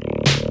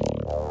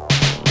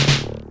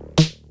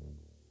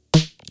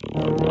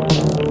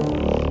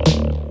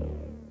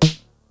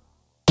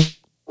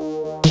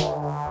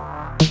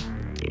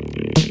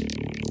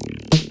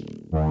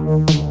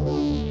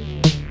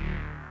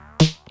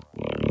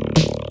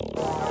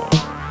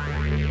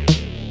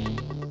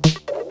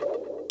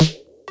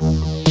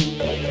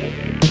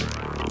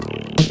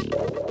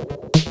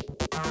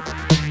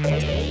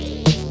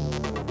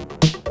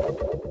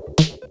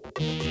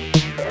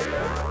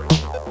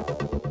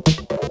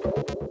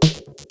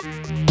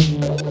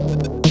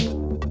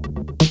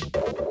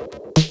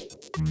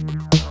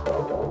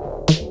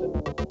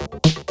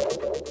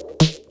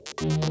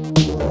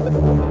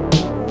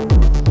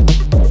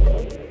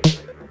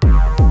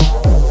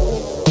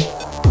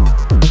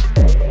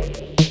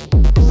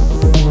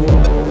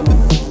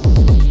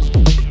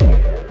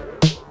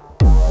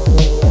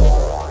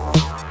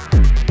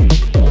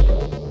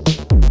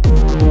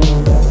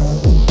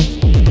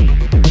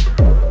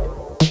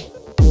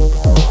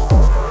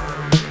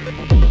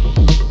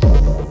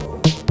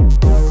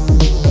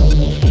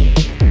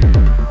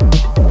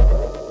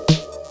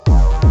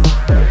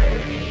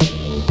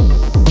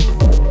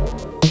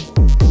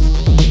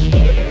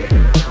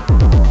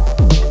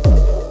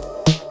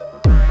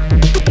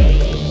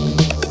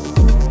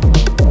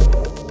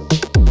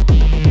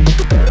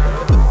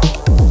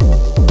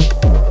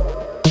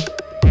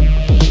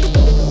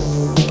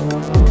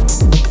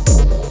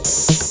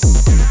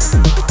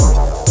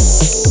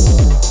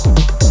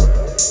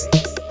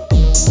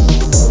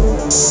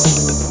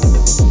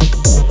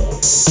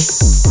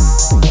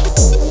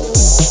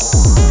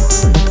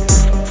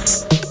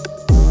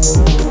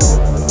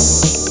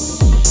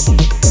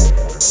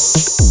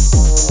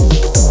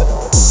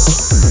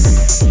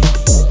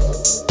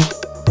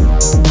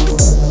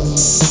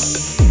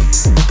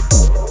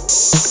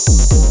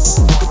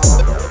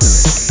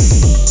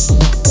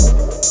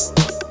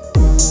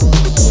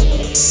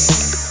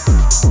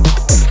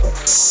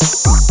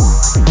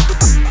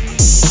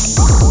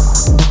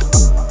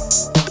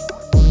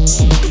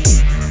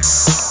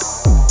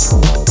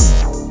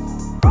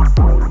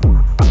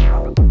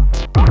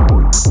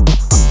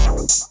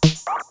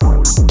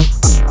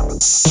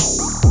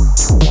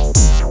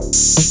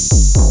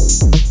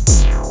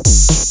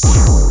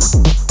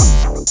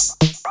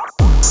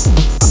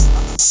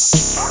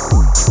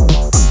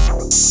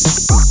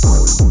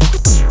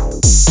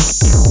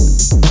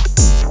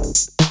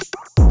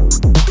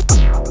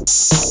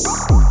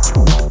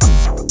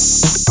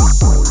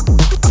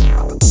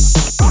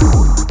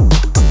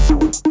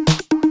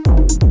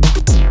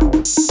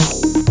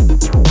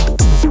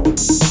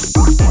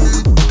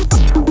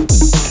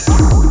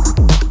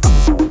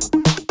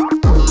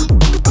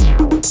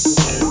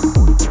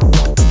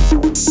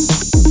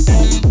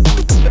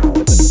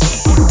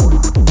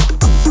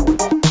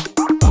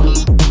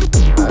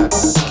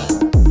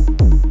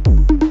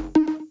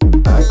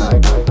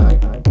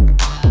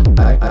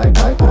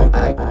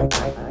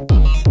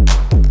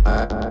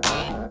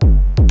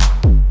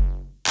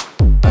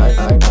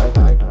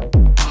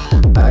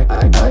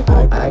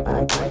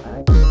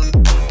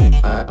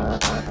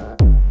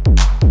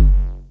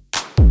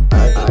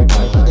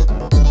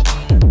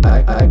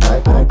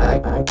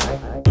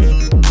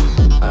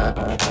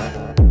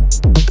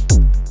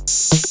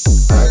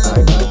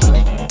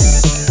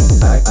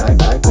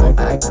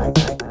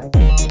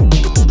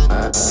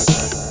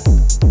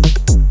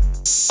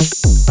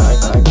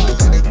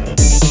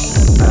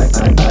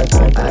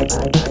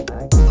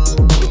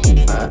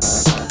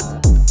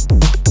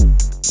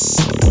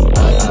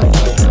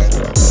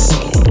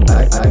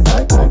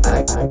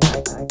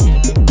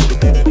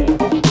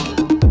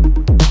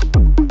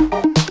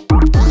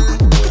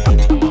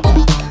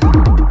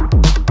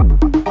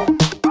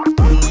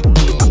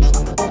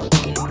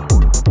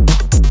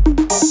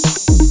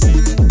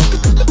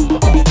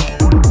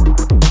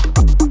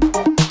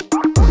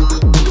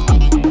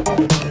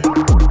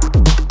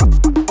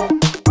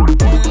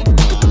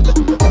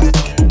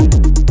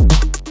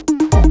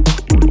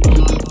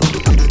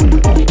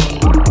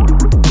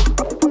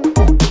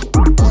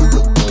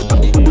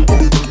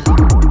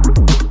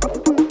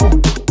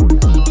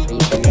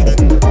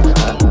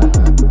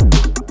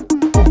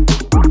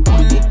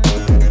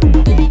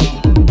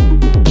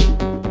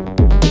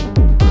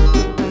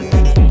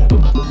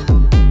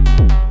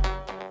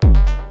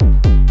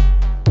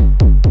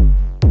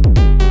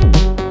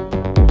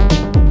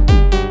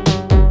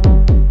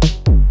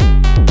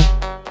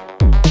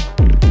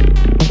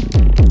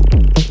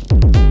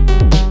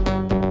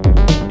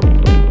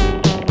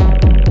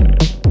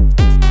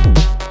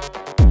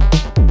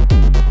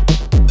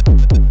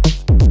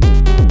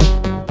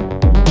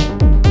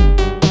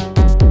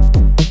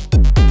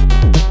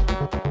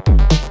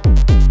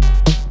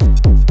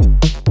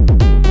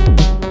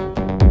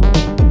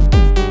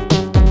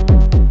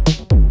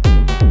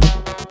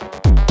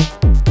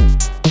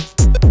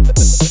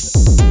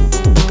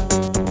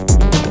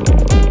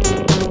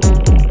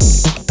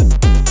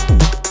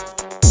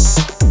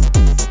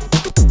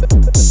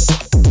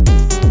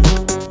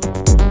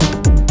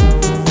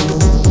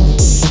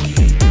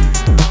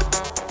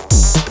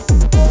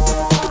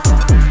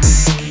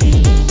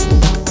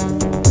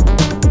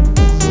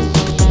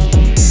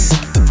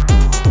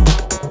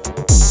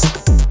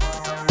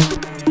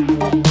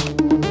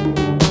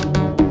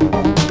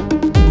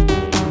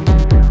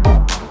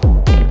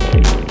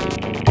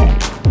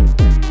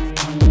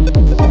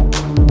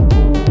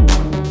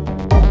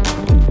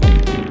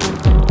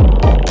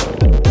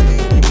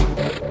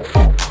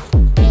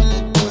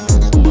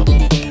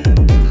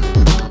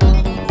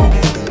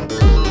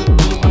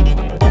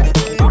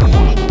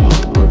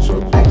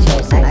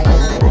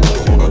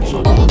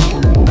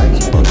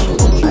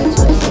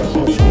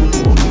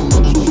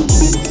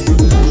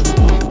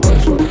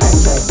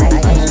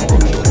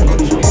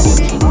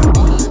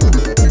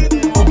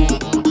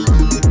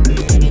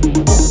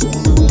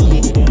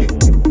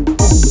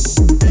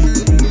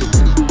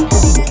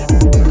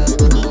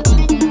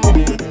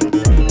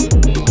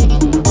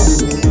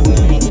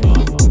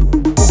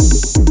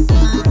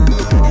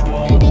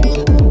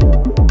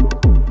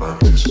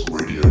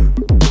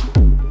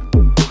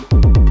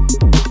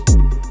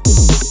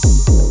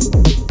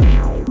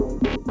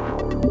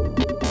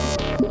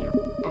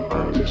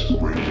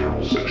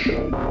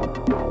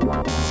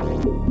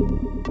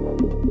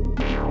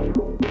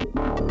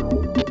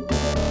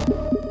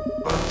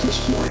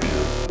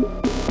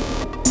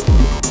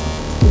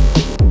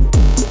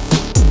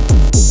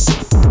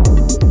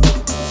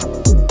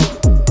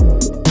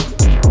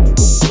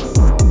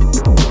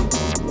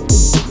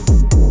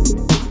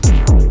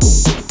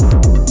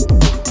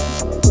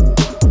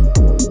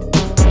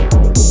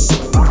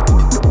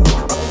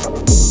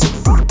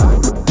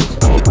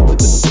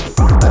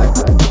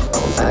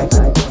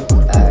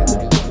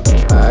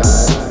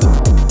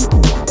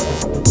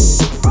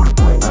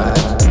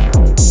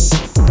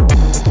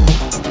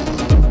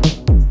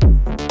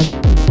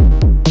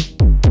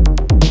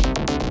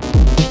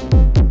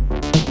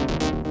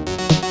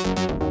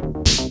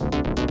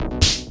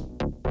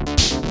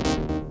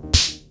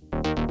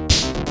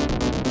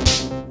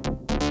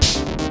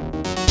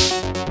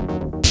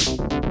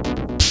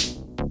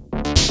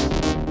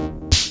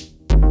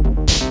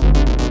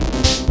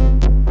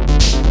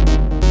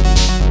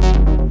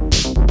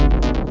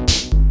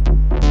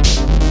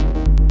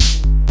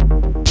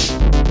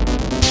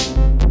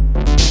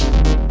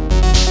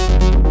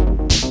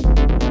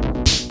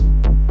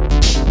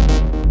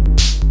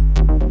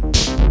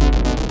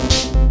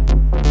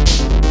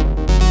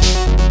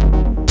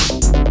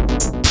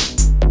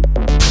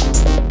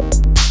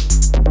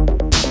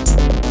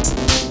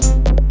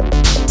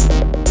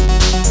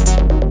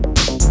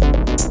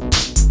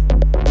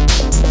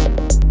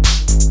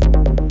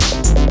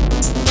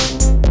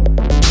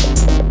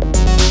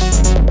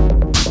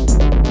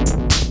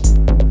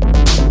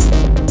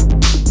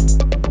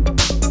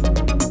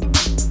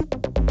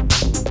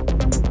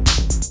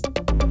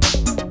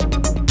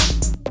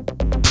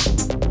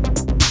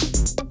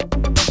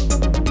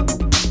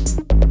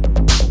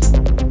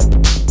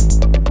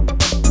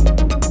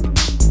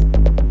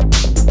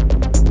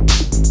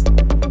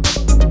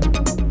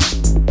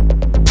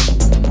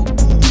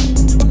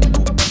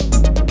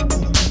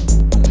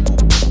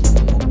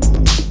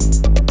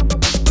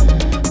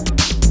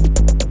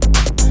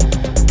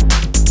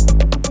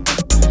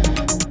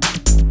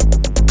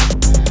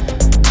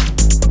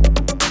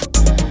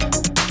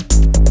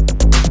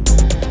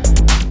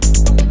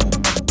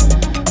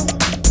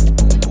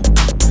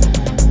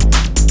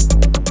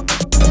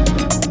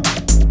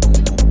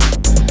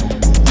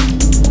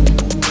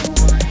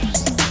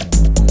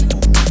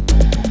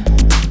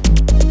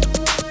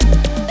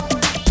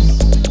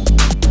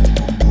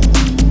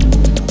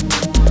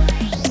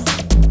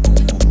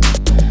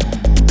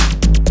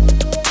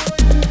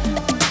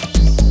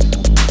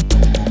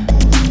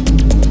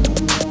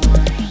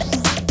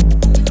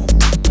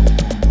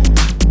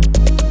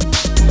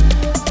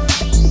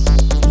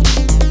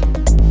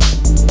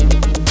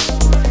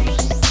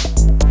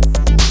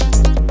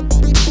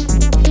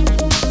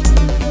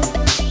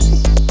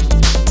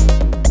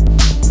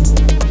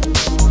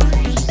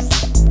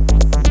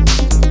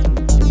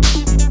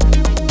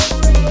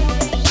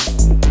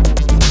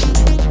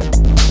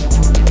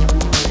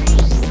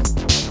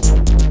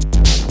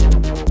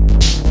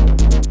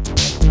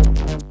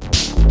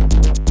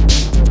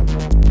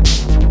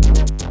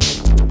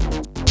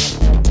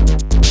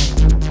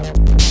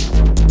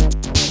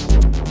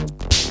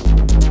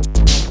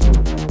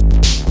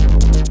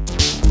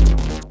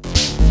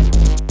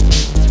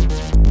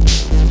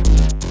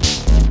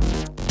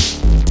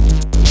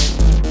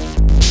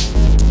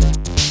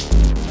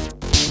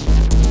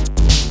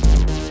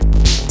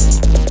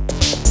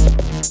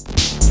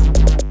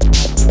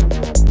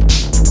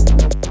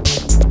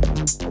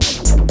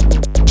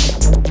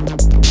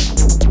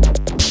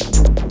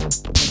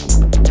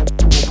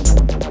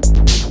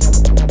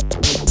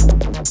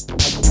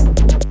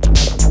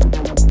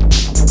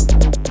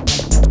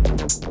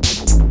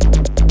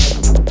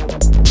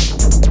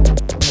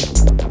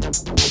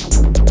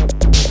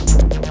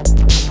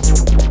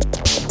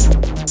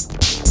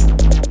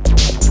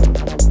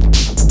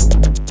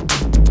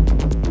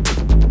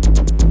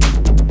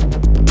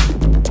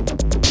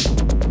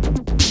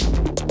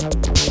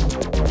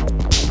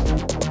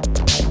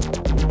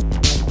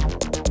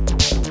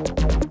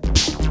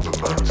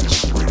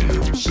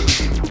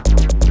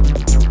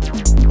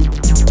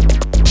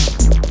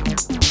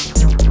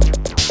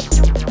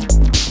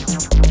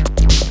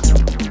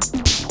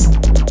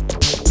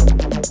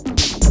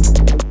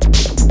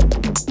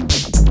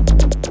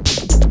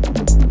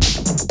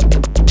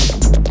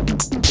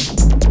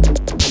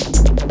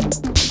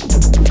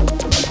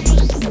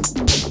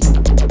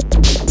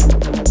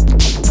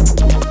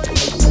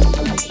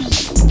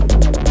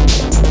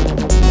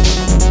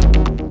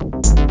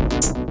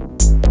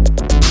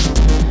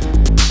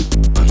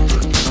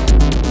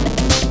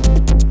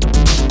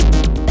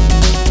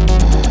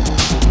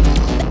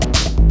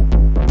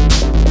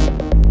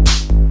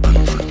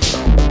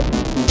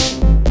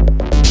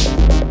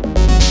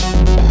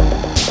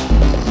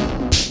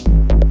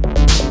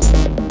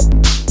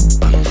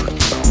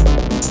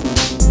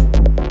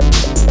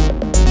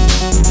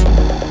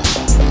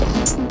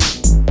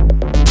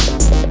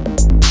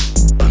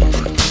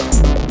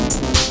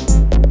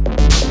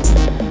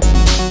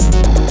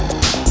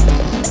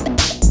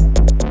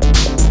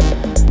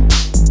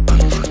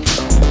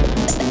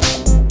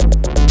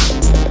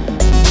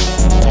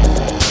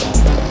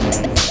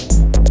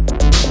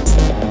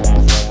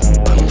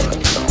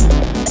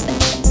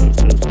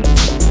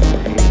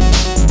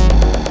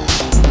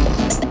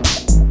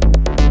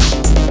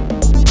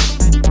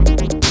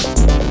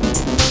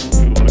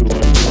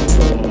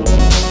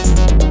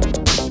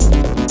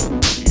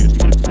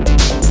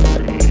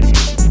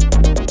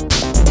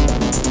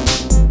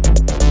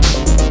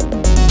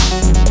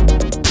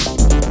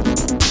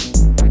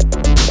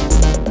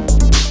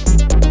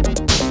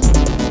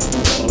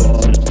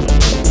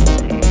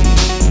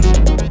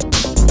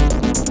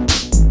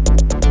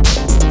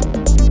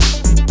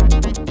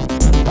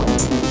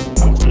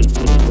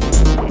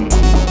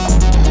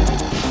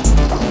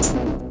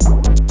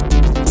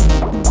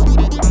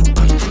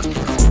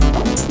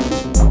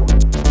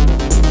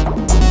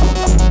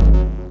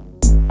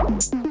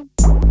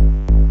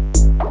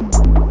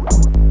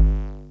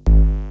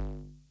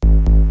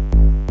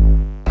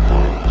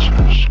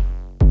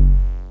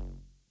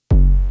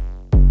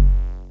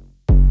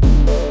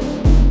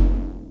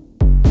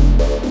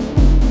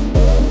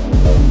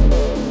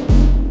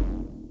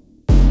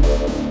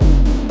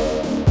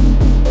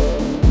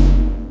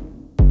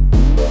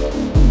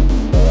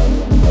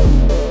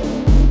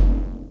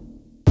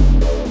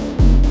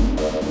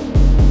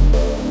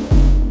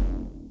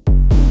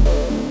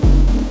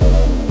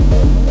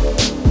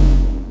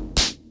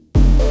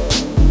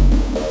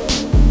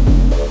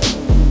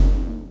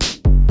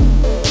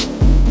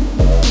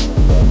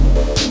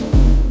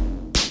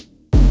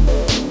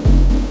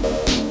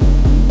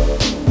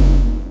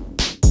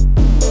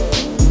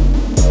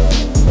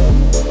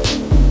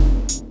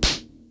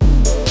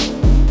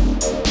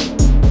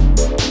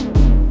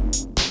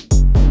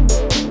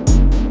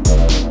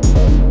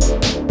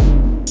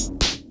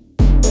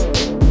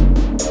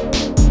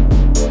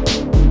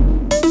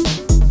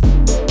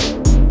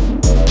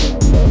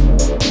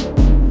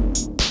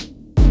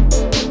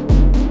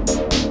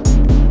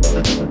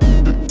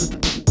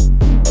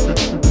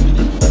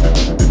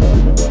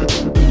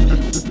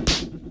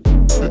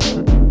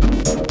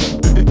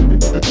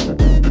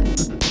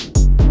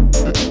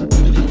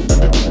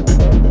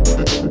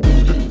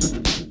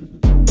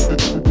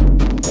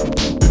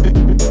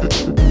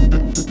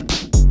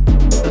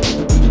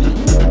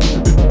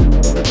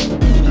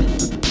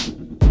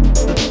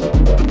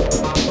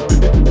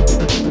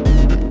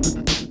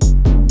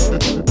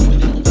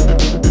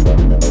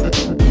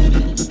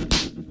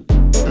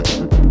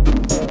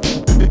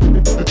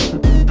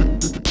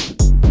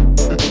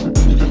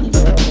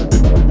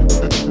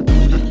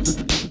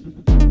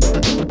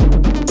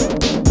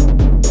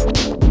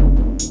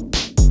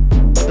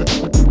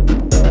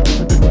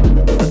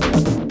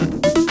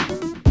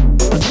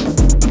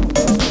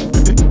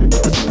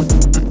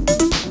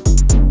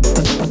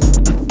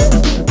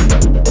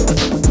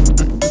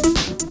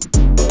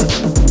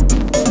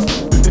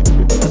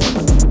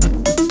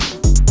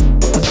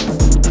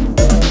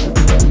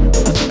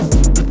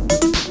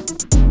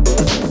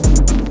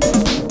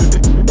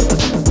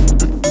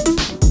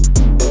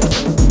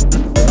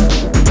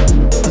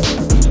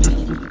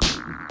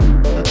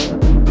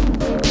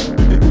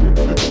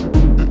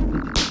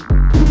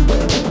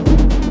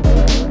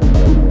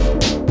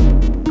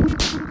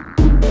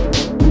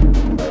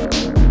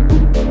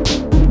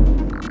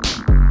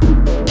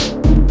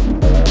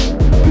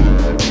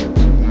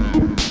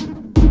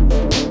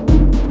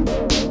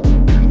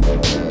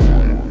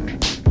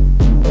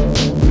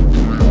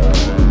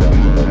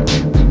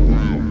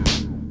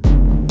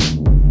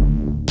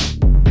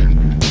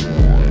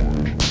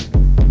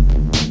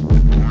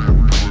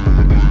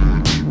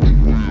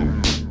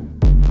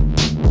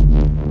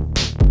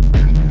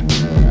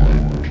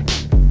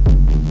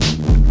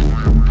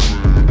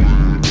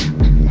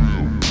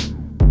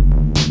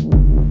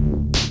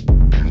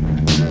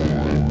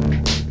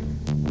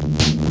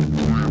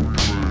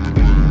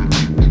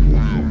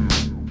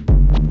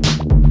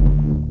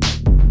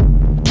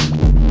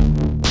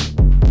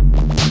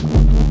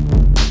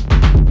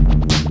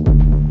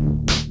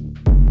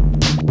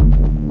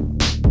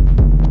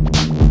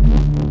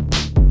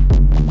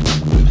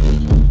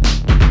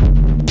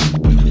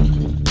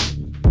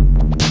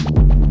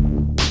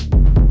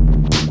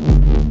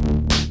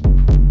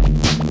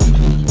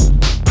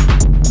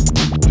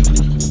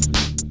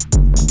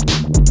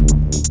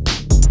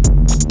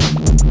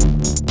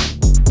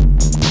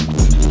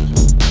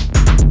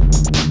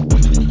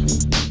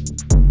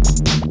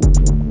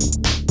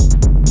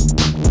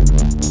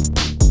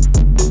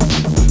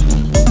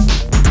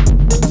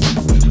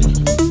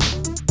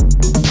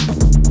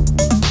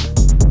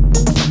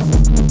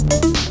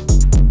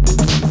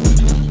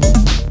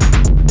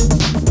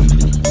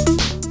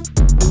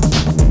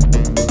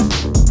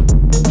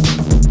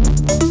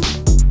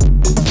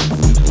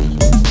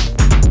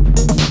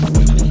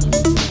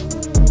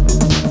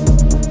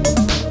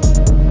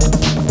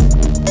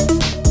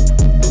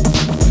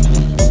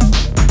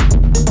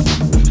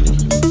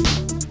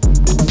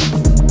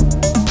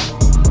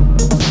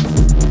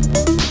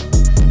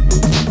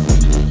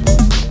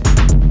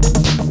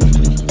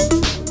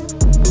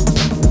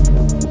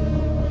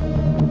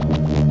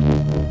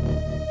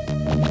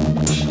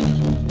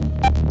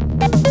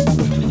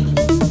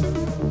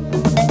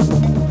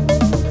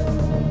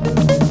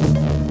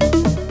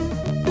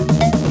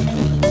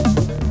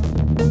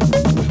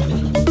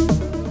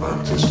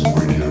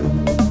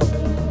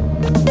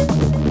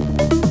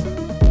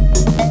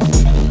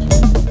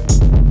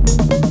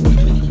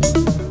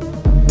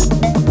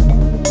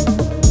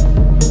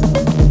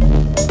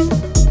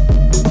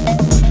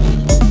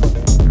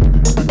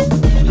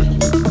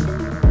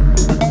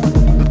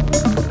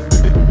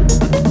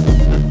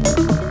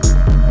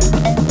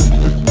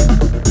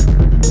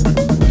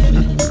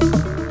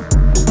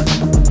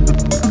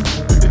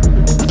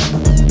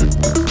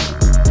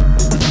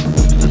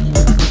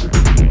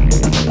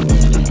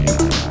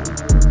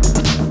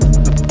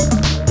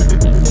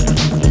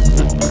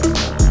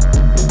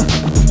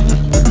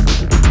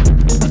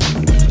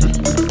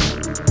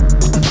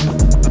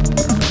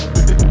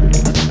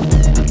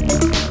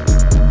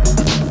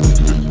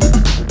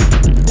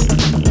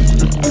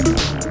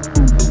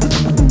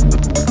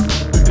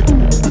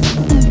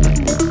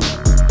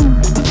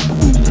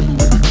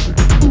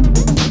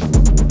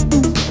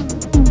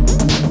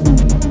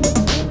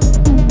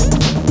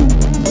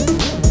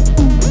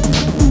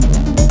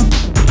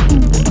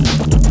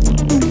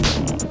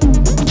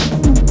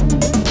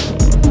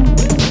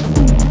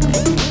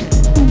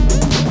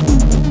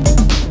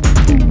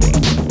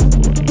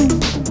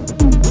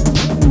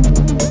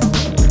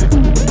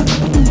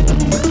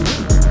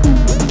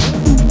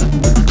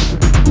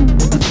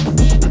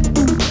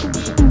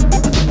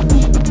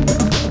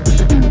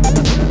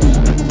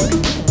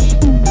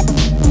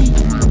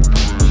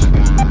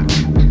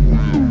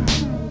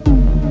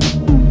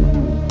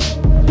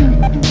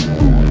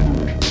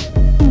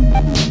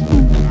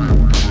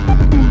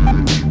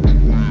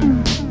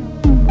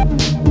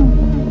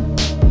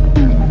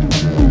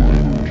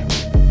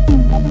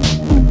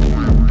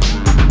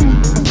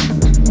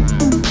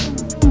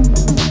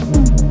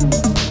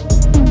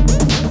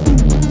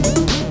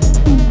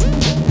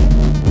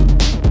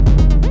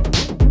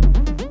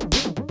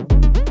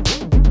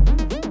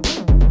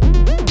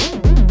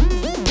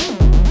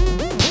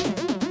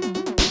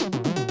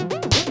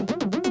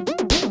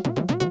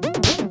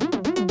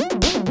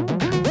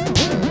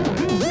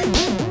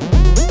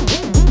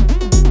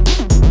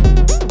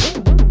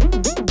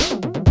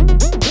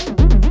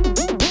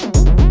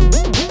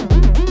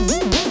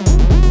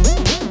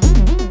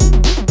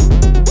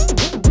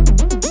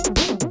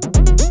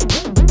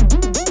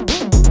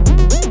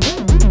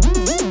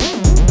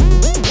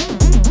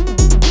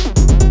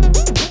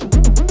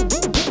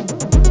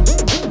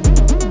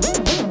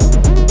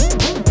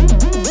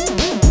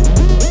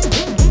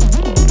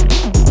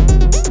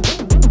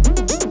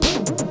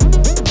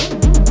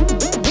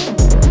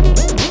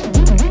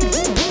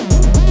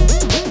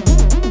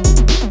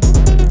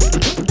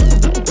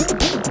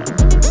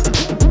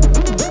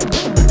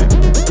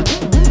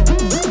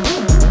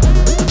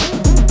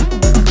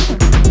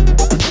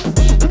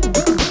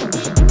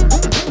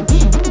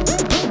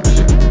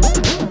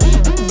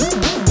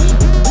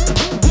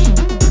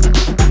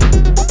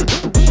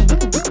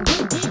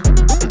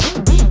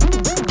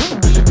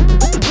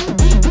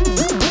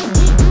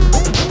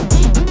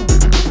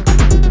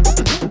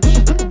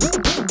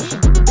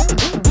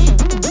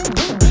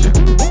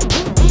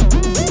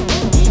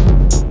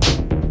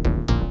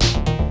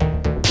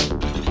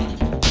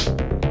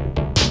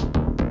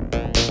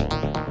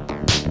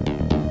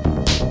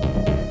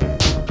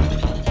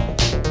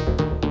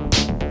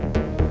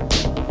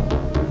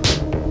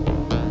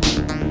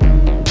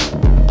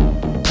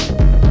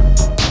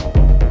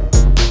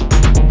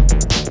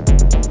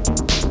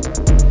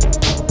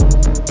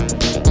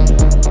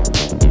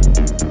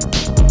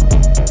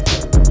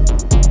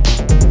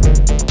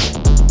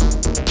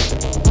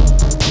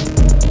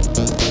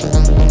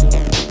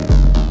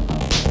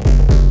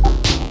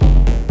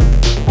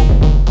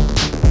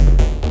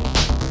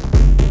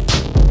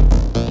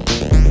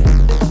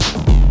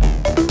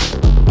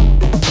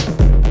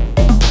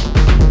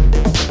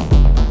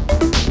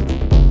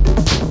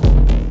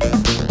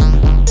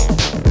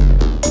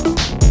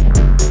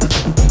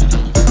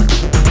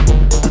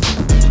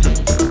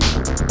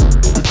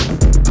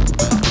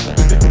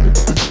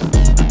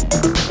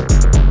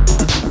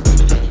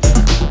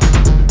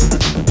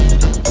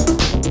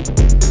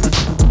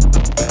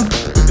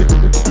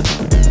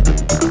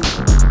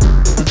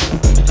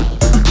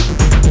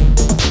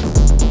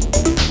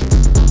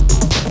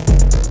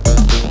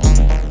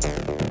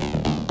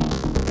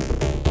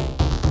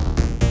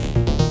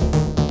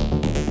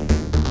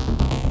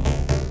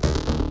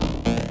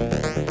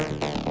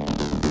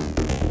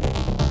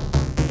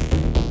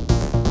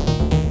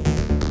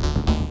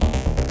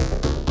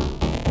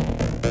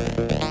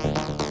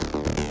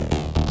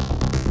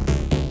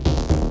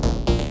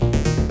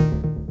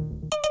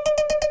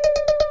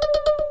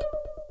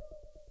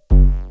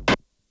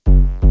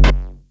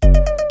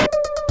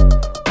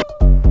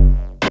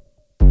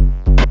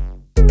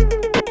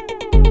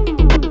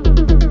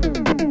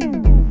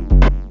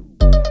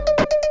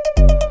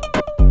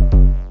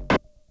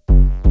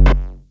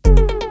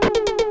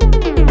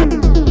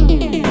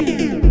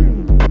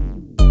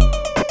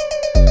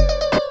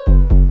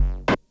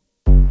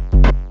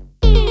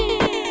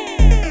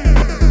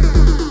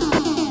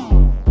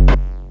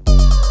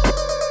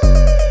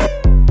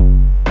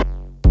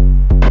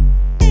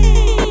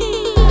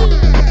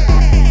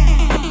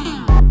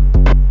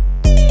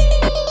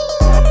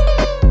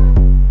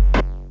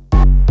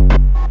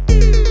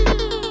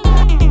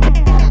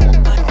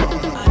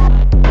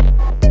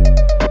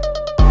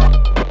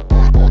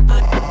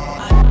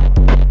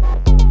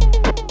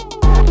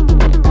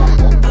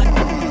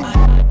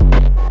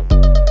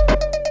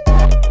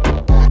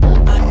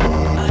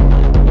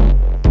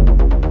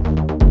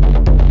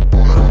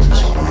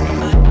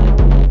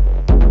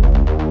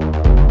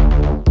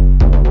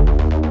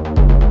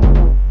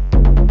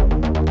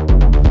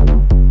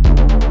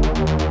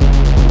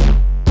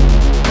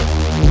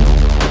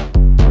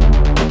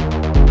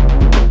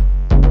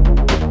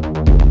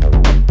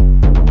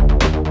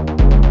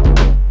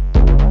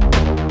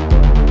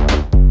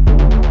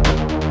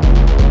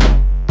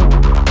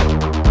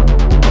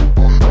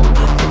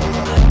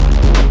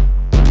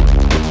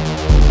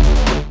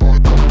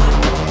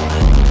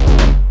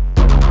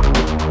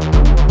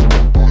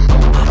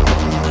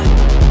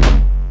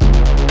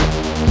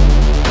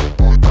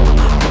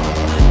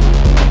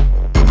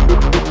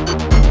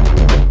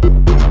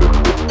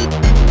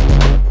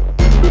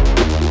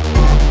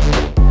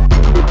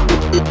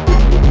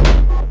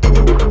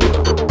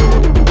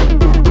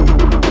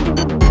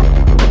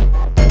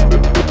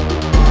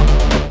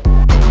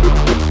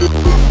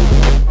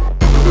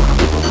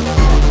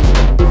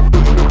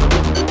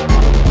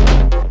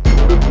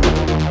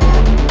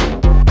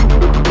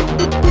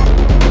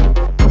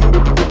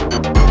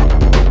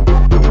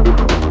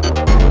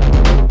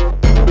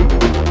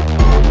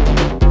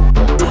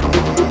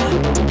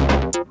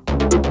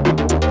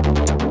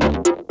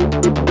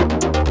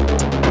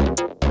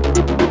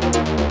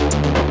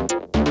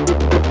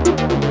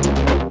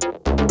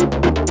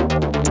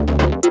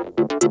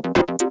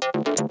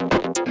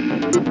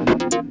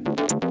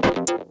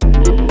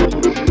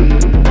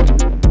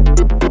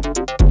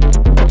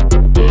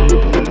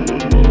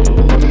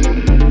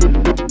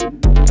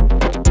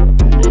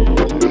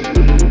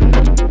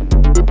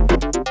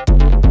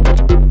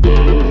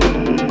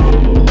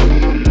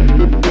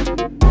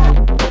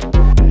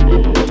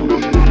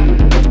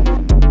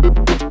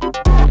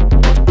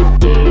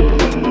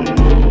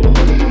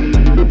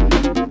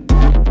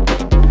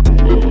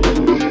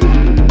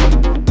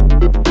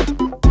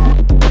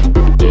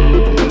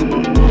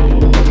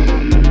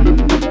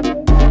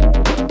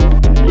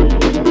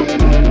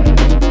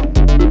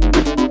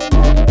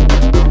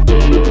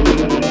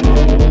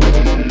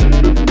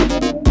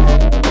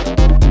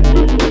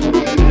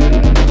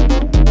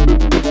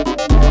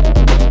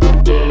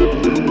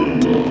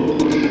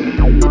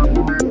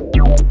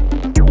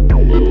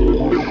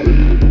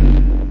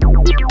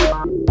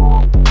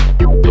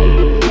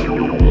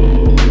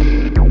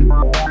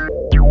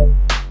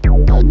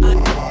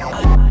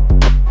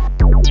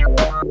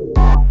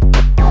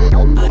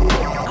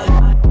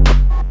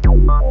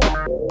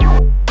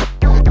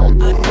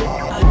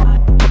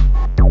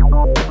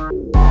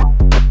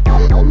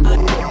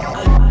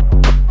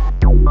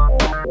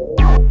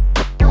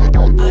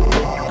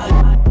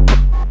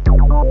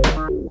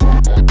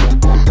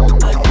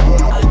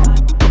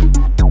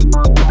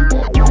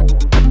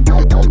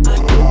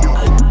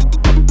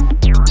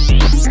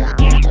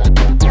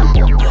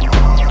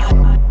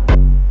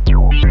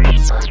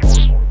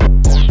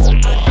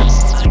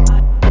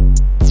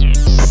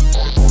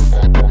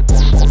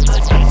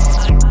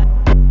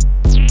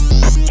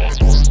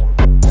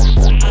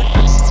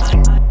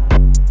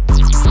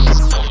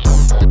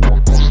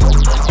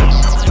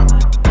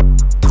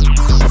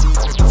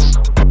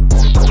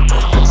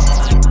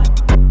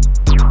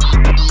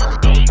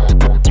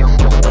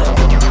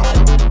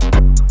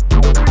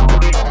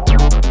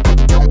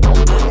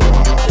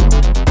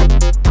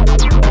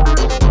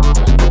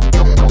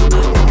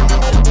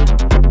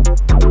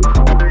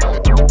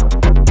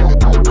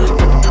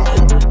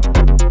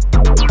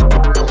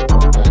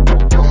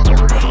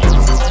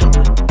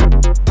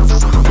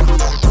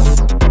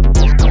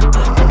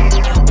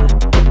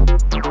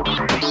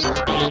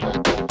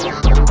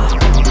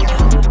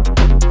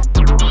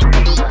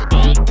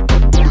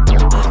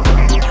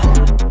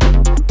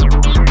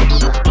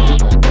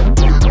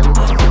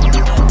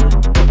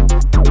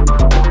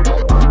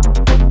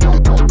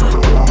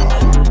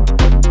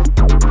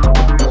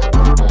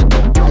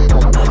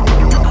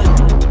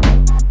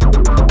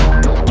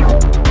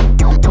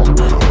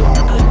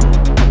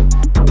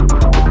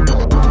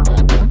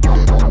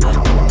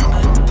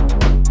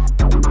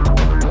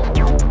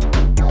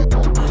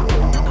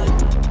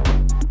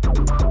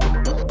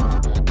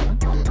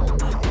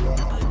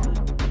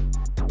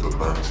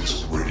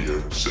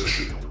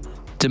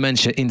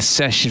 Dementia in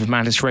Session for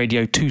Mantis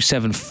Radio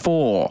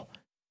 274.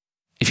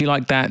 If you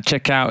like that,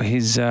 check out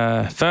his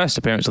first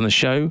appearance on the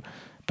show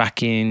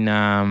back in,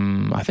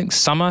 I think,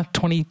 summer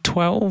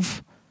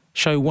 2012.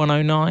 Show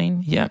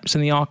 109. Yep, it's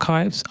in the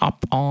archives,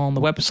 up on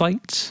the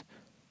website.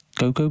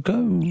 Go, go, go.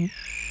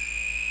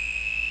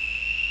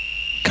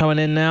 Coming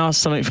in now,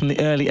 something from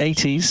the early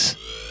 80s.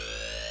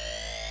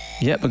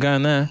 Yep, we're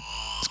going there.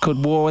 It's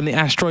called War in the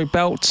Asteroid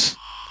Belt.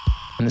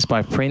 And it's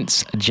by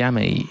Prince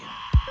Jammy.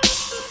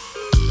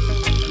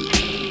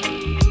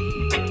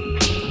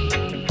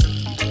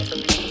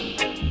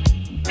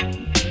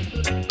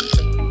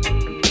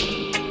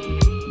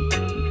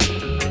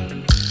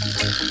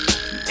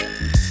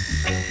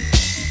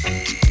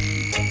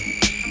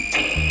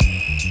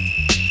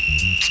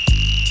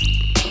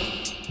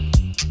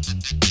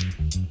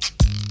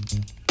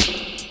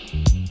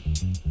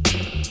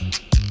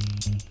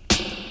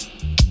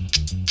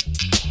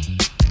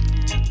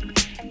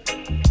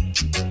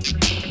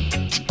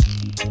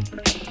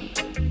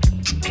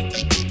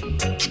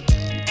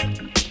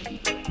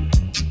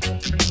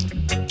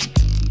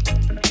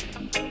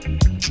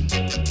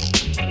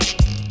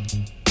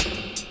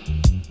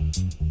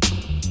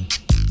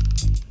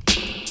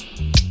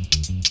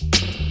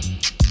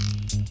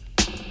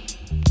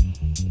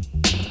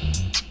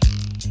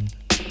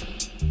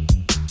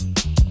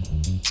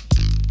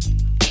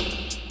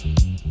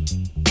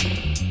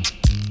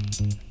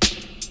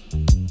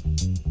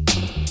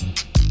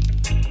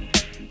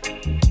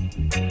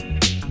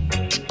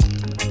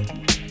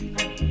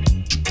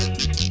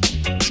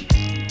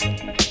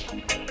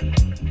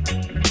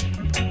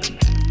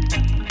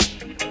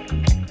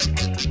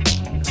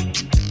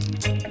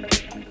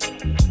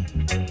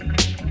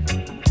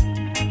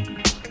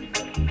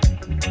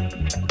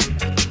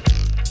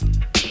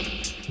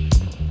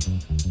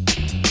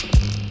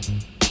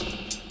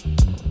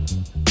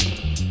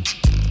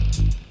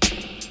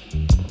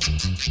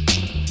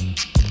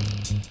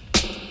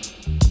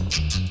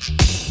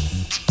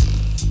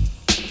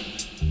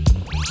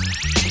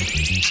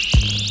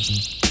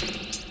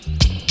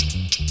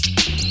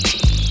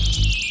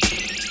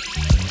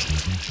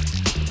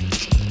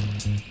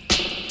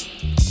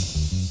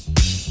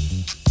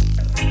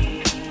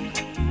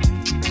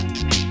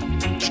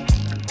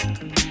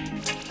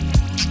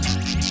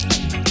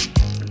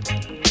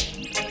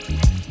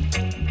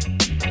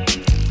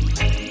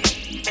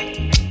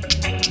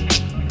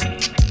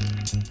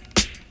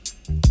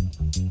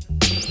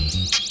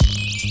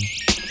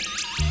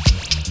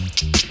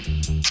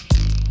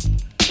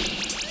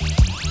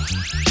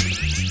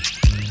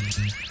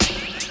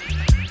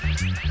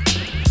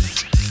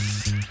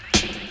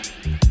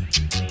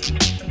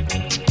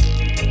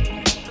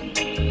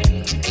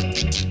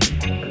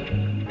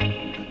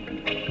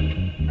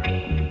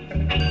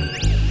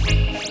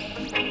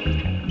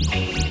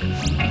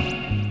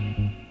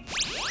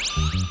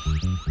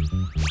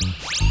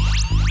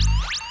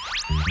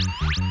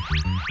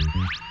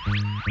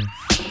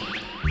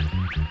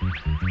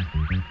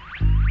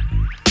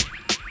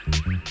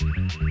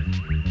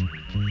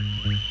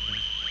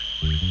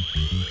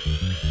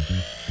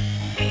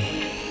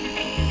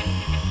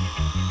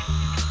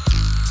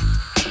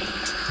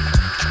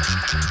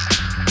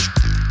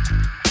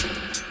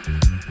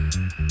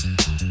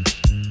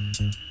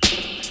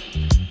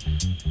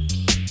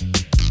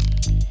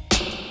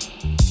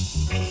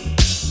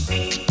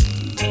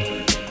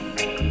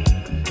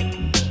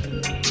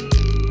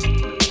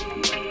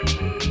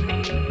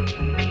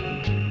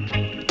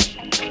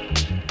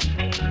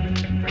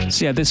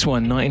 So yeah, this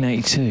one,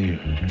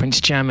 1982,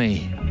 Prince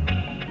Jammy.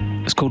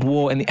 It's called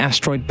War in the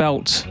Asteroid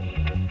Belt.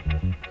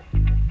 And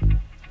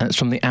it's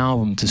from the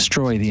album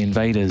Destroy the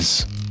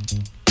Invaders.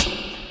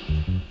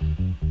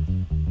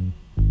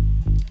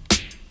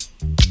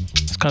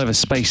 It's kind of a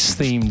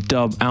space-themed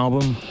dub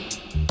album,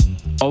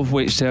 of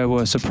which there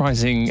were a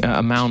surprising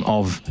amount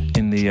of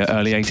in the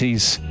early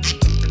 80s.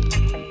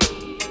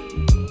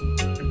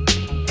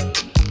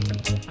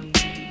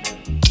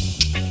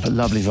 But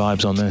lovely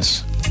vibes on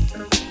this.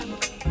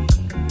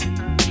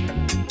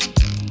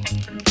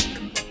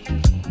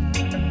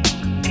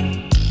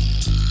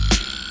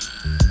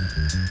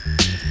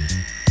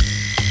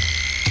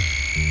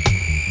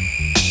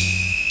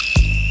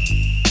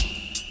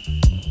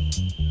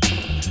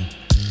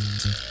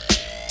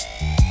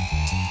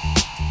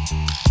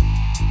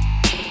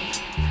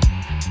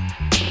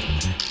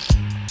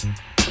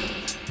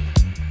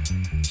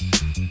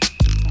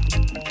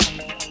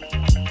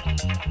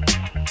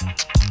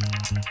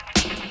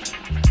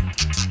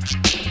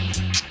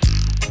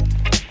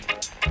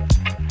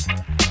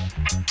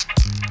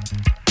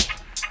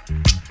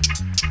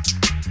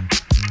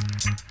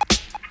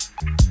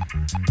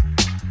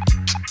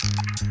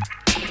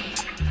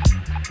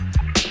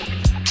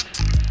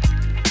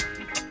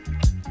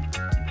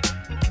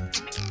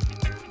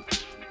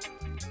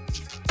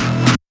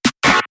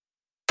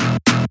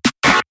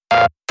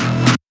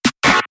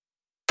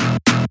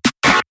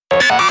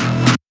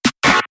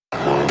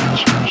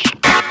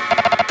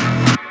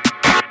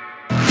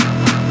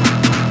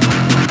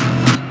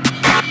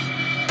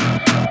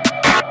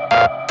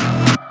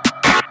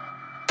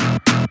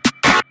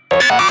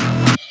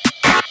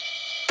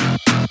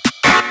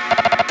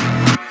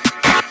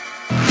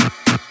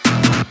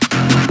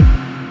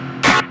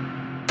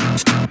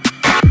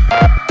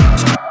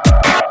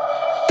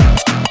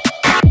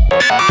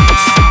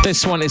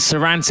 This one is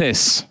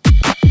Sarantis.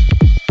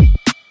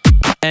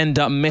 End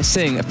Up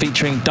Missing,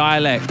 featuring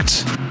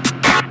Dialect.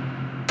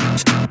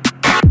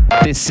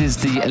 This is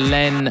the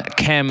Len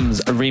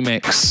Kems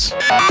remix.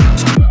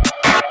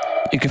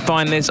 You can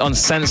find this on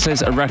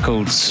Senseless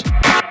Records.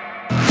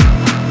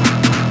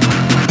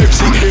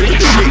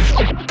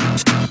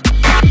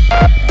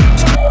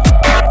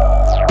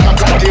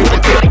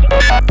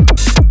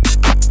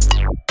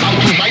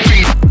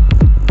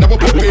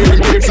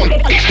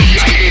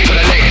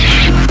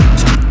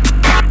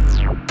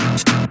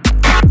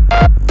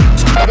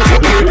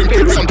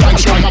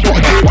 Sometimes try my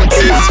body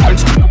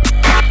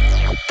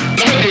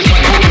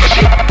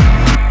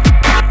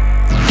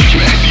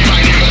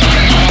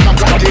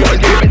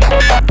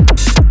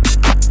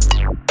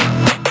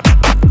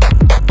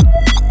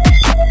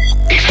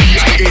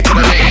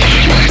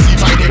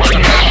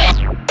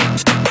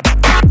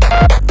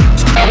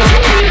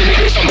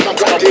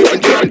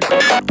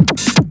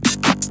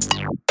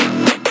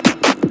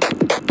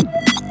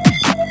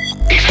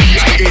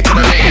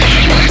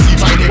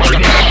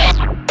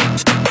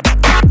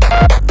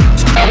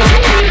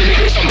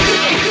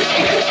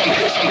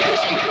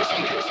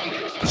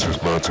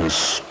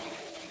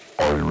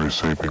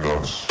shaping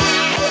us.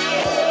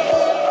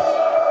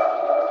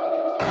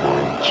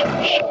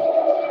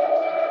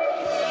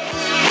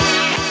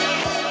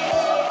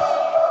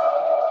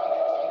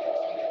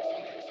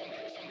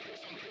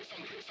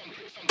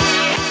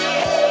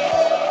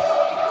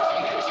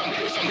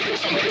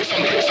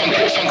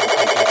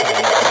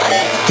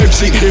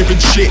 Ain't hearing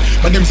shit.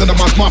 My name's on the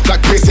man's mouth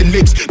like gracing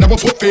lips. Never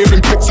put fear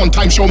in pics.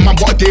 Sometimes show man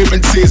what a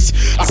difference is.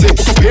 I say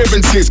fuck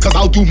appearances, cause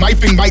I'll do my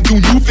thing, might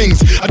do new things.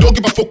 I don't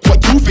give a fuck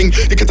what you think.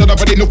 They can tell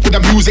already enough for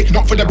the music,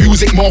 not for the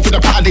music, more for the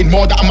battling.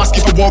 More that I'm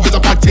asking for war is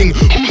a bad thing.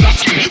 Who's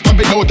asking? Man,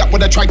 we know that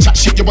when I try chat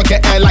shit, you will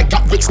get air like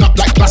that, Rick snap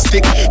like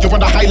plastic. You're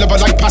on a high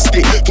level like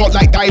plastic. Thought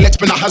like dialects,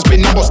 been a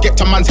has-been. I must get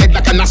to man's head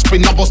like an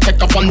aspirin. I must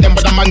take off on them,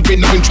 but a man grin.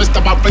 No interest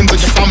about friends or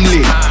your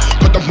family.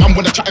 Cause the man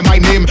wanna chat in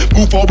my name.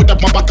 Move forward up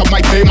my back of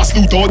my fame. I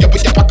slew door, you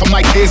put your back on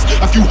my case.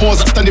 A few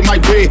whores that stand in my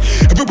way.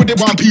 Everybody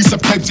want a piece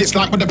of peps. It's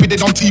like when I bid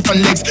it on teeth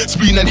and legs.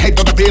 Spleen and head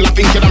on the veil. I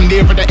think that I'm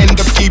near at the end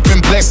of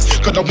keeping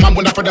blessed. Cause the man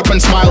when I fed up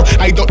and smile.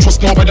 I don't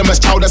trust nobody as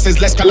child that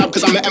says let's collab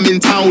cause I met him in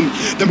town.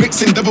 The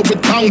mixing devil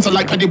with clowns. I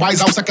like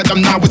Pennywise, I'll second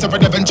them now. It's a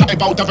relevant chat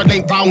about every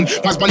ain't round.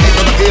 Why's my neck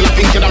on the veil? I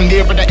think that I'm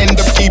near at the end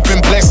of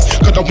keeping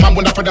blessed. Cause the man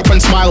when I fed up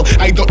and smile.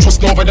 I don't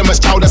trust nobody as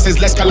child that says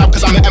let's collab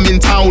cause I met him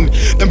in town.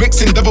 The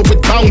mixing devil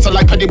with clowns. I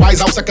like Pennywise,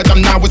 I'll second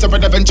them now. It's a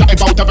relevant chat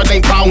about every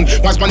ain't round.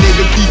 Why's my name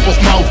in people's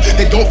mouth?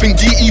 They don't think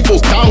GE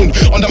falls down.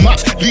 On the map,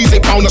 leads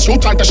it bound. I show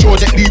time to show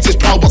that Leeds is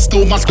proud, but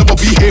still must never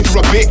be here for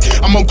a bit.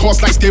 I'm on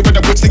course like stay with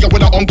the bricks. Nigga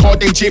with an encore,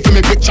 then cheer for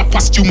me. Picture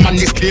past you, man,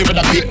 it's clear in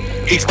a bit.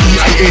 It's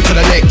DIA to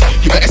the leg.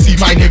 You better see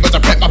my name as I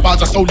prep. My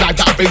bars are so light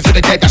that I bring to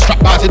the dead. I strap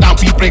bars and I'll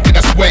be breaking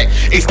a sweat.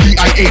 It's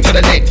DIA to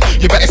the net.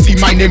 You better see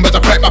my name as I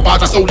prep. My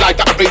bars are so light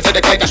that I bring to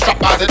the dead. I strap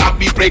bars and I'll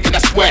be breaking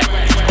a sweat.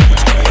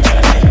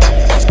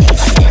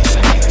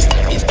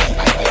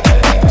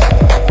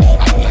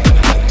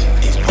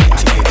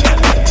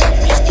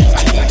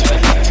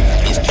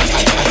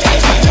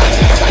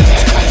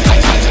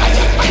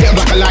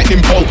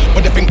 Lightning bolt,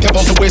 but they think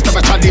devil's a waste of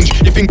a challenge.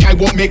 You think I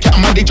won't make it, I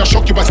manage, I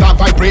shock you, I start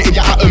vibrating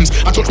your atoms.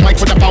 I touch mic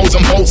with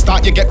 1,000 volts,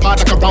 start you get part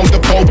like around the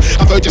globe.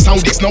 I've heard your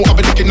sound, it's no, I've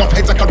been licking up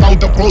heads like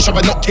around the road, shove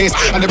a nutcase.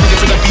 And they're ready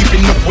for the deep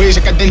in the ways,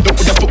 you can end up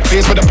with a foot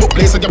face, with a foot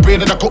place, and your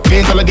brain and a cook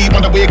veins. All I need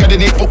on the way, get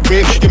an 8-foot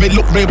brave. You may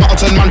look brave, but I'll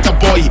turn man to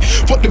boy.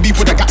 Fuck the beef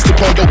with the gats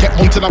deploy, you'll get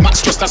one to the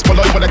max, just as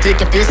Malloy. When I take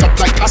your face up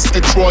like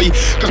Castor Troy.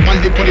 Cause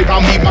man, they put it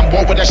round me, man,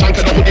 war with a shank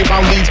and the hoodie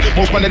round leads.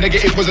 Most man in the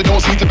negative was a don't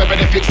seem to be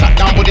ready to fix that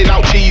down, putting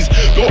out cheese.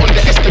 Don't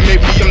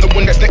underestimate me, I'm the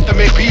one that's next to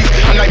make peace.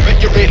 And I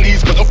bet you rate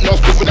leads, cause up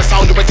north good with the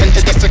sound of a tend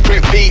to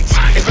desecrate beats.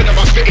 It's been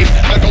about spitting,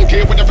 and I don't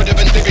care what the rhythm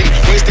living.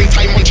 Wasting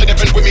time on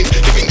different women.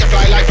 You think you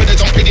fly like with the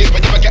jumping in,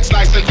 but you never get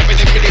sliced and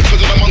covered in minutes.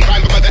 Cause I'm on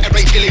time, but the air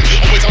ain't killing.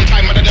 Always on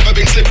time, but I've never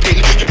been slipping.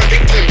 You're a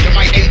victim, you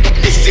might end up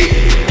missing.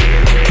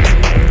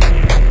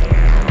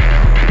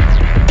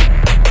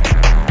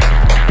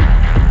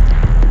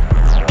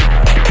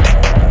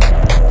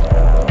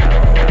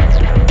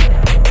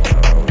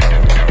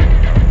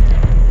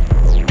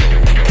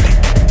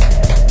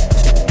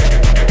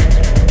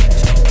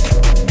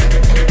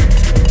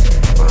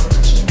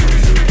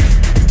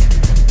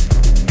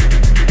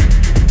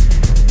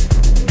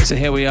 So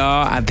here we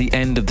are at the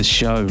end of the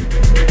show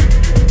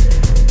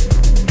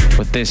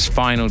with this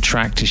final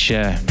track to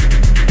share.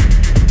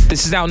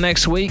 This is out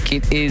next week.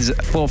 It is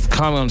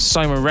forthcoming on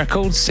Soma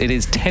Records. It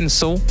is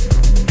Tensel.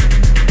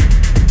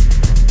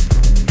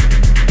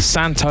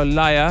 Santo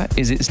Laya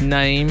is its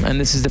name, and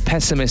this is the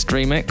Pessimist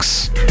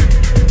remix.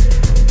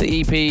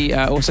 The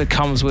EP also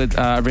comes with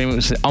a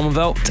remix with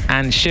Umvelt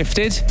and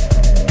Shifted.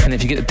 And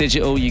if you get the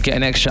digital, you get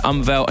an extra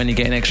Umvelt and you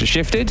get an extra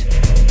Shifted.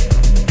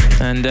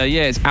 And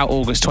yeah, it's out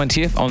August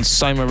 20th on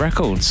Soma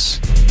Records.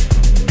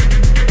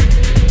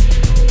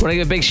 I want to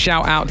give a big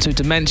shout out to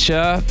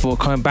Dementia for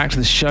coming back to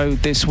the show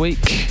this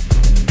week.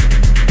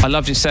 I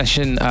loved your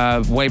session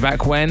way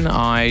back when.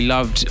 I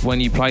loved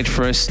when you played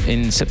for us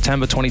in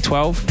September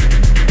 2012.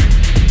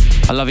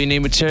 I love your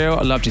new material.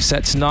 I loved your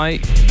set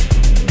tonight.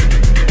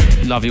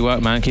 Love your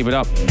work, man. Keep it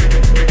up.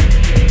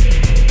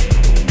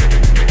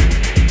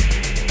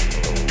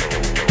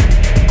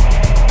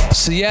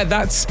 So yeah,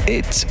 that's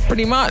it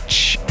pretty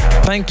much.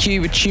 Thank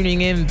you for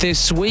tuning in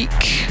this week.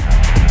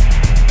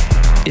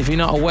 If you're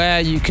not aware,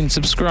 you can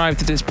subscribe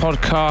to this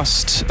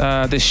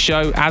podcast, this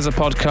show as a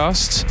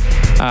podcast,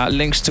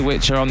 links to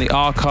which are on the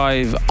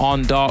archive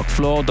on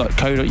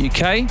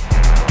darkfloor.co.uk.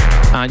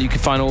 And you can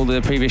find all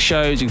the previous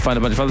shows, you can find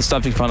a bunch of other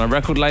stuff, you can find a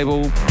record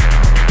label.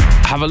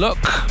 Have a look,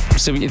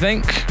 see what you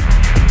think.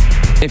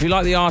 If you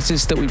like the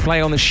artists that we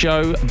play on the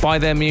show, buy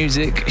their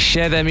music,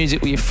 share their music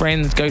with your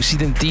friends, go see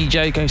them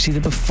DJ, go see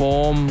them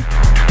perform.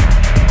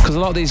 Because a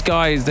lot of these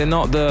guys, they're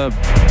not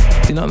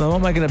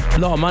making a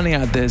lot of money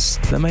out of this.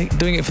 They're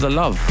doing it for the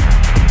love.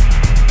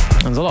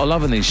 And there's a lot of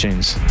love in these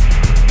tunes.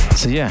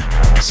 So yeah,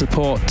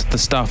 support the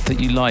stuff that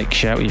you like,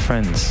 share it with your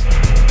friends.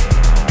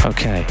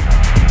 Okay,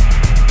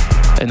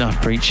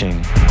 enough preaching.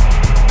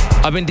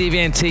 I've been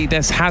DVNT,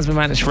 this has been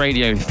Madness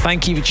Radio.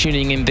 Thank you for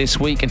tuning in this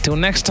week. Until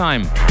next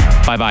time,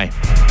 bye-bye.